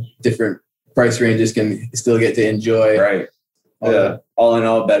price ranges can still get to enjoy. Right. Yeah. All in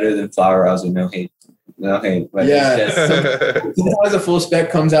all, better than Flower House with no hate. No hate. But sometimes a full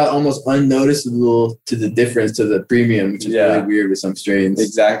spec comes out almost unnoticeable to the difference to the premium, which is really weird with some strains.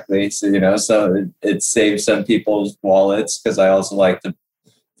 Exactly. So, so it saves some people's wallets, because I also like to,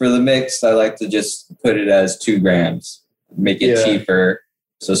 for the mix, I like to just put it as 2 grams, make it cheaper.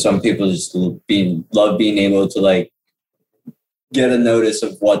 So some people just love being able to like get a notice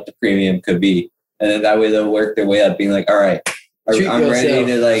of what the premium could be. And then that way they'll work their way up being like, all right, I'm ready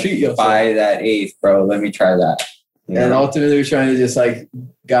to like buy that 8th, bro. Let me try that. And ultimately, we're trying to just like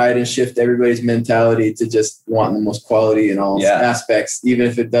guide and shift everybody's mentality to just wanting the most quality in all aspects, even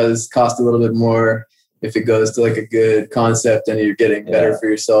if it does cost a little bit more. If it goes to like a good concept and you're getting better for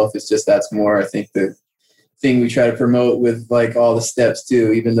yourself, it's just that's more, I think, the thing we try to promote with like all the steps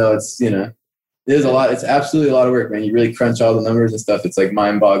too. Even though it's there's a lot. It's absolutely a lot of work, man. You really crunch all the numbers and stuff. It's like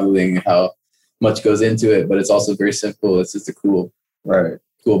mind-boggling how much goes into it, but it's also very simple. It's just a cool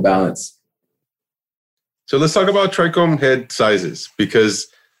balance. So let's talk about trichome head sizes, because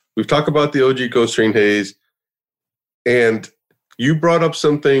we've talked about the OG Ghost Train Haze, and you brought up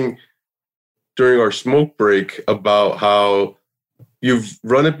something during our smoke break about how you've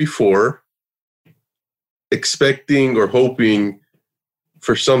run it before, expecting or hoping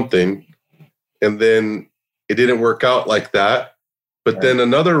for something, and then it didn't work out like that. But then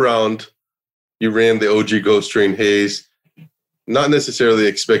another round, you ran the OG Ghost Train Haze, not necessarily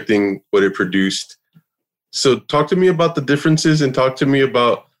expecting what it produced. So talk to me about the differences, and talk to me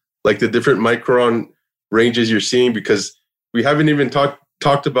about like the different micron ranges you're seeing, because we haven't even talked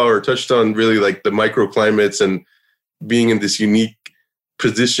about or touched on really like the microclimates and being in this unique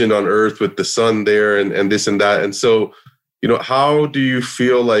position on Earth with the sun there and this and that. And so, how do you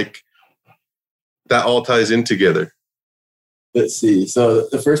feel like that all ties in together? Let's see. So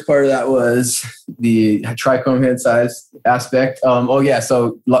the first part of that was the trichome head size aspect.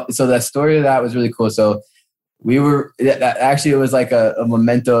 So the story of that was really cool. So it was like a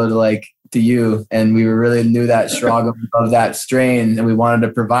memento to you, and we really knew that struggle of that strain, and we wanted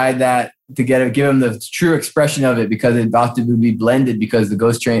to provide that to give them the true expression of it, because it's about to be blended, because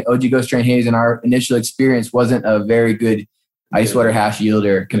the OG Ghost Train Haze in our initial experience wasn't a very good ice water hash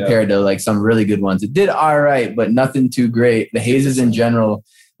yielder compared to like some really good ones. It did all right, but nothing too great. The hazes in general,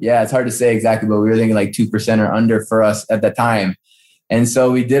 it's hard to say exactly, but we were thinking like 2% or under for us at the time. And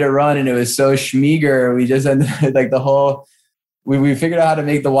so we did a run, and it was so schmeager. We just ended like the whole, we figured out how to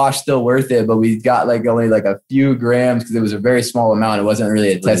make the wash still worth it, but we got like only like a few grams because it was a very small amount. It wasn't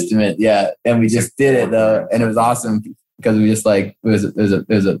really a testament. And we just did it though. And it was awesome because we just like, it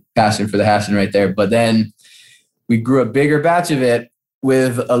was a passion for the hashing right there. But then we grew a bigger batch of it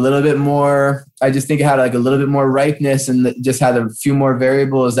with a little bit more, I just think it had like a little bit more ripeness, and just had a few more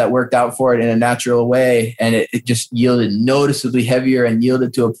variables that worked out for it in a natural way. And it just yielded noticeably heavier, and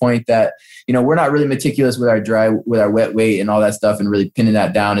yielded to a point that, we're not really meticulous with our wet weight and all that stuff and really pinning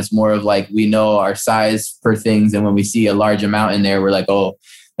that down. It's more of like, we know our size for things. And when we see a large amount in there, we're like, oh,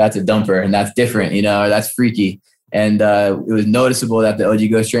 that's a dumper, and that's different, or that's freaky. And it was noticeable that the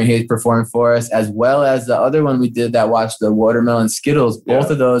OG Ghost Strain Haze performed for us, as well as the other one we did that watched, the Watermelon Skittles. Both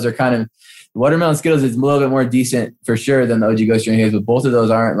of those are kind of, Watermelon Skittles is a little bit more decent for sure than the OG Ghost Strain Haze, but both of those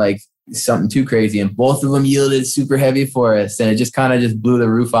aren't like something too crazy. And both of them yielded super heavy for us. And it just kind of just blew the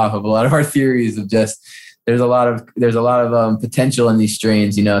roof off of a lot of our theories of just, there's a lot of potential in these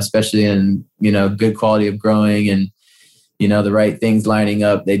strains, you know, especially in, you know, good quality of growing and, you know, the right things lining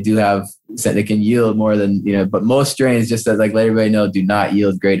up. They do have, they can yield more than, you know, but most strains, just to like let everybody know, do not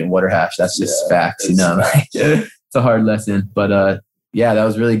yield great in water hash. That's just facts, you know. It's a hard lesson, but yeah, that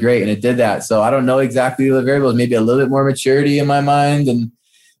was really great, and it did that. So I don't know exactly the variables. Maybe a little bit more maturity in my mind, and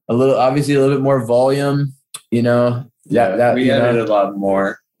obviously a little bit more volume. You know, we added a lot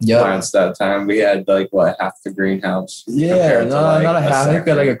more plants that time. We had like half the greenhouse. Yeah, not a half. I think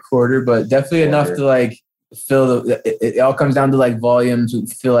we had like a quarter, but definitely enough to like fill it all comes down to like volumes. We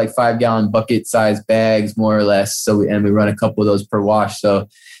fill like 5-gallon bucket size bags more or less. So we run a couple of those per wash. So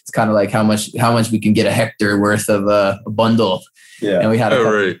it's kind of like how much we can get a hectare worth of a bundle. Yeah. And we had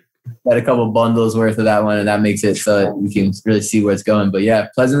a couple bundles worth of that one, and that makes it so we can really see where it's going. But yeah,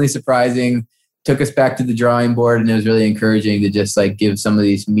 pleasantly surprising. Took us back to the drawing board, and it was really encouraging to just like give some of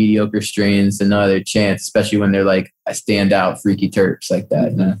these mediocre strains another chance, especially when they're like a standout freaky terps like that.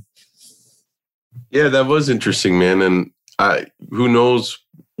 Mm-hmm. You know? Yeah, that was interesting, man. And who knows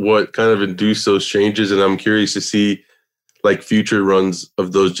what kind of induced those changes. And I'm curious to see like future runs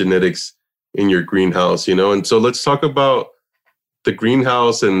of those genetics in your greenhouse, you know? And so let's talk about the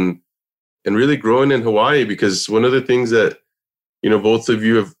greenhouse and really growing in Hawaii, because one of the things that, you know, both of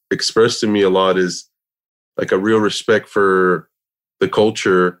you have expressed to me a lot is like a real respect for the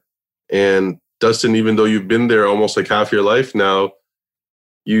culture. And Dustin, even though you've been there almost like half your life now,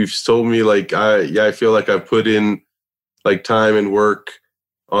 you've told me like, I feel like I've put in like time and work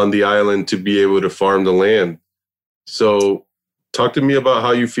on the island to be able to farm the land. So talk to me about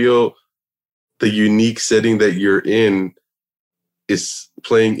how you feel the unique setting that you're in is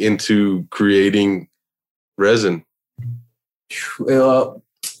playing into creating resin. Well,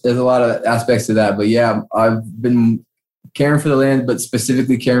 there's a lot of aspects to that, but yeah, I've been caring for the land, but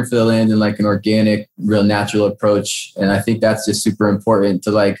specifically caring for the land in like an organic, real natural approach. And I think that's just super important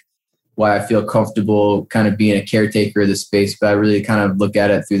to like why I feel comfortable kind of being a caretaker of the space. But I really kind of look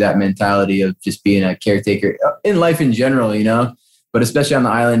at it through that mentality of just being a caretaker in life in general, you know, but especially on the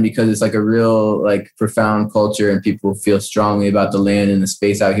island, because it's like a real like profound culture and people feel strongly about the land and the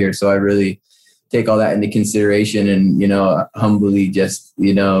space out here. So I really take all that into consideration and, you know, humbly just,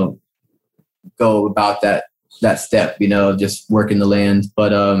 you know, go about that step, you know, just working the land.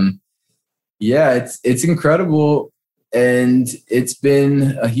 But yeah, it's incredible, and it's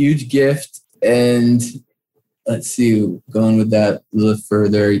been a huge gift. And let's see, going with that a little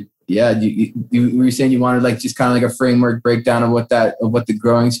further. Yeah, you were saying you wanted like just kind of like a framework breakdown of what the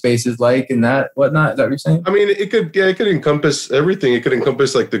growing space is like and that whatnot. Is that what you're saying? I mean, it could encompass everything. It could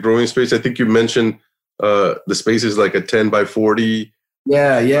encompass like the growing space. I think you mentioned the space is like a 10 by 40.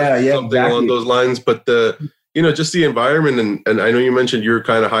 Yeah, something exactly along those lines. But you know, just the environment, and I know you mentioned you're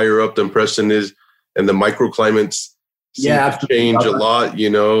kind of higher up than Preston is, and the microclimates seem to change a lot, you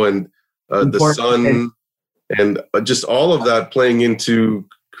know, and the sun and just all of that playing into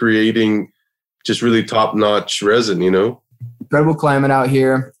creating just really top-notch resin, you know? Incredible climate out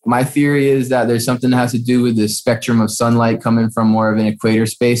here. My theory is that there's something that has to do with the spectrum of sunlight coming from more of an equator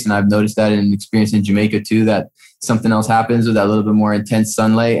space, and I've noticed that in experience in Jamaica too, that something else happens with that little bit more intense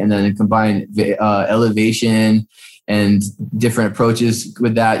sunlight, and then combine elevation and different approaches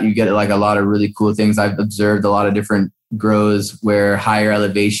with that, you get like a lot of really cool things. I've observed a lot of different grows where higher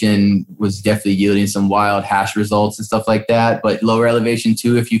elevation was definitely yielding some wild hash results and stuff like that, but lower elevation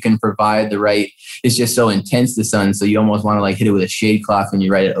too, if you can provide the right, it's just so intense, the sun, so you almost want to like hit it with a shade cloth when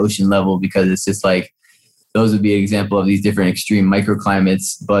you're right at ocean level, because it's just like, those would be an example of these different extreme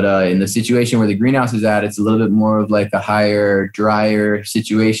microclimates. But in the situation where the greenhouse is at, it's a little bit more of like a higher, drier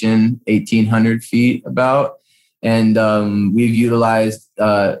situation, 1,800 feet about. And we've utilized,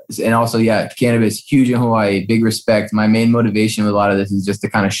 and also, yeah, cannabis, huge in Hawaii, big respect. My main motivation with a lot of this is just to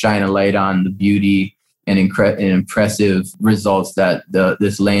kind of shine a light on the beauty and impressive results that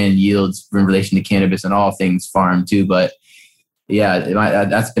this land yields in relation to cannabis and all things farm too. But yeah,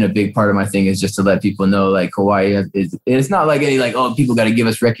 that's been a big part of my thing, is just to let people know like Hawaii it's not like any like, oh, people got to give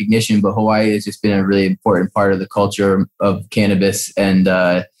us recognition, but Hawaii has just been a really important part of the culture of cannabis, and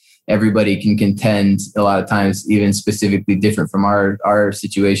everybody can contend a lot of times, even specifically different from our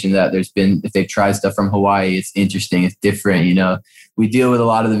situation, that there's been, if they've tried stuff from Hawaii, it's interesting, it's different, you know. We deal with a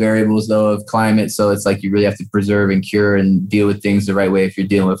lot of the variables though of climate, so it's like you really have to preserve and cure and deal with things the right way if you're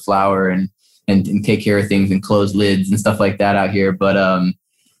dealing with flower and and take care of things and close lids and stuff like that out here. But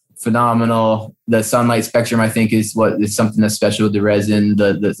phenomenal. The sunlight spectrum, I think, is something that's special with the resin,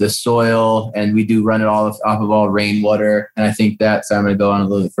 the soil, and we do run it all off of all rainwater. And I think that, so I'm going to go on a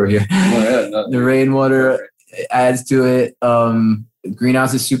little bit further here. The rainwater adds to it.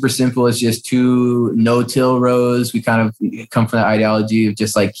 Greenhouse is super simple. It's just 2 no-till rows. We kind of come from the ideology of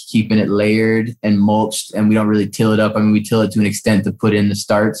just like keeping it layered and mulched, and we don't really till it up. I mean, we till it to an extent to put in the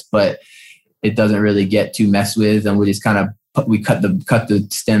starts, but it doesn't really get too messed with. And we just kind of cut the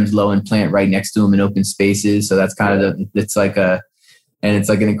stems low and plant right next to them in open spaces. So that's kind of it's like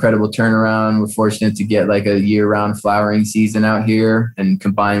an incredible turnaround. We're fortunate to get like a year-round flowering season out here, and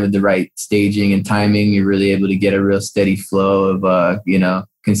combined with the right staging and timing, you're really able to get a real steady flow of,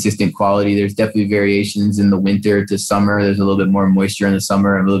 consistent quality. There's definitely variations in the winter to summer. There's a little bit more moisture in the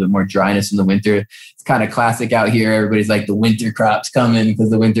summer and a little bit more dryness in the winter. It's kind of classic out here. Everybody's like, the winter crop's coming,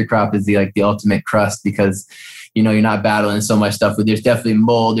 because the winter crop is the ultimate crust, because you're not battling so much stuff. But there's definitely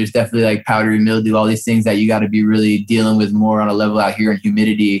mold. There's definitely like powdery mildew, all these things that you got to be really dealing with more on a level out here in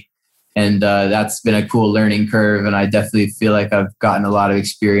humidity. And that's been a cool learning curve. And I definitely feel like I've gotten a lot of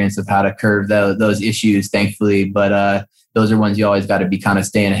experience of how to curve those issues, thankfully. But those are ones you always got to be kind of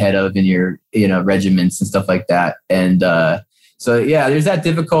staying ahead of in your, regiments and stuff like that. And so, yeah, there's that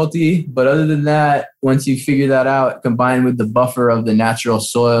difficulty. But other than that, once you figure that out, combined with the buffer of the natural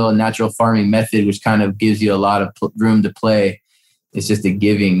soil and natural farming method, which kind of gives you a lot of room to play, it's just a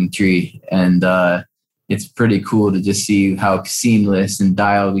giving tree. And it's pretty cool to just see how seamless and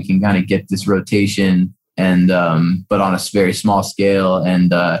dialed we can kind of get this rotation, and but on a very small scale.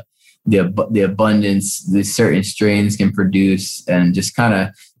 And the abundance these certain strains can produce, and just kind of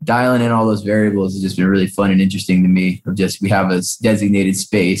dialing in all those variables has just been really fun and interesting to me. We have a designated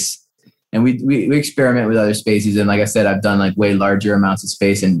space, and we experiment with other spaces. And like I said, I've done like way larger amounts of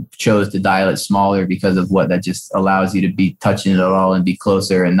space and chose to dial it smaller because of what that just allows you to be touching it all and be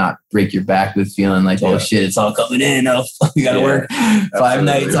closer and not break your back with feeling like, oh shit, it's all coming in. Oh, we got to work 5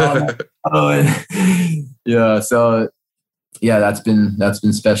 nights on. Yeah. So yeah, that's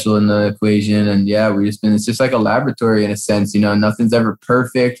been special in the equation. And yeah, it's just like a laboratory in a sense, nothing's ever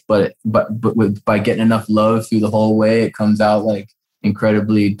perfect, but by getting enough love through the whole way, it comes out like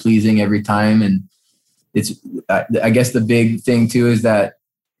incredibly pleasing every time. And I guess the big thing too is that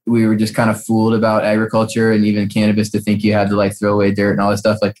we were just kind of fooled about agriculture and even cannabis to think you had to like throw away dirt and all this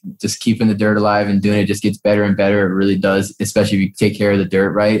stuff. Like, just keeping the dirt alive and doing it just gets better and better. It really does, especially if you take care of the dirt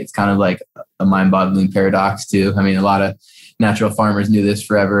right. It's kind of like a mind-boggling paradox too. I mean, a lot of natural farmers knew this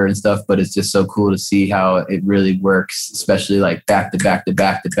forever and stuff, but it's just so cool to see how it really works, especially like back to back to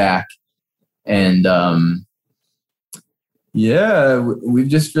back to back. And yeah, we've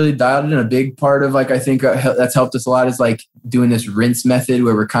just really dialed in. A big part of like, I think that's helped us a lot is like doing this rinse method,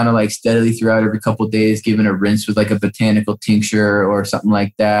 where we're kind of like steadily throughout every couple of days giving a rinse with like a botanical tincture or something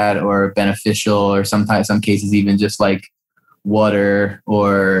like that, or beneficial, or sometimes some cases even just like water.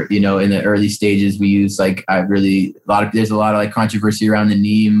 Or in the early stages we use like there's a lot of like controversy around the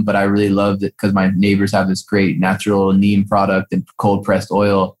neem, but I really loved it because my neighbors have this great natural neem product and cold pressed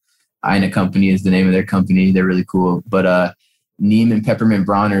oil. Ina Company is the name of their company. They're really cool. But neem and peppermint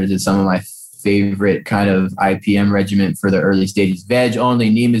bronzers is some of my favorite kind of IPM regimen for the early stages. Veg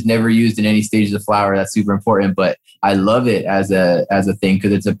only. Neem is never used in any stages of flower. That's super important. But I love it as a thing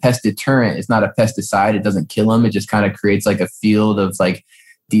because it's a pest deterrent. It's not a pesticide. It doesn't kill them. It just kind of creates like a field of like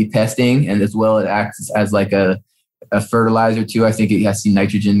depesting, and as well it acts as like a fertilizer too. I think it has some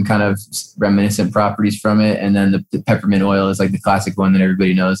nitrogen kind of reminiscent properties from it. And then the peppermint oil is like the classic one that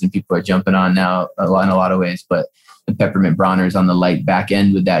everybody knows and people are jumping on now in a lot of ways. But the peppermint bronzers on the light back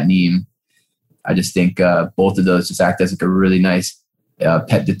end with that neem, I just think both of those just act as like a really nice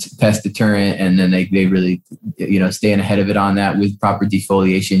pest deterrent. And then they really, staying ahead of it on that with proper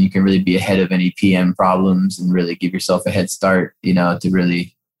defoliation, you can really be ahead of any PM problems and really give yourself a head start, to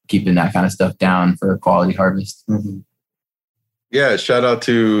really keeping that kind of stuff down for a quality harvest. Mm-hmm. Yeah, shout out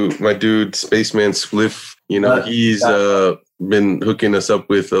to my dude Spaceman Spliff. He's been hooking us up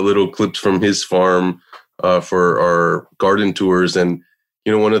with little clips from his farm for our garden tours. And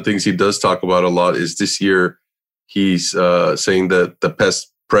one of the things he does talk about a lot is this year he's saying that the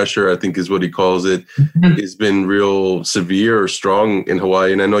pest pressure, I think is what he calls it, has been real severe or strong in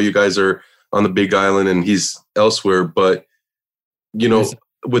Hawaii. And I know you guys are on the Big Island and he's elsewhere, but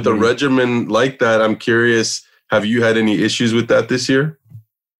with a regimen like that, I'm curious, have you had any issues with that this year?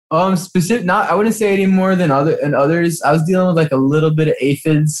 I wouldn't say any more than others. I was dealing with like a little bit of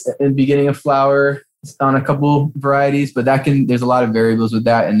aphids in the beginning of flower. on a couple varieties, but there's a lot of variables with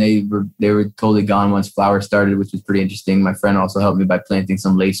that. And they were totally gone once flower started, which was pretty interesting. My friend also helped me by planting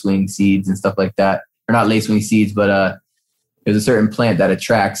some lacewing seeds and stuff like that. Or not lacewing seeds, but there's a certain plant that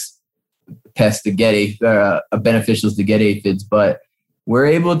attracts pests to get beneficials to get aphids, but we're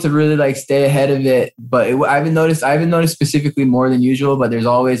able to really like stay ahead of it. But I haven't noticed specifically more than usual, but there's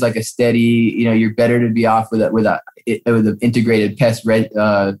always like a steady, you're better to be off with an integrated pest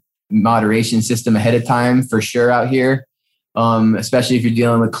moderation system ahead of time for sure out here. Especially if you're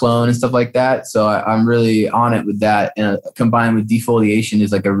dealing with clone and stuff like that. So I'm really on it with that. And combined with defoliation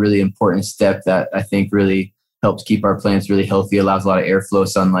is like a really important step that I think really helps keep our plants really healthy, allows a lot of airflow,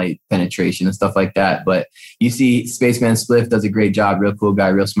 sunlight penetration and stuff like that. But you see Spaceman Spliff does a great job, real cool guy,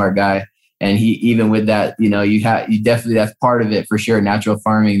 real smart guy. And he, even with that, you definitely, that's part of it for sure. Natural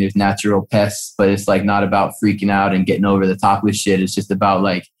farming, there's natural pests, but it's like not about freaking out and getting over the top with shit. It's just about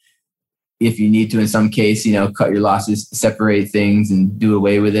like, if you need to, in some case, cut your losses, separate things and do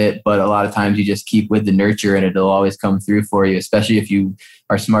away with it. But a lot of times you just keep with the nurture and it'll always come through for you, especially if you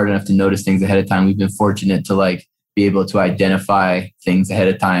are smart enough to notice things ahead of time. We've been fortunate to like be able to identify things ahead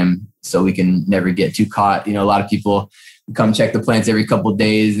of time so we can never get too caught. A lot of people come check the plants every couple of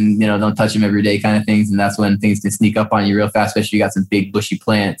days and, don't touch them every day kind of things. And that's when things can sneak up on you real fast, especially if you got some big bushy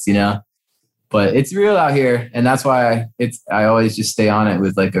plants, But it's real out here, and that's why I always just stay on it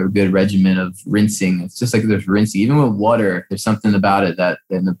with like a good regimen of rinsing. It's just like there's rinsing. Even with water, there's something about it that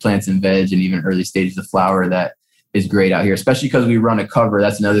in the plants and veg and even early stages of flower that is great out here, especially because we run a cover.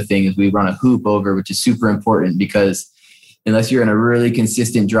 That's another thing is we run a hoop over, which is super important because unless you're in a really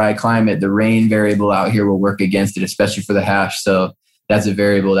consistent dry climate, the rain variable out here will work against it, especially for the hash. So that's a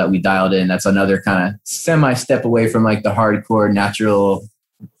variable that we dialed in. That's another kind of semi-step away from like the hardcore natural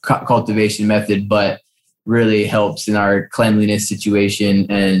cultivation method, but really helps in our cleanliness situation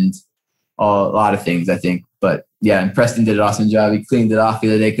and a lot of things, I think. But yeah, and Preston did an awesome job. He cleaned it off the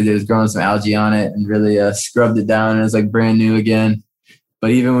other day because it was growing some algae on it and really scrubbed it down, and it was like brand new again. But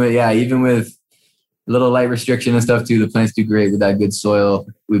even with a little light restriction and stuff too, the plants do great with that good soil.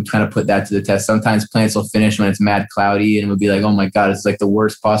 We've kind of put that to the test. Sometimes plants will finish when it's mad cloudy and we'll be like, oh my God, it's like the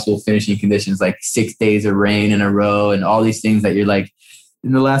worst possible finishing conditions, like 6 days of rain in a row and all these things that you're like,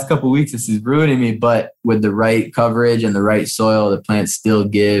 in the last couple of weeks, this is ruining me. But with the right coverage and the right soil, the plants still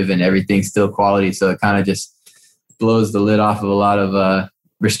give and everything's still quality. So it kind of just blows the lid off of a lot of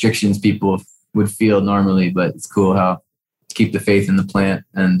restrictions people would feel normally. But it's cool how to keep the faith in the plant.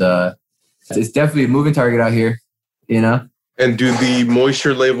 And it's definitely a moving target out here, And do the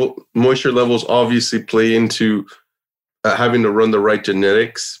moisture levels obviously play into having to run the right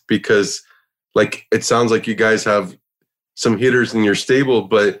genetics? Because like it sounds like you guys have some hitters in your stable,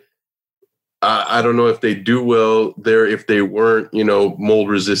 but I don't know if they do well there if they weren't, mold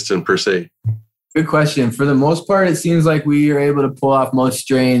resistant per se. Good question. For the most part, it seems like we are able to pull off most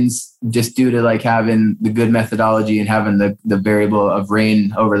strains just due to like having the good methodology and having the variable of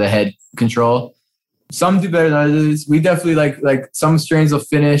rain over the head control. Some do better than others. We definitely like some strains will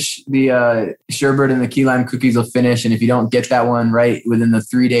finish. The sherbet and the key lime cookies will finish. And if you don't get that one right within the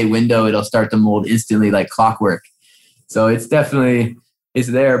 3-day window, it'll start to mold instantly like clockwork. So it's definitely, it's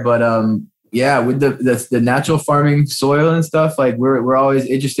there. But yeah, with the natural farming soil and stuff, like we're always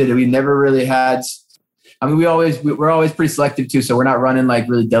interested. We never really had, we're always pretty selective too. So we're not running like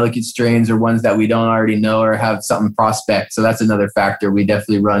really delicate strains or ones that we don't already know or have something prospect. So that's another factor. We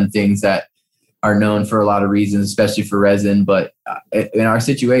definitely run things that are known for a lot of reasons, especially for resin. But in our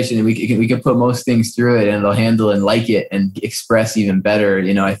situation, we can put most things through it and it'll handle and like it and express even better,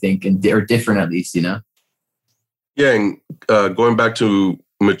 I think, or different at least, Yeah, and going back to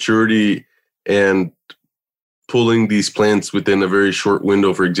maturity and pulling these plants within a very short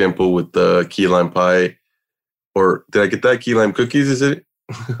window, for example, with the key lime pie, or did I get that? Key lime cookies, is it?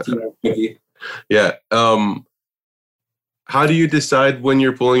 Cookie. Yeah. How do you decide when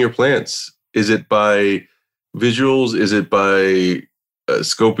you're pulling your plants? Is it by visuals? Is it by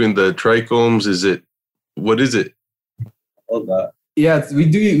scoping the trichomes? What is it? Love that. Yeah,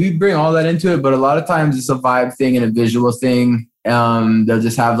 we bring all that into it, but a lot of times it's a vibe thing and a visual thing. They'll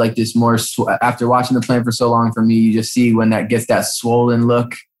just have like this more, after watching the plant for so long, for me, you just see when that gets that swollen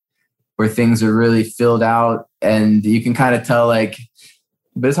look where things are really filled out and you can kind of tell like,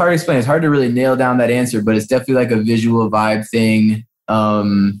 but it's hard to explain. It's hard to really nail down that answer, but it's definitely like a visual vibe thing.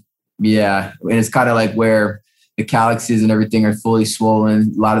 Yeah. And it's kind of like where the calyxes and everything are fully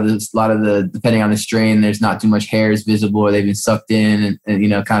swollen. A lot of the, depending on the strain, there's not too much hairs visible or they've been sucked in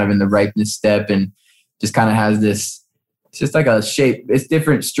and kind of in the ripeness step and just kind of has this, it's just like a shape. It's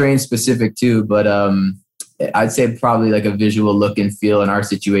different strain specific too, but I'd say probably like a visual look and feel in our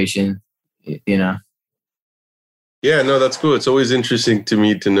situation, Yeah, no, that's cool. It's always interesting to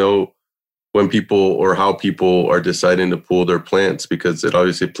me to know when people or how people are deciding to pull their plants, because it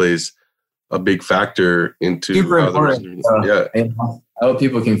obviously plays a big factor into Super how important. yeah. I hope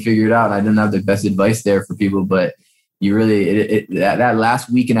people can figure it out. I don't have the best advice there for people, but you really, that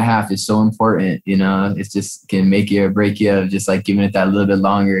last week and a half is so important. You know, it's just can make you or break you. Just like giving it that little bit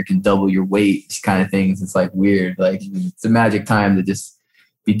longer, it can double your weight, kind of things. It's like weird. Like it's a magic time to just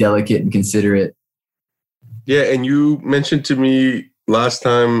be delicate and considerate. Yeah, and you mentioned to me last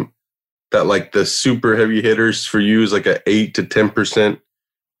time that like the super heavy hitters for you is like a 8 to 10%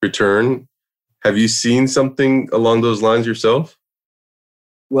 return. Have you seen something along those lines yourself?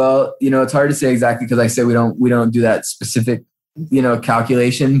 Well, you know, it's hard to say exactly because I said we don't do that specific, you know,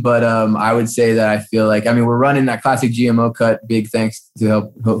 calculation. But I would say that I feel like, I mean, we're running that classic GMO cut. Big thanks to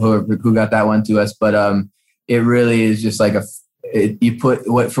who got that one to us. But it really is just like you put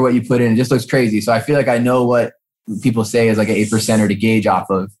what you put in. It just looks crazy. So I feel like I know what people say is like an 8% to gauge off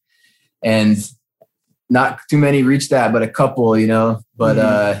of, and not too many reach that, but a couple, you know.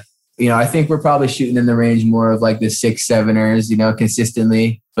 But you know, I think we're probably shooting in the range more of like the 6-7ers, you know,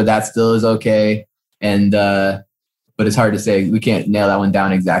 consistently, but that still is okay. And, but it's hard to say. We can't nail that one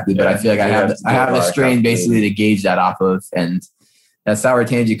down exactly, but I feel like I have a strain basically to gauge that off of. And that sour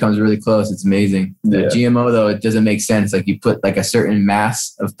tangy comes really close. It's amazing. The GMO though, it doesn't make sense. Like you put like a certain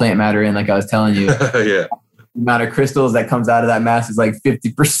mass of plant matter in, like I was telling you. Yeah. The amount of crystals that comes out of that mass is like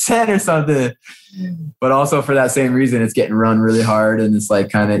 50% or something. But also for that same reason, it's getting run really hard. And it's like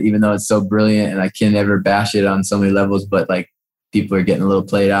kind of, even though it's so brilliant and I can never bash it on so many levels, but like people are getting a little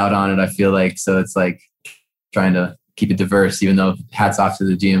played out on it, I feel like. So it's like trying to keep it diverse, even though hats off to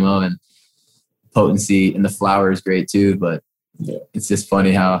the GMO and potency, and the flower is great too. But it's just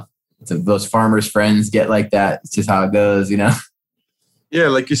funny how those farmers' friends get like that. It's just how it goes, you know? Yeah,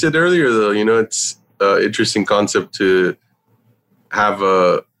 like you said earlier, though, you know, it's interesting concept to have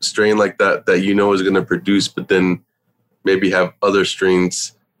a strain like that you know is going to produce, but then maybe have other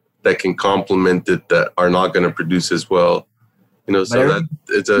strains that can complement it that are not going to produce as well. You know, so that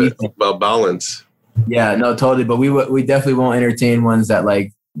it's about balance. Yeah, no, totally. But we definitely won't entertain ones that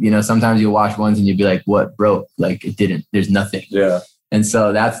like, you know, sometimes you'll watch ones and you'll be like, what broke? Like it didn't, there's nothing. Yeah. And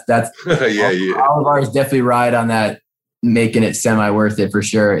so that's all of ours definitely ride on that, making it semi worth it for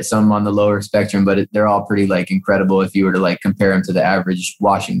sure. Some on the lower spectrum, but they're all pretty like incredible if you were to like compare them to the average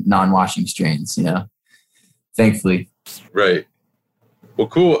non-washing strains, you know, thankfully. Right. Well,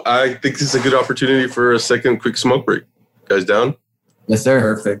 cool. I think this is a good opportunity for a second quick smoke break. Guys down? Yes, sir.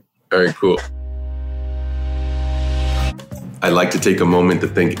 Perfect. All right, cool. I'd like to take a moment to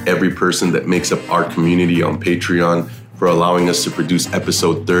thank every person that makes up our community on Patreon for allowing us to produce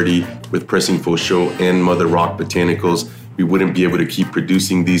episode 30 with Pressin, Fosho, and MotherRock Botanicals. We wouldn't be able to keep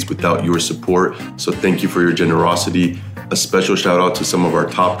producing these without your support, so thank you for your generosity. A special shout out to some of our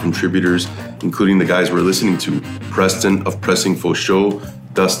top contributors, including the guys we're listening to: Preston of Pressin Fosho,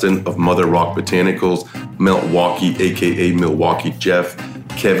 Dustin of MotherRock Botanicals, Milwaukee, aka Milwaukee Jeff,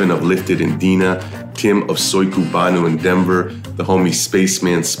 Kevin of Lifted in Dina, Tim of Soiku Banu in Denver, the homie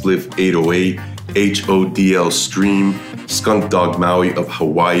Spaceman Spliff 808, HODL Stream, Skunk Dog Maui of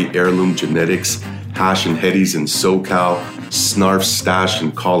Hawaii Heirloom Genetics, Hash and Hetties in SoCal, Snarf Stash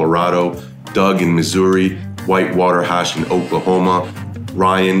in Colorado, Doug in Missouri, Whitewater Hash in Oklahoma,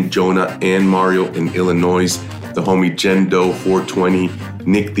 Ryan, Jonah, and Mario in Illinois, the homie Jen Doe 420,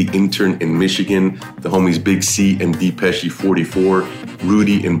 Nick the Intern in Michigan, the homies Big C and Depeshi 44,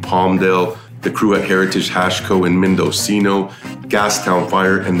 Rudy in Palmdale, the crew at Heritage Hashco in Mendocino, Gastown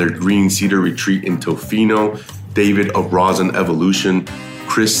Fire and their Green Cedar Retreat in Tofino, David of Rosin Evolution,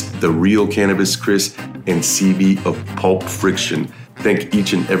 Chris, the Real Cannabis Chris, and CB of Pulp Friction. Thank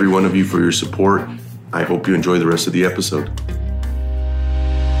each and every one of you for your support. I hope you enjoy the rest of the episode.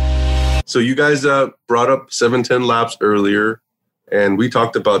 So you guys brought up 710 Labs earlier, and we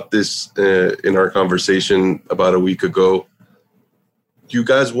talked about this in our conversation about a week ago. You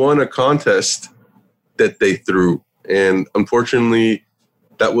guys won a contest that they threw, and unfortunately,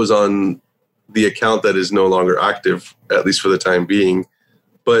 that was on the account that is no longer active, at least for the time being.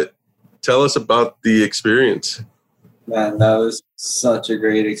 But tell us about the experience. Man, that was such a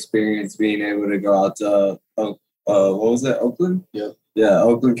great experience being able to go out to, what was it, Oakland? Yep. Yeah,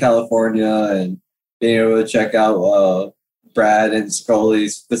 Oakland, California, and being able to check out Brad and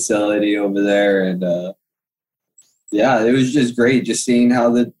Scully's facility over there. And yeah, it was just great just seeing how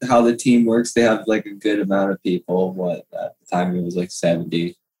the team works. They have like a good amount of people. What, at the time it was like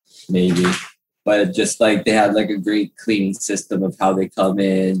 70 maybe. But just like they had like a great cleaning system of how they come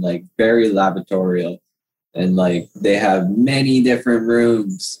in, like very laboratorial. And like they have many different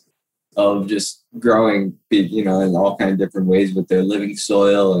rooms of just growing, in all kind of different ways with their living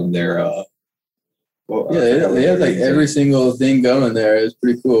soil and their they had like every single thing going there. It was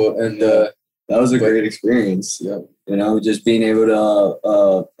pretty cool, and that was a great experience. Yeah, just being able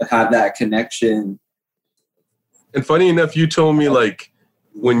to have that connection. And funny enough, you told me like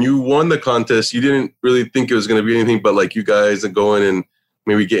when you won the contest, you didn't really think it was going to be anything but like you guys are going and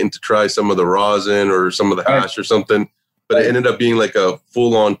maybe getting to try some of the rosin or some of the hash or something. But it ended up being like a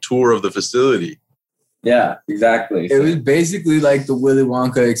full-on tour of the facility. Yeah, exactly. It was basically like the Willy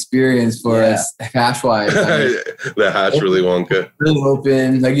Wonka experience for us, hash-wise. The hash Willy Wonka. Really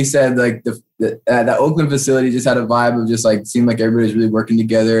open. Like you said, like that Oakland facility just had a vibe of just like, seemed like everybody's really working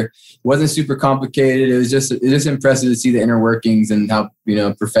together. It wasn't super complicated. It was just impressive to see the inner workings and how,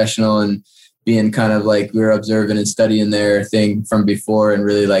 professional and being kind of like we were observing and studying their thing from before and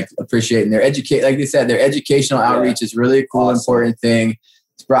really like appreciating their like they said, their educational outreach is really a cool, important thing.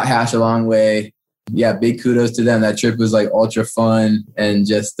 It's brought hash a long way. Yeah, big kudos to them. That trip was like ultra fun and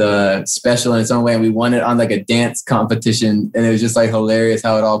just special in its own way. And we won it on like a dance competition, and it was just like hilarious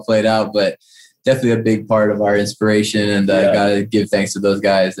how it all played out. But definitely a big part of our inspiration, and I gotta give thanks to those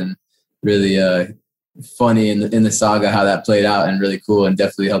guys. And really funny in the saga how that played out, and really cool, and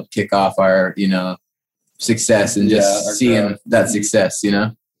definitely helped kick off our success and just seeing that success,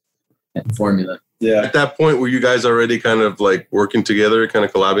 and formula. Yeah. At that point, were you guys already kind of like working together, kind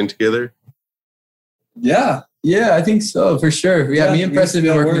of collabing together? Yeah, I think so, for sure. Yeah, me and Preston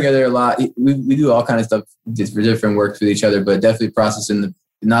have been working together a lot. We do all kind of stuff just for different works with each other, but definitely processing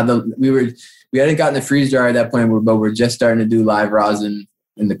we hadn't gotten the freeze dryer at that point, but we're just starting to do live rosin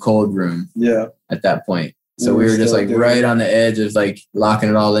in the cold room. Yeah. At that point. So we were just like right on the edge of like locking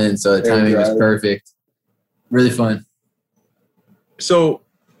it all in. So the timing was perfect. Really fun. So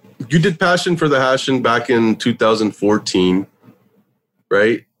you did Passion for the Hashin back in 2014,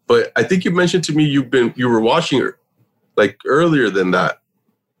 right? But I think you mentioned to me you were washing like earlier than that.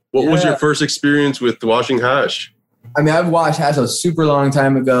 What was your first experience with washing hash? I mean, I've washed hash a super long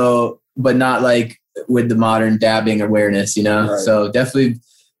time ago, but not like with the modern dabbing awareness, Right. So definitely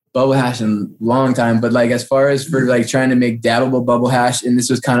bubble hash in a long time. But like as far as for like trying to make dabbable bubble hash, and this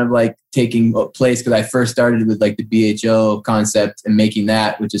was kind of like taking place because I first started with like the BHO concept and making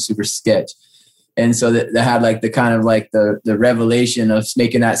that, which is super sketch. And so that had like the kind of like the revelation of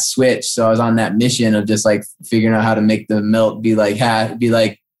making that switch. So I was on that mission of just like figuring out how to make the melt be like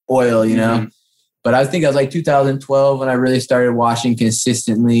oil, Mm-hmm. But I think it was like 2012 when I really started washing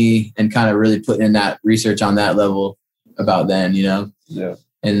consistently and kind of really putting in that research on that level about then, Yeah.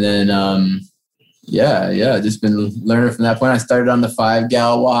 And then, just been learning from that point. I started on the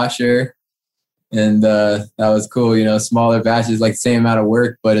 5-gal washer. And that was cool, smaller batches, like same amount of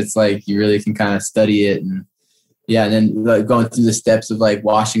work, but it's like you really can kind of study it. And then like going through the steps of like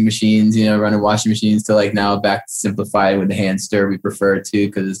washing machines, running washing machines to like now back to simplified with the hand stir we prefer to,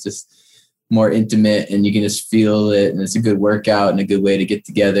 because it's just more intimate and you can just feel it. And it's a good workout and a good way to get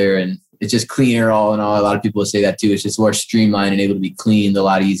together. And it's just cleaner all in all. A lot of people say that too. It's just more streamlined and able to be cleaned a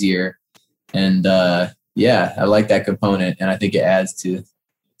lot easier. And I like that component. And I think it adds to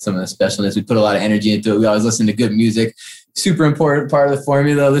some of the specialness. We put a lot of energy into it. We always listen to good music. Super important part of the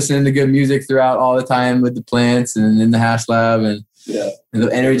formula, listening to good music throughout all the time with the plants and in the hash lab. And the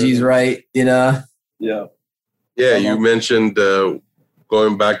energy's right, Yeah. Yeah, you mentioned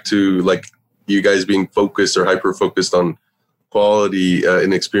going back to like you guys being focused or hyper-focused on quality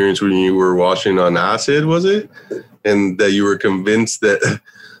and experience when you were washing on acid, was it? And that you were convinced that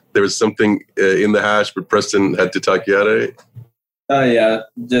there was something in the hash, but Preston had to talk you out of it? Oh, yeah.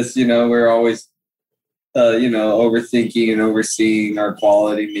 Just, we're always, overthinking and overseeing our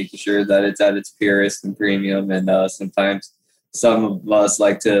quality, making sure that it's at its purest and premium. And sometimes some of us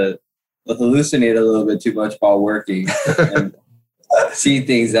like to hallucinate a little bit too much while working and see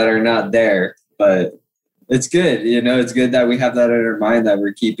things that are not there. But it's good. It's good that we have that in our mind that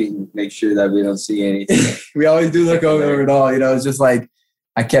we're make sure that we don't see anything. We always do look over it all. It's just like,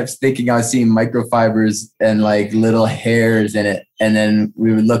 I kept thinking I was seeing microfibers and like little hairs in it. And then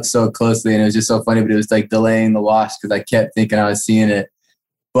we would look so closely and it was just so funny, but it was like delaying the wash because I kept thinking I was seeing it.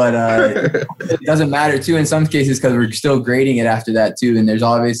 But it doesn't matter too in some cases because we're still grading it after that too. And there's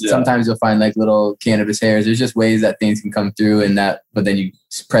always, sometimes you'll find like little cannabis hairs. There's just ways that things can come through but then you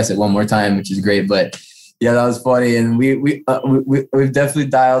press it one more time, which is great. But yeah, that was funny. And we've definitely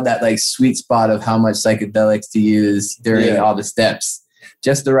dialed that like sweet spot of how much psychedelics to use during all the steps.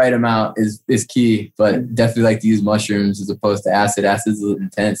 Just the right amount is key, but definitely like to use mushrooms as opposed to acid. Acid's a little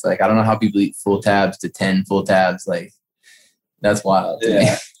intense. Like, I don't know how people eat full tabs to 10 full tabs. Like, that's wild.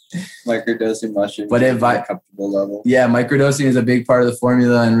 Yeah. Microdosing mushrooms, but at a comfortable level. Yeah, microdosing is a big part of the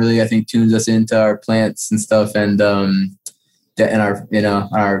formula, and really, I think tunes us into our plants and stuff, and our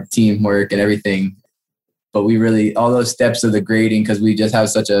teamwork and everything. But we really, all those steps of the grading, because we just have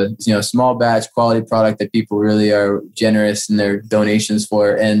such a small batch quality product that people really are generous in their donations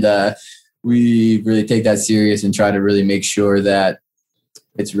for, and we really take that serious and try to really make sure that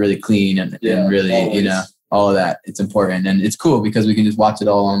it's really clean and really always. All of that. It's important, and it's cool because we can just watch it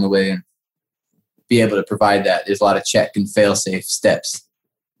all along the way and be able to provide that. There's a lot of check and fail safe steps.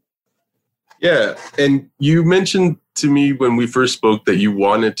 Yeah, and you mentioned to me when we first spoke that you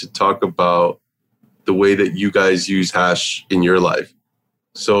wanted to talk about the way that you guys use hash in your life.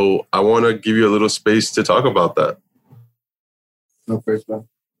 So I want to give you a little space to talk about that. No first one.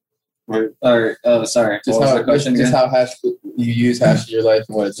 Sorry. Just how hash you use hash in your life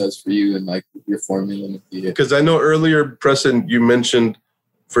and what it does for you and like your formula. Because I know earlier, Preston, you mentioned,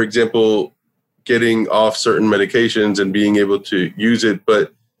 for example, getting off certain medications and being able to use it.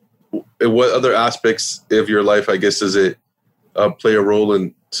 But what other aspects of your life, I guess, does it play a role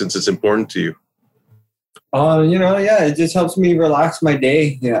in, since it's important to you? It just helps me relax my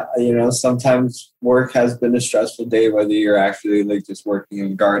day. Yeah, sometimes work has been a stressful day, whether you're actually like just working in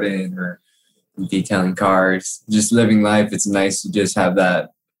the garden or detailing cars, just living life. It's nice to just have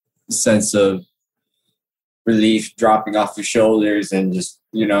that sense of relief dropping off your shoulders and just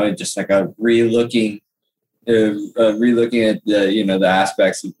like a re-looking at the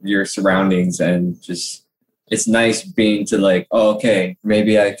aspects of your surroundings, and just it's nice being to like, okay,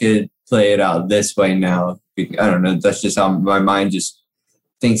 maybe I could play it out this way now. I don't know. That's just how my mind just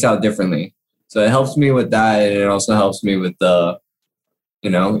thinks out differently. So it helps me with that, and it also helps me with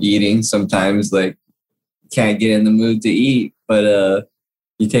eating. Sometimes like can't get in the mood to eat, but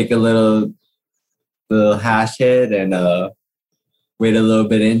you take a little hash hit and wait a little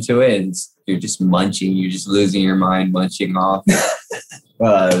bit into it, and you're just munching. You're just losing your mind, munching off.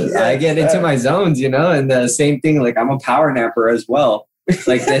 I get into my zones, and the same thing. Like I'm a power napper as well.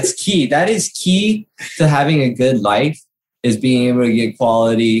 Like that's key. That is key to having a good life, is being able to get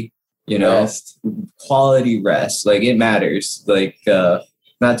quality, quality rest. Like it matters. Like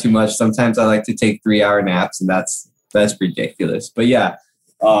not too much. Sometimes I like to take 3-hour naps, and that's ridiculous. But yeah,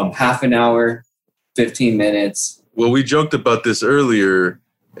 half an hour, 15 minutes. Well, we joked about this earlier,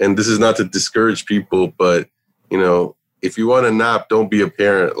 and this is not to discourage people, but if you want a nap, don't be a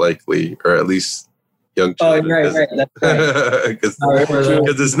parent, likely, or at least young children. Oh, right. That's right.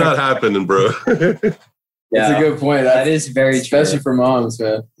 Because it's not happening, bro. Yeah, that's a good point. That is very especially true. For moms,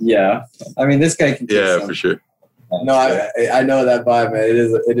 man. Yeah, I mean, this guy can. For sure. No, I know that vibe, man.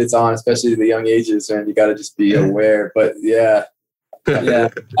 It is on, especially the young ages, man. You got to just be aware. But yeah,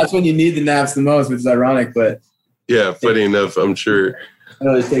 that's when you need the naps the most, which is ironic. But yeah, funny enough, I'm sure. I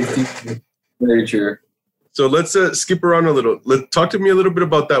know it takes very true. So let's skip around a little. Talk to me a little bit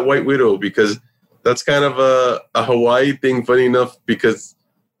about that White Widow, because that's kind of a Hawaii thing, funny enough, because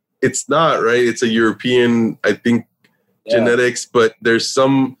it's not, right? It's a European, I think, genetics, but there's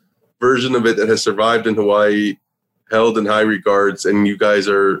some version of it that has survived in Hawaii, held in high regards, and you guys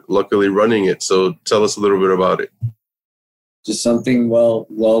are luckily running it. So tell us a little bit about it. Just something well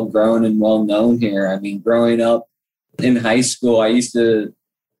grown and well known here. I mean, growing up in high school, I didn't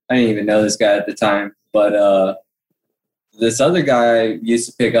even know this guy at the time, but this other guy used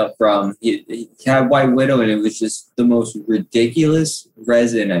to pick up from, he had White Widow, and it was just the most ridiculous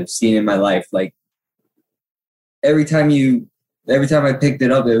resin I've seen in my life. Like every time I picked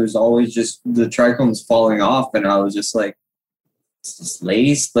it up, it was always just the trichomes falling off, and I was just like, "Is this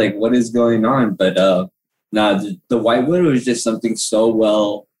laced? Like, what is going on?" But the White Widow is just something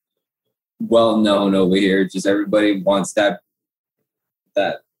so well known over here. Just everybody wants that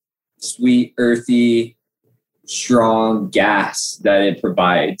sweet, earthy, strong gas that it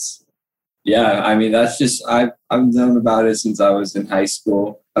provides. Yeah, I mean, that's just I've known about it since I was in high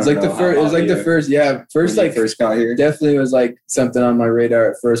school. It's like the first. It was like the first. Yeah, first got here. Definitely was like something on my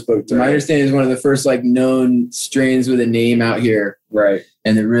radar at first. But to my understanding, is one of the first like known strains with a name out here. Right.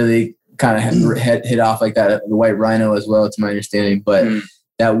 And it really kind of hit off like that. The White Rhino as well, to my understanding. But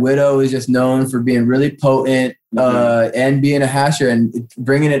that Widow is just known for being really potent and being a hasher, and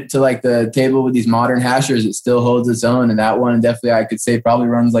bringing it to like the table with these modern hashers. It still holds its own, and that one definitely I could say probably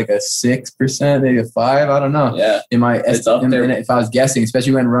runs like a 6%, maybe a 5%. I don't know. Yeah, it's up there. If I was guessing,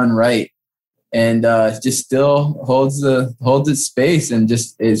 especially when run right, and it just still holds its space, and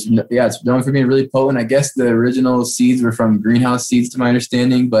just it's known for being really potent. I guess the original seeds were from greenhouse seeds, to my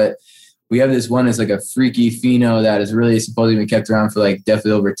understanding, but we have this one that's like a freaky pheno that is really supposedly been kept around for like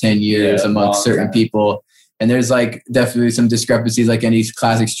definitely over 10 years amongst certain people. And there's like definitely some discrepancies, like any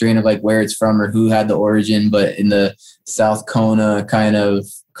classic strain of like where it's from or who had the origin. But in the South Kona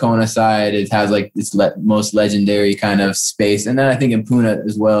side, it has like this most legendary kind of space. And then I think in Puna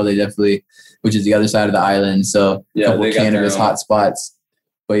as well, they definitely, which is the other side of the island. So a couple cannabis hot spots.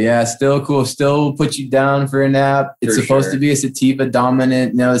 But yeah, still cool. Still put you down for a nap. It's supposed to be a sativa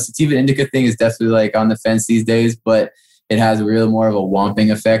dominant. The sativa indica thing is definitely like on the fence these days, but it has a real more of a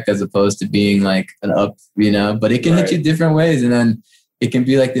whomping effect as opposed to being like an up, but it can hit you different ways. And then it can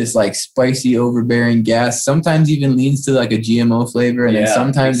be like this like spicy overbearing gas, sometimes even leans to like a GMO flavor. And then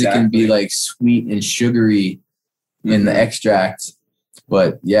sometimes it can be like sweet and sugary in the extract.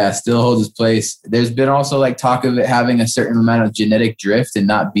 But yeah, still holds its place. There's been also like talk of it having a certain amount of genetic drift and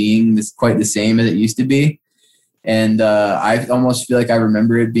not being quite the same as it used to be. And I almost feel like I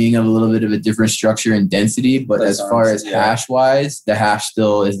remember it being a little bit of a different structure and density. But as far as hash wise, the hash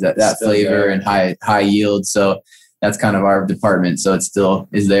still is that flavor and high yield. So that's kind of our department. So it still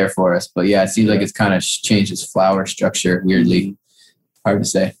is there for us. But yeah, it seems like it's kind of changed its flower structure weirdly. Hard to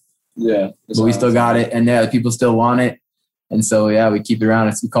say. Yeah. But we still got it. And yeah, the people still want it. And so, yeah, we keep it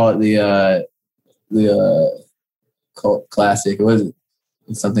around. We call it the cult classic. What is it?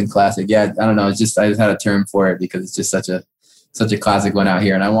 It's something classic. Yeah, I don't know. I just had a term for it because it's just such a classic one out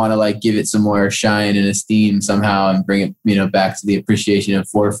here. And I want to like give it some more shine and esteem somehow and bring it, back to the appreciation and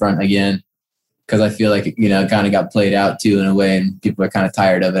forefront again. Because I feel like, it kind of got played out too in a way and people are kind of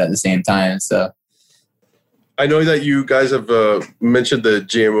tired of it at the same time. So I know that you guys have mentioned the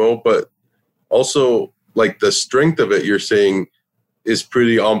GMO, but also like the strength of it, you're saying is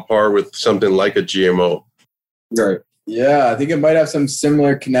pretty on par with something like a GMO. Right. Yeah, I think it might have some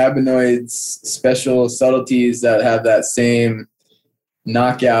similar cannabinoids, special subtleties that have that same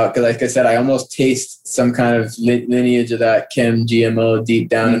knockout. Because like I said, I almost taste some kind of lineage of that chem GMO deep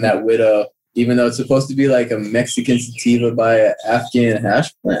down in that widow, even though it's supposed to be like a Mexican sativa by an Afghan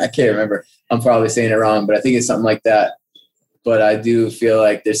hash. I can't remember. I'm probably saying it wrong, but I think it's something like that. But I do feel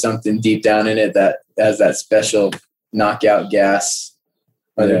like there's something deep down in it that has that special knockout gas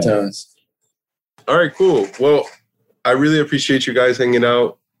undertones. All right, cool. Well, I really appreciate you guys hanging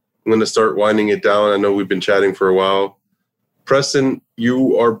out. I'm going to start winding it down. I know we've been chatting for a while. Preston,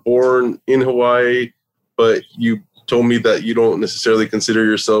 you are born in Hawaii, but you told me that you don't necessarily consider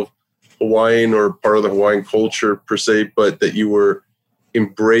yourself Hawaiian or part of the Hawaiian culture per se, but that you were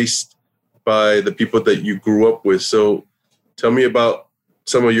embraced by the people that you grew up with. So tell me about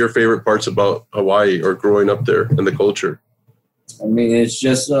some of your favorite parts about Hawaii or growing up there and the culture. I mean, it's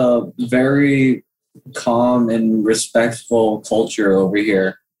just a very calm and respectful culture over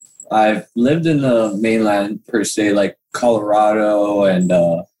here. I've lived in the mainland per se, like Colorado and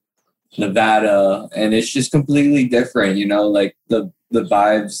Nevada, and it's just completely different, like the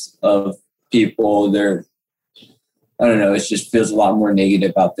vibes of people, I don't know, it just feels a lot more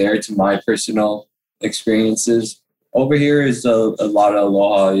negative out there to my personal experiences. Over here is a lot of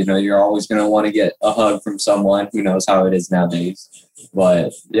aloha. You're always going to want to get a hug from someone. Who knows how it is nowadays.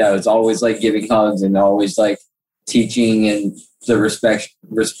 But, yeah, it's always like giving hugs and always like teaching and the respect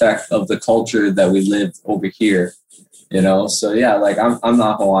of the culture that we live over here, So, yeah, like I'm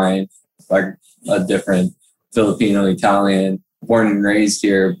not Hawaiian, like a different Filipino, Italian, born and raised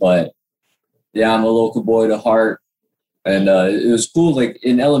here. But, yeah, I'm a local boy to heart. And it was cool. Like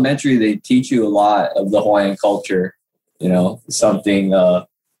in elementary, they teach you a lot of the Hawaiian culture. Something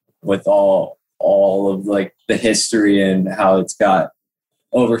with all of like the history and how it's got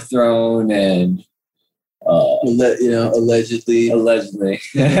overthrown and allegedly.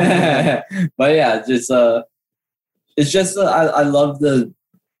 But yeah, it's just I love the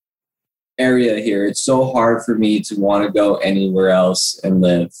area here. It's so hard for me to want to go anywhere else and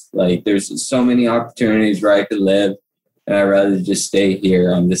live. Like there's so many opportunities where I could live, and I'd rather just stay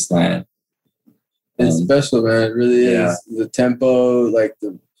here on this land. It's special, man. It really is. The tempo, like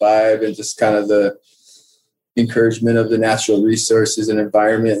the vibe, and just kind of the encouragement of the natural resources and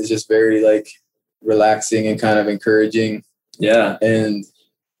environment is just very like relaxing and kind of encouraging. Yeah. And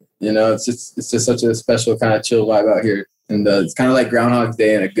it's just such a special kind of chill vibe out here. And it's kind of like Groundhog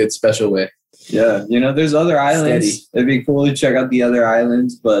Day in a good special way. Yeah. There's other islands. Steady. It'd be cool to check out the other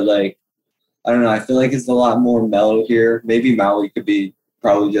islands, but like, I don't know. I feel like it's a lot more mellow here. Maybe Maui could be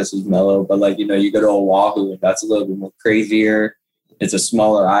probably just as mellow, but like, you go to Oahu and that's a little bit more crazier. It's a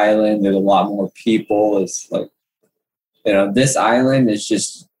smaller island. There's a lot more people. It's like, this island is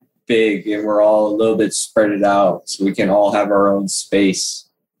just big and we're all a little bit spread it out so we can all have our own space.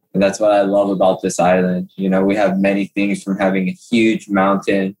 And that's what I love about this island. We have many things from having a huge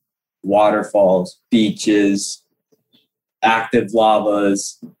mountain, waterfalls, beaches, active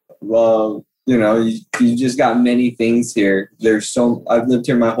lavas. Well, you know, you just got many things here. I've lived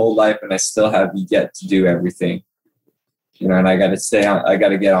here my whole life and I still have yet to do everything, you know, and I got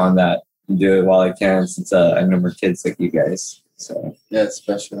to get on that and do it while I can, since I know more kids like you guys. So yeah, it's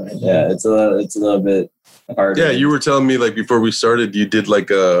special. Right? Yeah, it's a little bit hard. Yeah, you were telling me like before we started, you did like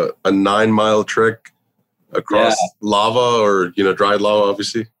a 9-mile trek across lava, or, you know, dry lava,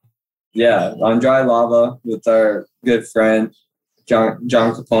 obviously. Yeah, on dry lava with our good friend John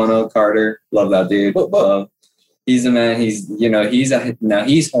Capono Carter. Love that dude. He's a man. He's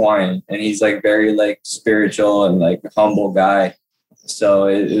Hawaiian, and he's like very like spiritual and like humble guy. So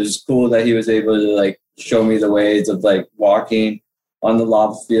it was cool that he was able to like show me the ways of like walking on the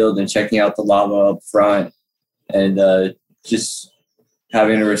lava field and checking out the lava up front, and just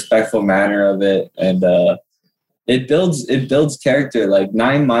having a respectful manner of it. And it builds character. Like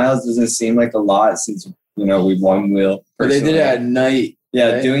 9 miles doesn't seem like a lot, since, you know, we one wheel. But they did it at night.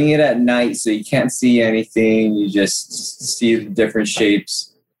 Yeah, right? Doing it at night, so you can't see anything. You just see the different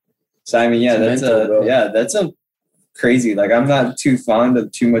shapes. So I mean, that's a crazy. Like, I'm not too fond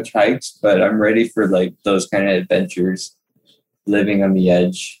of too much hikes, but I'm ready for like those kind of adventures, living on the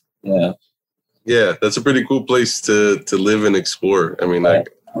edge. Yeah, that's a pretty cool place to live and explore. I mean, like,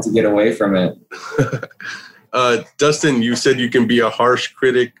 to get away from it. Dustin, you said you can be a harsh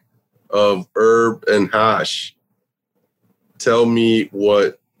critic of herb and hash. Tell me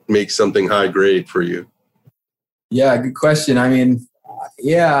what makes something high grade for you. Yeah, good question. I mean,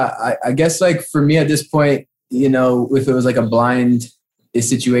 I guess like for me at this point, you know, if it was like a blind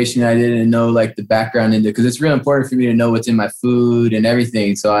situation, I didn't know like the background into, because it's really important for me to know what's in my food and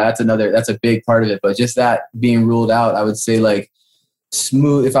everything. So that's a big part of it. But just that being ruled out, I would say like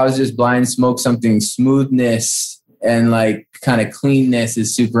smooth. If I was just blind smoke something, smoothness and like kind of cleanness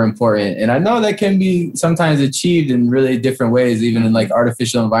is super important. And I know that can be sometimes achieved in really different ways, even in like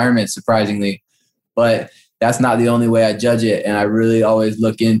artificial environments, surprisingly. But that's not the only way I judge it. And I really always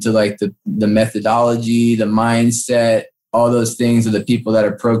look into like the methodology, the mindset, all those things of the people that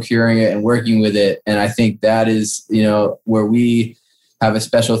are procuring it and working with it. And I think that is, you know, where we have a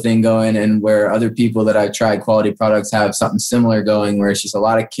special thing going, and where other people that I've tried quality products have something similar going, where it's just a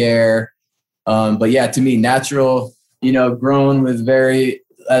lot of care. But yeah, to me, natural, you know, grown with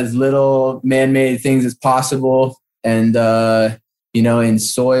as little man-made things as possible. And, you know, in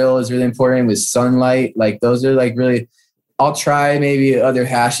soil is really important, with sunlight. Like those are like really, I'll try maybe other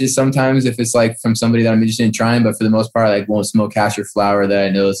hashes sometimes if it's like from somebody that I'm interested in trying, but for the most part, I like won't smoke hash or flower that I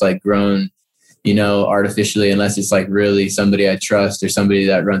know is like grown, you know, artificially, unless it's like really somebody I trust, or somebody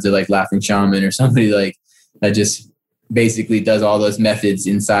that runs it like Laughing Shaman, or somebody like that just basically does all those methods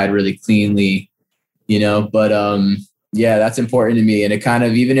inside really cleanly, you know. But yeah, that's important to me. And it kind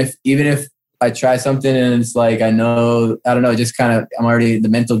of, even if I try something and it's like, I don't know, just kind of, I'm already in the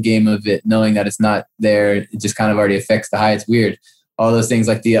mental game of it, knowing that it's not there. It just kind of already affects the high. It's weird. All those things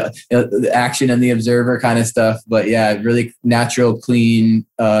like the action and the observer kind of stuff. But yeah, really natural, clean,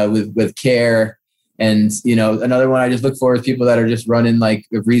 with care. And, you know, another one I just look for is people that are just running like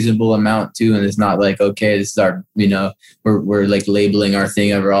a reasonable amount too. And it's not like, okay, this is our, you know, we're like labeling our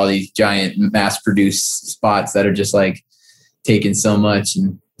thing over all these giant mass produced spots that are just like taking so much.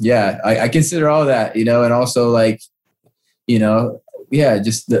 And yeah, I consider all that, you know, and also like, you know, yeah,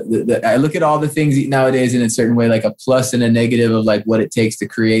 just I look at all the things nowadays in a certain way, like a plus and a negative of like what it takes to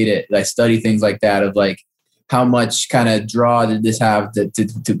create it. I study things like that of like, how much kind of draw did this have to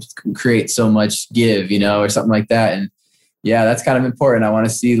create so much give, you know, or something like that. And yeah, that's kind of important. I want to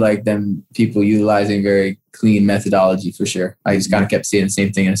see like them people utilizing very clean methodology for sure. I just kind of kept seeing the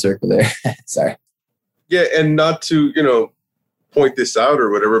same thing in a circle there. Sorry. Yeah. And not to, you know, point this out or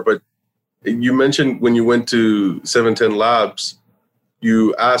whatever, but you mentioned when you went to 710 Labs,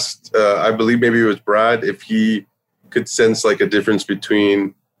 you asked, I believe maybe it was Brad, if he could sense like a difference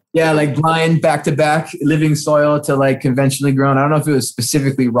between like blind back-to-back living soil to like conventionally grown. I don't know if it was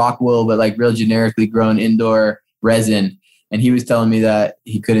specifically rock wool, but like real generically grown indoor resin. And he was telling me that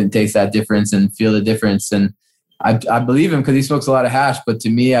he couldn't taste that difference and feel the difference. And I believe him because he smokes a lot of hash. But to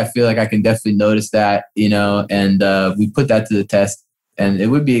me, I feel like I can definitely notice that, you know, and we put that to the test. And it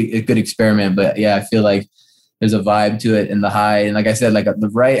would be a good experiment. But yeah, I feel like there's a vibe to it in the high. And like I said, like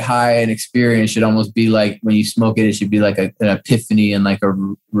the right high and experience should almost be like when you smoke it, it should be like an epiphany and like a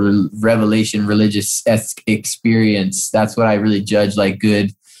revelation, religious experience. That's what I really judge like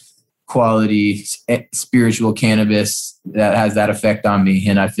good quality spiritual cannabis that has that effect on me.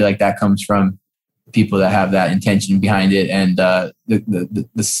 And I feel like that comes from people that have that intention behind it, and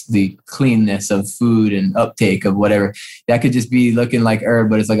the cleanness of food and uptake of whatever. That could just be looking like herb,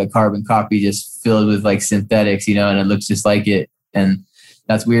 but it's like a carbon copy just filled with like synthetics, you know, and it looks just like it. And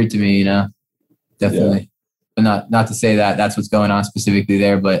that's weird to me, you know. definitely. But not to say that that's what's going on specifically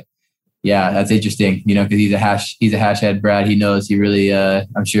there, but yeah, that's interesting, you know, because he's a hash head, Brad. He knows, he really,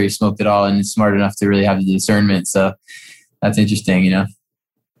 I'm sure he smoked it all and is smart enough to really have the discernment. So that's interesting, you know?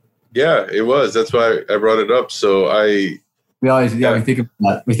 Yeah, it was. That's why I brought it up. So we think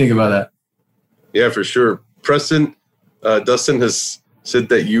about that. Yeah, for sure. Preston, Dustin has said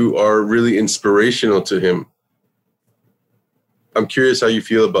that you are really inspirational to him. I'm curious how you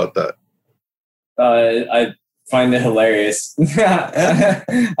feel about that. I find it hilarious.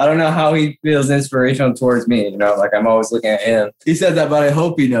 I don't know how he feels inspirational towards me. You know, like I'm always looking at him. He said that, but I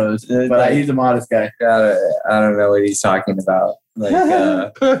hope he knows. But he's a modest guy. I don't know what he's talking about. Like,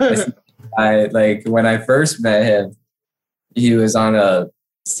 when I first met him, he was on a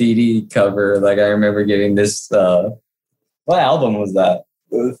CD cover. Like I remember getting this. What album was that?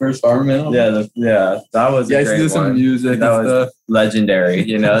 The first Farm album? That was a great one. Some music. That was legendary,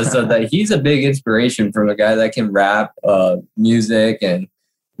 you know. So that he's a big inspiration from a guy that can rap, music, and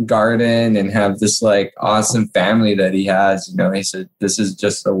garden, and have this like awesome family that he has. You know, he said this is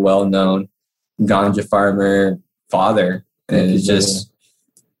just a well-known ganja farmer father, and it's just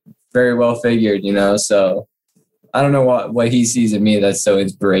very well figured, you know. So I don't know what he sees in me that's so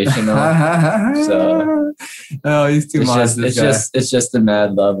inspirational. So he's too modest. It's just the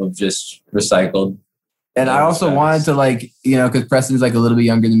mad love of just recycled. And I also wanted to, like, you know, because Preston's like a little bit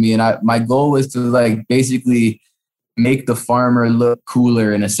younger than me, and my goal was to like basically make the farmer look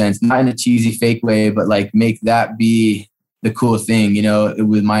cooler in a sense, not in a cheesy fake way, but like make that be the cool thing, you know,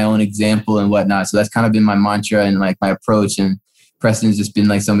 with my own example and whatnot. So that's kind of been my mantra and like my approach. And Preston's just been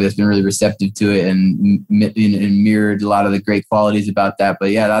like somebody that's been really receptive to it and mirrored a lot of the great qualities about that. But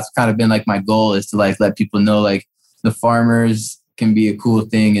yeah, that's kind of been like my goal, is to like let people know like the farmers can be a cool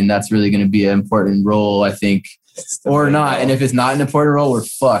thing, and that's really going to be an important role, I think, or not. Role. And if it's not an important role, we're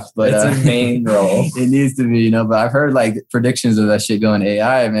fucked. But it's a main role. It needs to be, you know. But I've heard like predictions of that shit going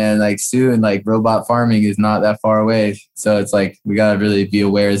AI, man. Like soon, like robot farming is not that far away. So it's like we got to really be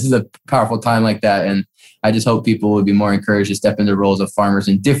aware. This is a powerful time like that, and I just hope people would be more encouraged to step into roles of farmers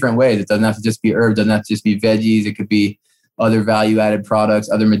in different ways. It doesn't have to just be herbs, doesn't have to just be veggies. It could be other value-added products,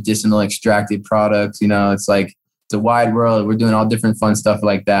 other medicinal extracted products. You know, it's like it's a wide world. We're doing all different fun stuff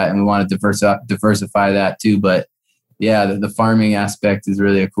like that, and we want to diversify that too. But yeah, the farming aspect is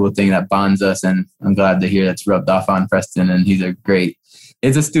really a cool thing that bonds us, and I'm glad to hear that's rubbed off on Preston. And he's a great.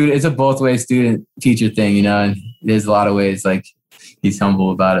 It's a both-way student-teacher thing, you know. And there's a lot of ways like. He's humble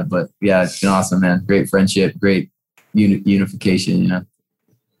about it, but yeah, it's been awesome, man. Great friendship, great unification, you know.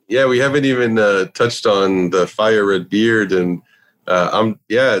 Yeah, we haven't even touched on the fire red beard and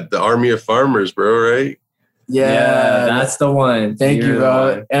the Army of Farmers, bro, right? Yeah, that's the one. Thank you,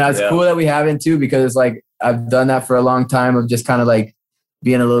 bro. And it's cool that we haven't too, because it's like I've done that for a long time of just kind of like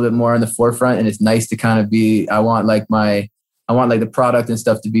being a little bit more on the forefront, and it's nice to kind of be. I want like the product and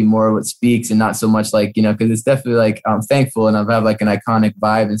stuff to be more what speaks, and not so much like, you know, because it's definitely like I'm thankful and I have like an iconic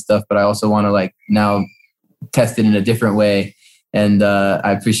vibe and stuff, but I also want to like now test it in a different way. And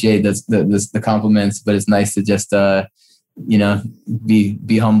I appreciate the compliments, but it's nice to just you know,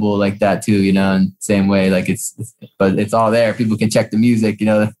 be humble like that too, you know, and same way, like but it's all there. People can check the music, you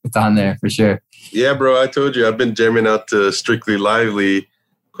know, it's on there for sure. Yeah, bro, I told you I've been jamming out to Strictly Lively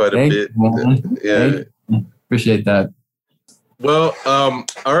quite a bit. Yeah, appreciate that. Well,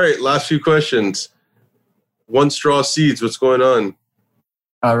 all right. Last few questions. One Straw Seeds, what's going on?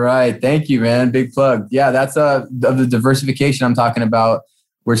 All right. Thank you, man. Big plug. Yeah, that's the diversification I'm talking about.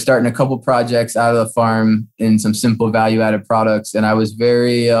 We're starting a couple projects out of the farm in some simple value-added products. And I was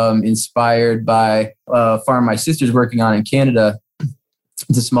very inspired by a farm my sister's working on in Canada.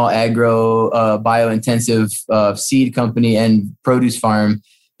 It's a small agro, bio-intensive seed company and produce farm.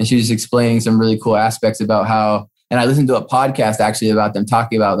 And she was explaining some really cool aspects about how. And I listened to a podcast actually about them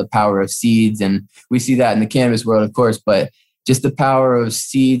talking about the power of seeds. And we see that in the cannabis world, of course, but just the power of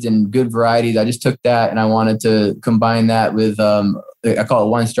seeds and good varieties. I just took that and I wanted to combine that with, I call it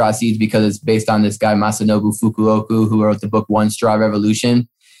One Straw Seeds because it's based on this guy, Masanobu Fukuoka, who wrote the book One Straw Revolution.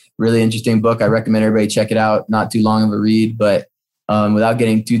 Really interesting book. I recommend everybody check it out. Not too long of a read, but without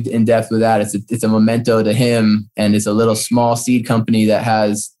getting too in depth with that, it's a memento to him. And it's a little small seed company that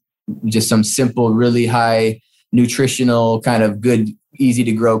has just some simple, really high nutritional kind of good, easy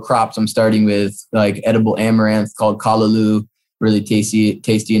to grow crops. I'm starting with like edible amaranth called Callaloo, really tasty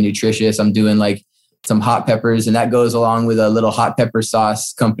and nutritious. I'm doing like some hot peppers, and that goes along with a little hot pepper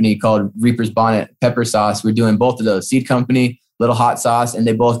sauce company called Reaper's Bonnet Pepper Sauce. We're doing both of those, seed company, little hot sauce, and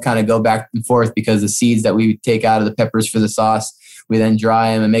they both kind of go back and forth because the seeds that we take out of the peppers for the sauce, we then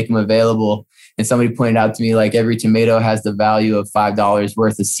dry them and make them available. And somebody pointed out to me, like, every tomato has the value of $5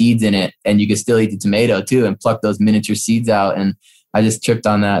 worth of seeds in it. And you can still eat the tomato too and pluck those miniature seeds out. And I just tripped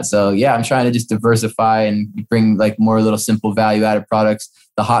on that. So yeah, I'm trying to just diversify and bring like more little simple value added products.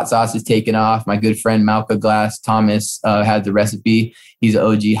 The hot sauce is taking off. My good friend Malka Glass Thomas had the recipe. He's an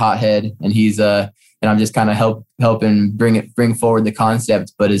OG hothead, and and I'm just kind of helping bring forward the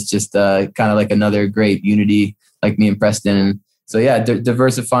concept. But it's just kind of like another great unity, like me and Preston. And so yeah,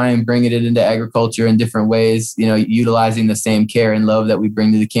 diversifying, bringing it into agriculture in different ways. Utilizing the same care and love that we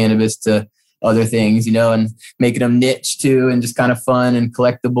bring to the cannabis to other things, and making them niche too, and just kind of fun and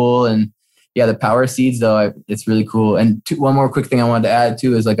collectible. And yeah, the power seeds though, it's really cool. And one more quick thing I wanted to add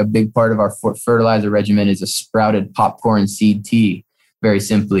too is like a big part of our fertilizer regimen is a sprouted popcorn seed tea, very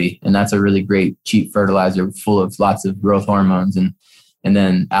simply. And that's a really great cheap fertilizer full of lots of growth hormones and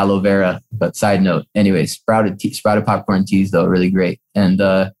then aloe vera. But side note, anyway, sprouted popcorn teas though, really great. And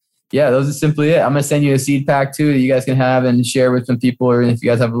yeah, those are simply it. I'm going to send you a seed pack too that you guys can have and share with some people. Or if you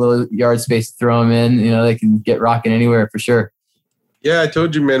guys have a little yard space to throw them in, they can get rocking anywhere for sure. Yeah, I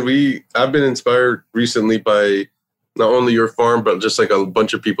told you, man, I've been inspired recently by not only your farm, but just like a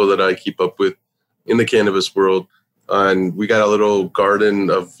bunch of people that I keep up with in the cannabis world. And we got a little garden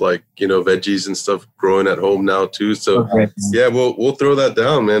of like, veggies and stuff growing at home now too. So okay. Yeah, we'll throw that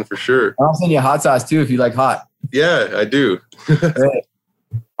down, man, for sure. I'll send you a hot sauce too if you like hot. Yeah, I do.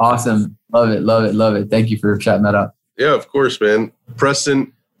 Awesome. Love it. Love it. Love it. Thank you for chatting that up. Yeah, of course, man.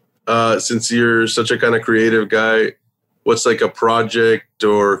 Preston, since you're such a kind of creative guy, what's like a project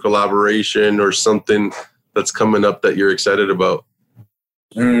or collaboration or something that's coming up that you're excited about?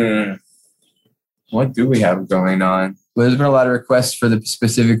 What do we have going on? Well, there's been a lot of requests for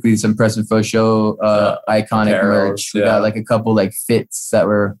specifically some Preston Fosho iconic merch. We got like a couple like fits that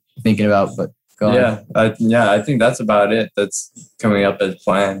we're thinking about, but I think that's about it. That's coming up as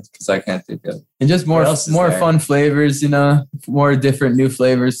planned because I can't think of. And just more fun flavors, more different new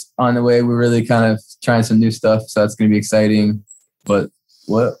flavors on the way. We're really kind of trying some new stuff, so that's going to be exciting. But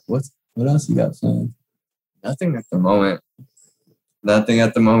what else you got planned? Nothing at the moment.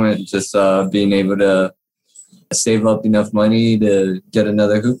 Just being able to save up enough money to get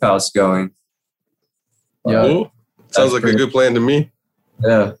another hoop house going. Yeah, cool. Sounds like a good plan to me.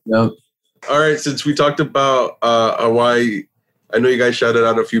 Yeah. Yep. All right, since we talked about Hawaii, I know you guys shouted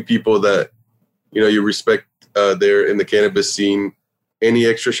out a few people that, you respect there in the cannabis scene. Any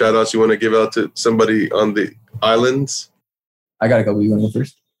extra shout outs you want to give out to somebody on the islands? I got a couple. You want to go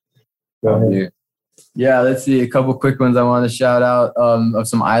first? Go ahead. Yeah, let's see. A couple quick ones I want to shout out of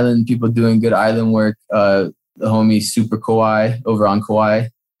some island people doing good island work. The homie Super Kauai over on Kauai,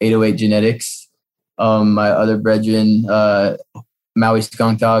 808 Genetics. My other brethren, Maui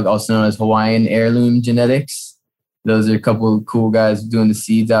Skunk Dog, also known as Hawaiian Heirloom Genetics. Those are a couple of cool guys doing the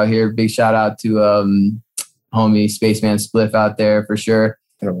seeds out here. Big shout out to homie Spaceman Spliff out there for sure.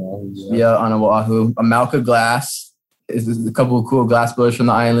 Yeah, on Oahu. Malka Glass is a couple of cool glass blowers from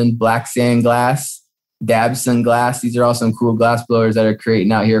the island. Black Sand Glass, Dabson Glass. These are all some cool glass blowers that are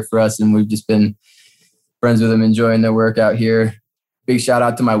creating out here for us, and we've just been friends with them, enjoying their work out here. Big shout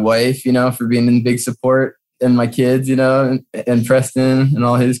out to my wife, for being in big support. And my kids, and Preston and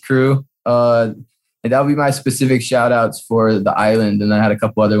all his crew. And that would be my specific shout outs for the island. And I had a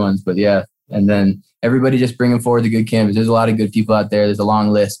couple other ones, but yeah. And then everybody just bringing forward the good cannabis. There's a lot of good people out there. There's a long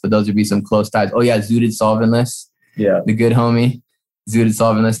list, but those would be some close ties. Oh yeah, Zooted Solventless. Yeah. The good homie. Zooted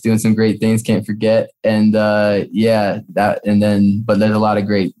Solventless doing some great things. Can't forget. And but there's a lot of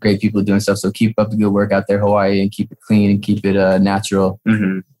great people doing stuff. So keep up the good work out there, Hawaii, and keep it clean and keep it natural.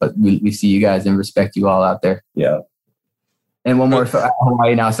 Mm-hmm. But we see you guys and respect you all out there. Yeah. And one more for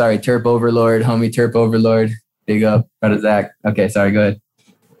Hawaii now. Sorry, Terp Overlord, homie Terp Overlord. Big up, brother Zach. Okay, sorry, go ahead.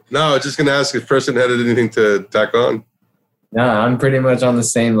 No, I was just gonna ask if Preston had anything to tack on. No, I'm pretty much on the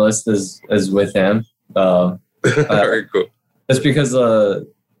same list as with him. Very cool. Just because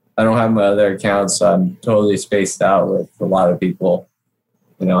I don't have my other accounts, so I'm totally spaced out with a lot of people.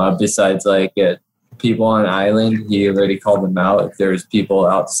 Besides people on island, he already called them out. If there's people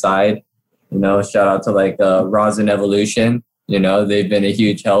outside, shout out to Rosin Evolution. They've been a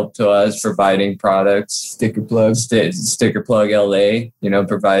huge help to us providing products. Sticker Plug. Sticker Plug LA,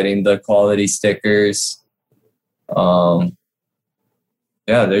 providing the quality stickers.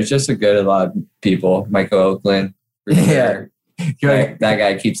 There's just a lot of people. Michael Oakland. Yeah. That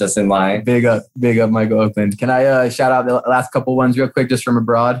guy keeps us in line. Big up Michael Oakland. Can I shout out the last couple ones real quick just from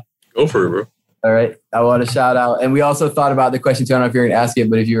abroad? Go for it, bro. All right. I want to shout out. And we also thought about the question too. I don't know if you're going to ask it,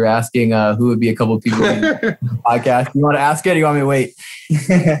 but if you were asking who would be a couple of people in the podcast, you want to ask it or you want me to wait?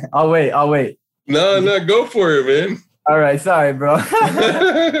 I'll wait. No, go for it, man. All right. Sorry, bro.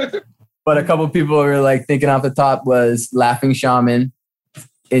 But a couple people were like thinking off the top was Laughing Shaman.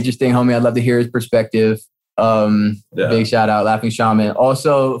 Interesting, homie. I'd love to hear his perspective. Big shout out, Laughing Shaman.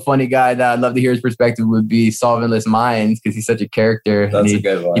 Also, funny guy that I'd love to hear his perspective would be Solventless Minds, because he's such a character. That's a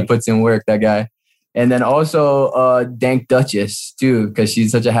good one. He puts in work, that guy. And then also Dank Duchess too, because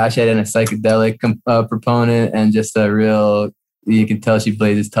she's such a hashhead and a psychedelic proponent, and just a real, you can tell she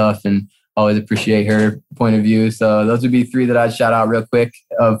blazes tough, and always appreciate her point of view. So those would be 3 that I'd shout out real quick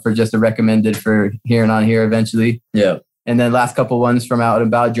for just a recommended for hearing on here eventually. Yeah. And then last couple ones from out and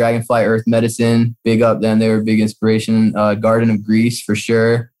about, Dragonfly Earth Medicine, big up them. They were a big inspiration. Garden of Greece for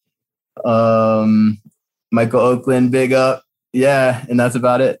sure. Michael Oakland, big up. Yeah, and that's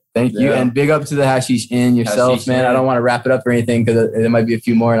about it. Thank you. And big up to the Hashish Inn yourself, Hashish man. I don't want to wrap it up or anything because there might be a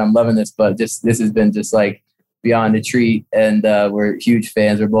few more and I'm loving this, but this has been just like beyond a treat. And we're huge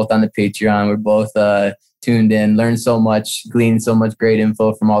fans. We're both on the Patreon. We're both tuned in, learned so much, gleaned so much great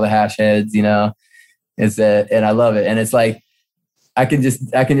info from all the hash heads, you know. And I love it. And it's like, I can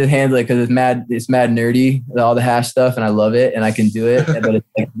just handle it because it's mad nerdy, all the hash stuff, and I love it, and I can do it. But it's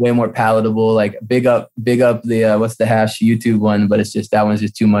like way more palatable. Like big up the what's the hash YouTube one, but it's just that one's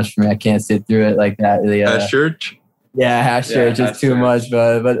just too much for me. I can't sit through it like that. Hash Church. Yeah, hash church is too much.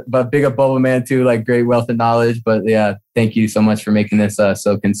 But big up Bubble Man too, like great wealth of knowledge. But yeah, thank you so much for making this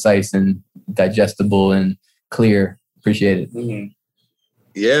so concise and digestible and clear. Appreciate it. Mm-hmm.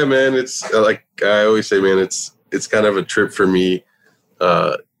 Yeah, man. It's like I always say, man. It's kind of a trip for me.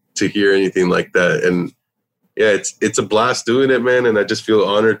 To hear anything like that, and yeah, it's a blast doing it, man. And I just feel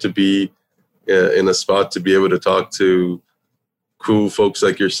honored to be in a spot to be able to talk to cool folks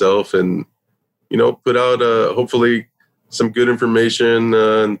like yourself, and you know, put out hopefully some good information,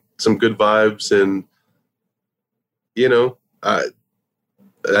 and some good vibes, and you know,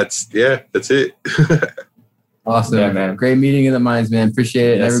 that's it. Awesome. Yeah, man. Great meeting in the minds, man.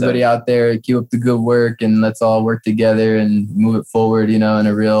 Appreciate it. Yes, Everybody out there, keep up the good work, and let's all work together and move it forward, you know, in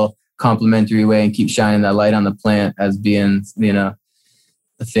a real complementary way, and keep shining that light on the plant as being, you know,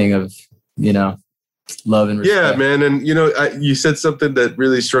 a thing of, you know, love and respect. Yeah, man. And, you know, you said something that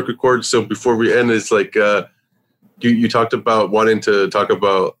really struck a chord. So before we end, it's like you talked about wanting to talk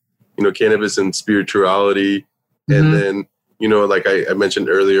about, you know, cannabis and spirituality. Mm-hmm. And then, you know, like I mentioned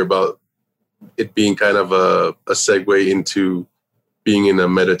earlier about it being kind of a segue into being in a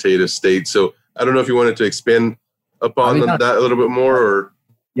meditative state. So I don't know if you wanted to expand upon that a little bit more, or.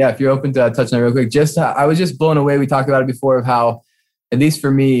 Yeah, if you're open to touching on it real quick. I was just blown away. We talked about it before of how, at least for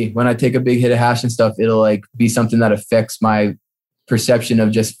me, when I take a big hit of hash and stuff, it'll like be something that affects my perception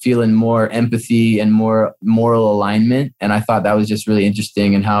of just feeling more empathy and more moral alignment. And I thought that was just really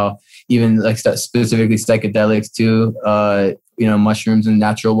interesting, and how even like specifically psychedelics too, you know, mushrooms and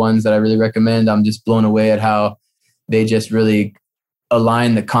natural ones that I really recommend. I'm just blown away at how they just really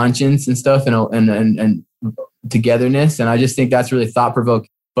align the conscience and stuff and togetherness. And I just think that's really thought provoking.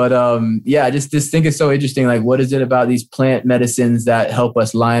 But yeah, I just think it's so interesting. Like, what is it about these plant medicines that help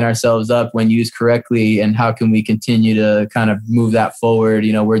us line ourselves up when used correctly? And how can we continue to kind of move that forward?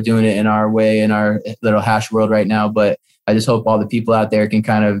 You know, we're doing it in our way, in our little hash world right now. But I just hope all the people out there can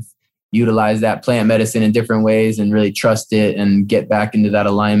kind of utilize that plant medicine in different ways and really trust it and get back into that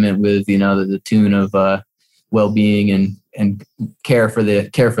alignment with, you know, the tune of well-being and care for the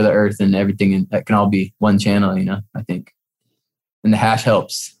earth and everything. And that can all be one channel, you know, I think. And the hash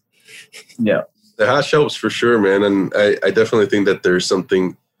helps. Yeah. The hash helps for sure, man. And I definitely think that there's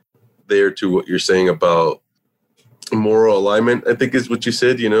something there to what you're saying about moral alignment, I think is what you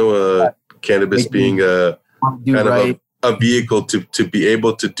said, you know, cannabis being a kind of a vehicle to be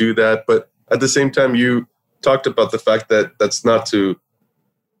able to do that. But at the same time, you talked about the fact that that's not to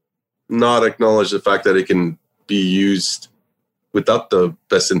not acknowledge the fact that it can be used without the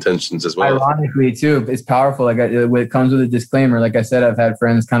best intentions as well. Ironically, too, it's powerful. Like it comes with a disclaimer. Like I said, I've had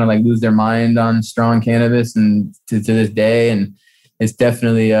friends kind of like lose their mind on strong cannabis, and to this day, and it's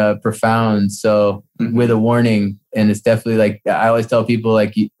definitely profound. So with a warning, and it's definitely like I always tell people,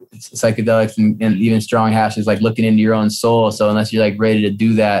 like psychedelics and even strong hash is like looking into your own soul. So unless you're like ready to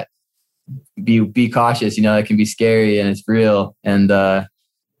do that, be cautious. You know, it can be scary and it's real. And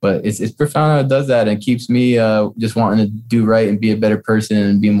but it's profound how it does that, and keeps me just wanting to do right and be a better person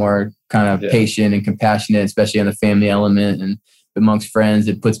and be more kind of patient and compassionate, especially on the family element and amongst friends.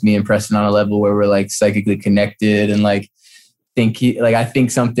 It puts me and Preston on a level where we're like psychically connected, and like I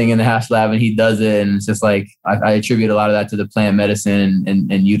think something in the hash lab and he does it, and it's just like I attribute a lot of that to the plant medicine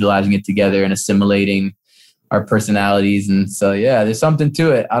and utilizing it together and assimilating our personalities. And so yeah, there's something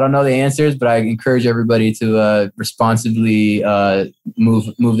to it. I don't know the answers, but I encourage everybody to responsibly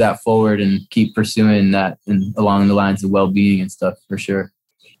move that forward and keep pursuing that and along the lines of well-being and stuff, for sure.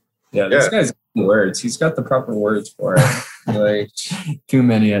 Yeah, this guy's got words. He's got the proper words for it. Like too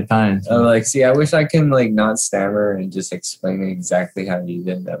many at times. I'm like, see, I wish I can like not stammer and just explain exactly how you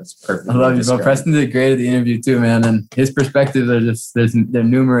did. That was perfect. I love you, bro. Preston did great at the interview too, man. And his perspectives are just they're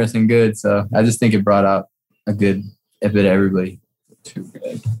numerous and good. So I just think it brought out a bit of everybody. Too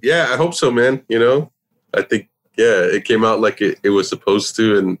good. Yeah, I hope so, man. You know, I think it came out like it was supposed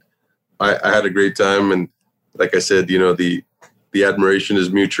to, and I had a great time. And like I said, you know, the admiration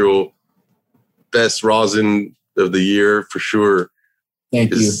is mutual. Best rosin of the year for sure.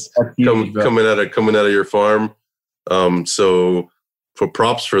 Thank you. Coming out of your farm. So for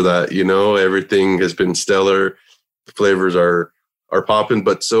props for that, you know, everything has been stellar. The flavors are popping,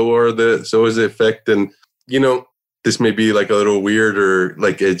 but so is the effect. And you know, this may be like a little weird, or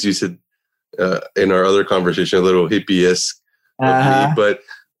like as you said in our other conversation, a little hippie-esque of me, but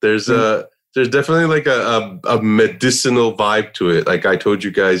there's definitely like a medicinal vibe to it. Like I told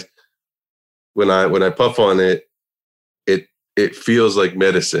you guys, when I puff on it, it feels like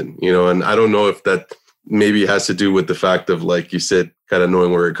medicine, you know, and I don't know if that maybe has to do with the fact of, like you said, kind of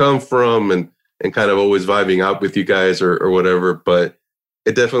knowing where it comes from and kind of always vibing out with you guys or whatever, but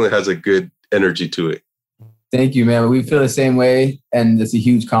it definitely has a good energy to it. Thank you, man. We feel the same way, and it's a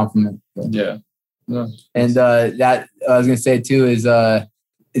huge compliment. Yeah. And that I was going to say too is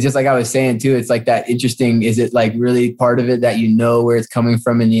it's just like I was saying too, it's like that interesting, is it like really part of it that you know where it's coming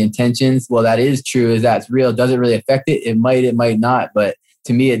from and the intentions? Well, that is true. Is that's real? Does it really affect it? It might not, but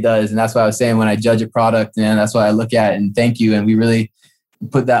to me it does. And that's why I was saying when I judge a product, man, that's what I look at, and thank you. And we really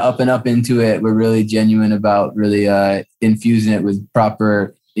put that up and up into it. We're really genuine about really infusing it with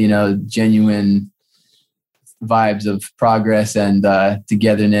proper, you know, genuine vibes of progress and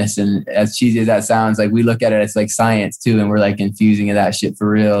togetherness. And as cheesy as that sounds, like we look at it, it's like science too, and we're like infusing that shit for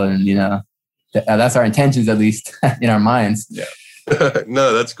real. And you know, that's our intentions, at least in our minds. Yeah.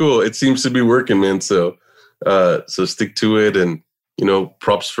 No, that's cool. It seems to be working, man. So stick to it, and you know,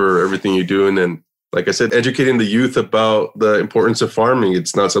 props for everything you're doing. And like I said, educating the youth about the importance of farming.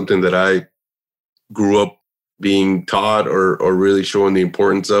 It's not something that I grew up being taught or really showing the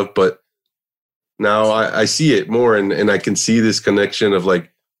importance of, but now I see it more, and I can see this connection of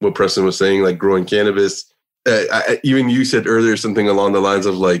like what Preston was saying, like growing cannabis. Even you said earlier something along the lines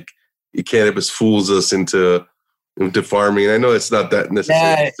of like cannabis fools us into farming. And I know it's not that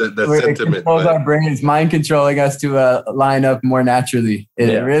necessarily that sentiment. It controls our brains, mind controlling us to line up more naturally.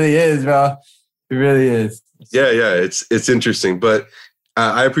 It really is, bro. It really is. Yeah. It's interesting, but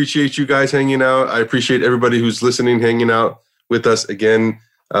I appreciate you guys hanging out. I appreciate everybody who's listening, hanging out with us again.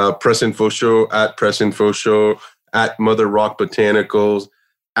 Pressin Fosho at Pressin Fosho, at MotherRock Botanicals,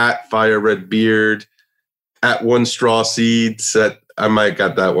 at Fire Red Beard, at One Straw Seeds. I might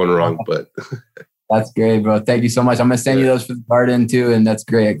got that one wrong, but that's great, bro. Thank you so much. I'm gonna send you those for the garden too, and that's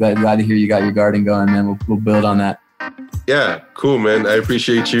great. Glad to hear you got your garden going, man. We'll build on that. Yeah, cool, man. I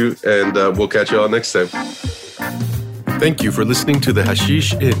appreciate you, and we'll catch you all next time. Thank you for listening to the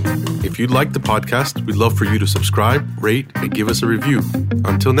Hashish Inn. If you like the podcast, we'd love for you to subscribe, rate, and give us a review.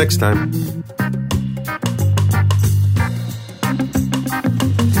 Until next time.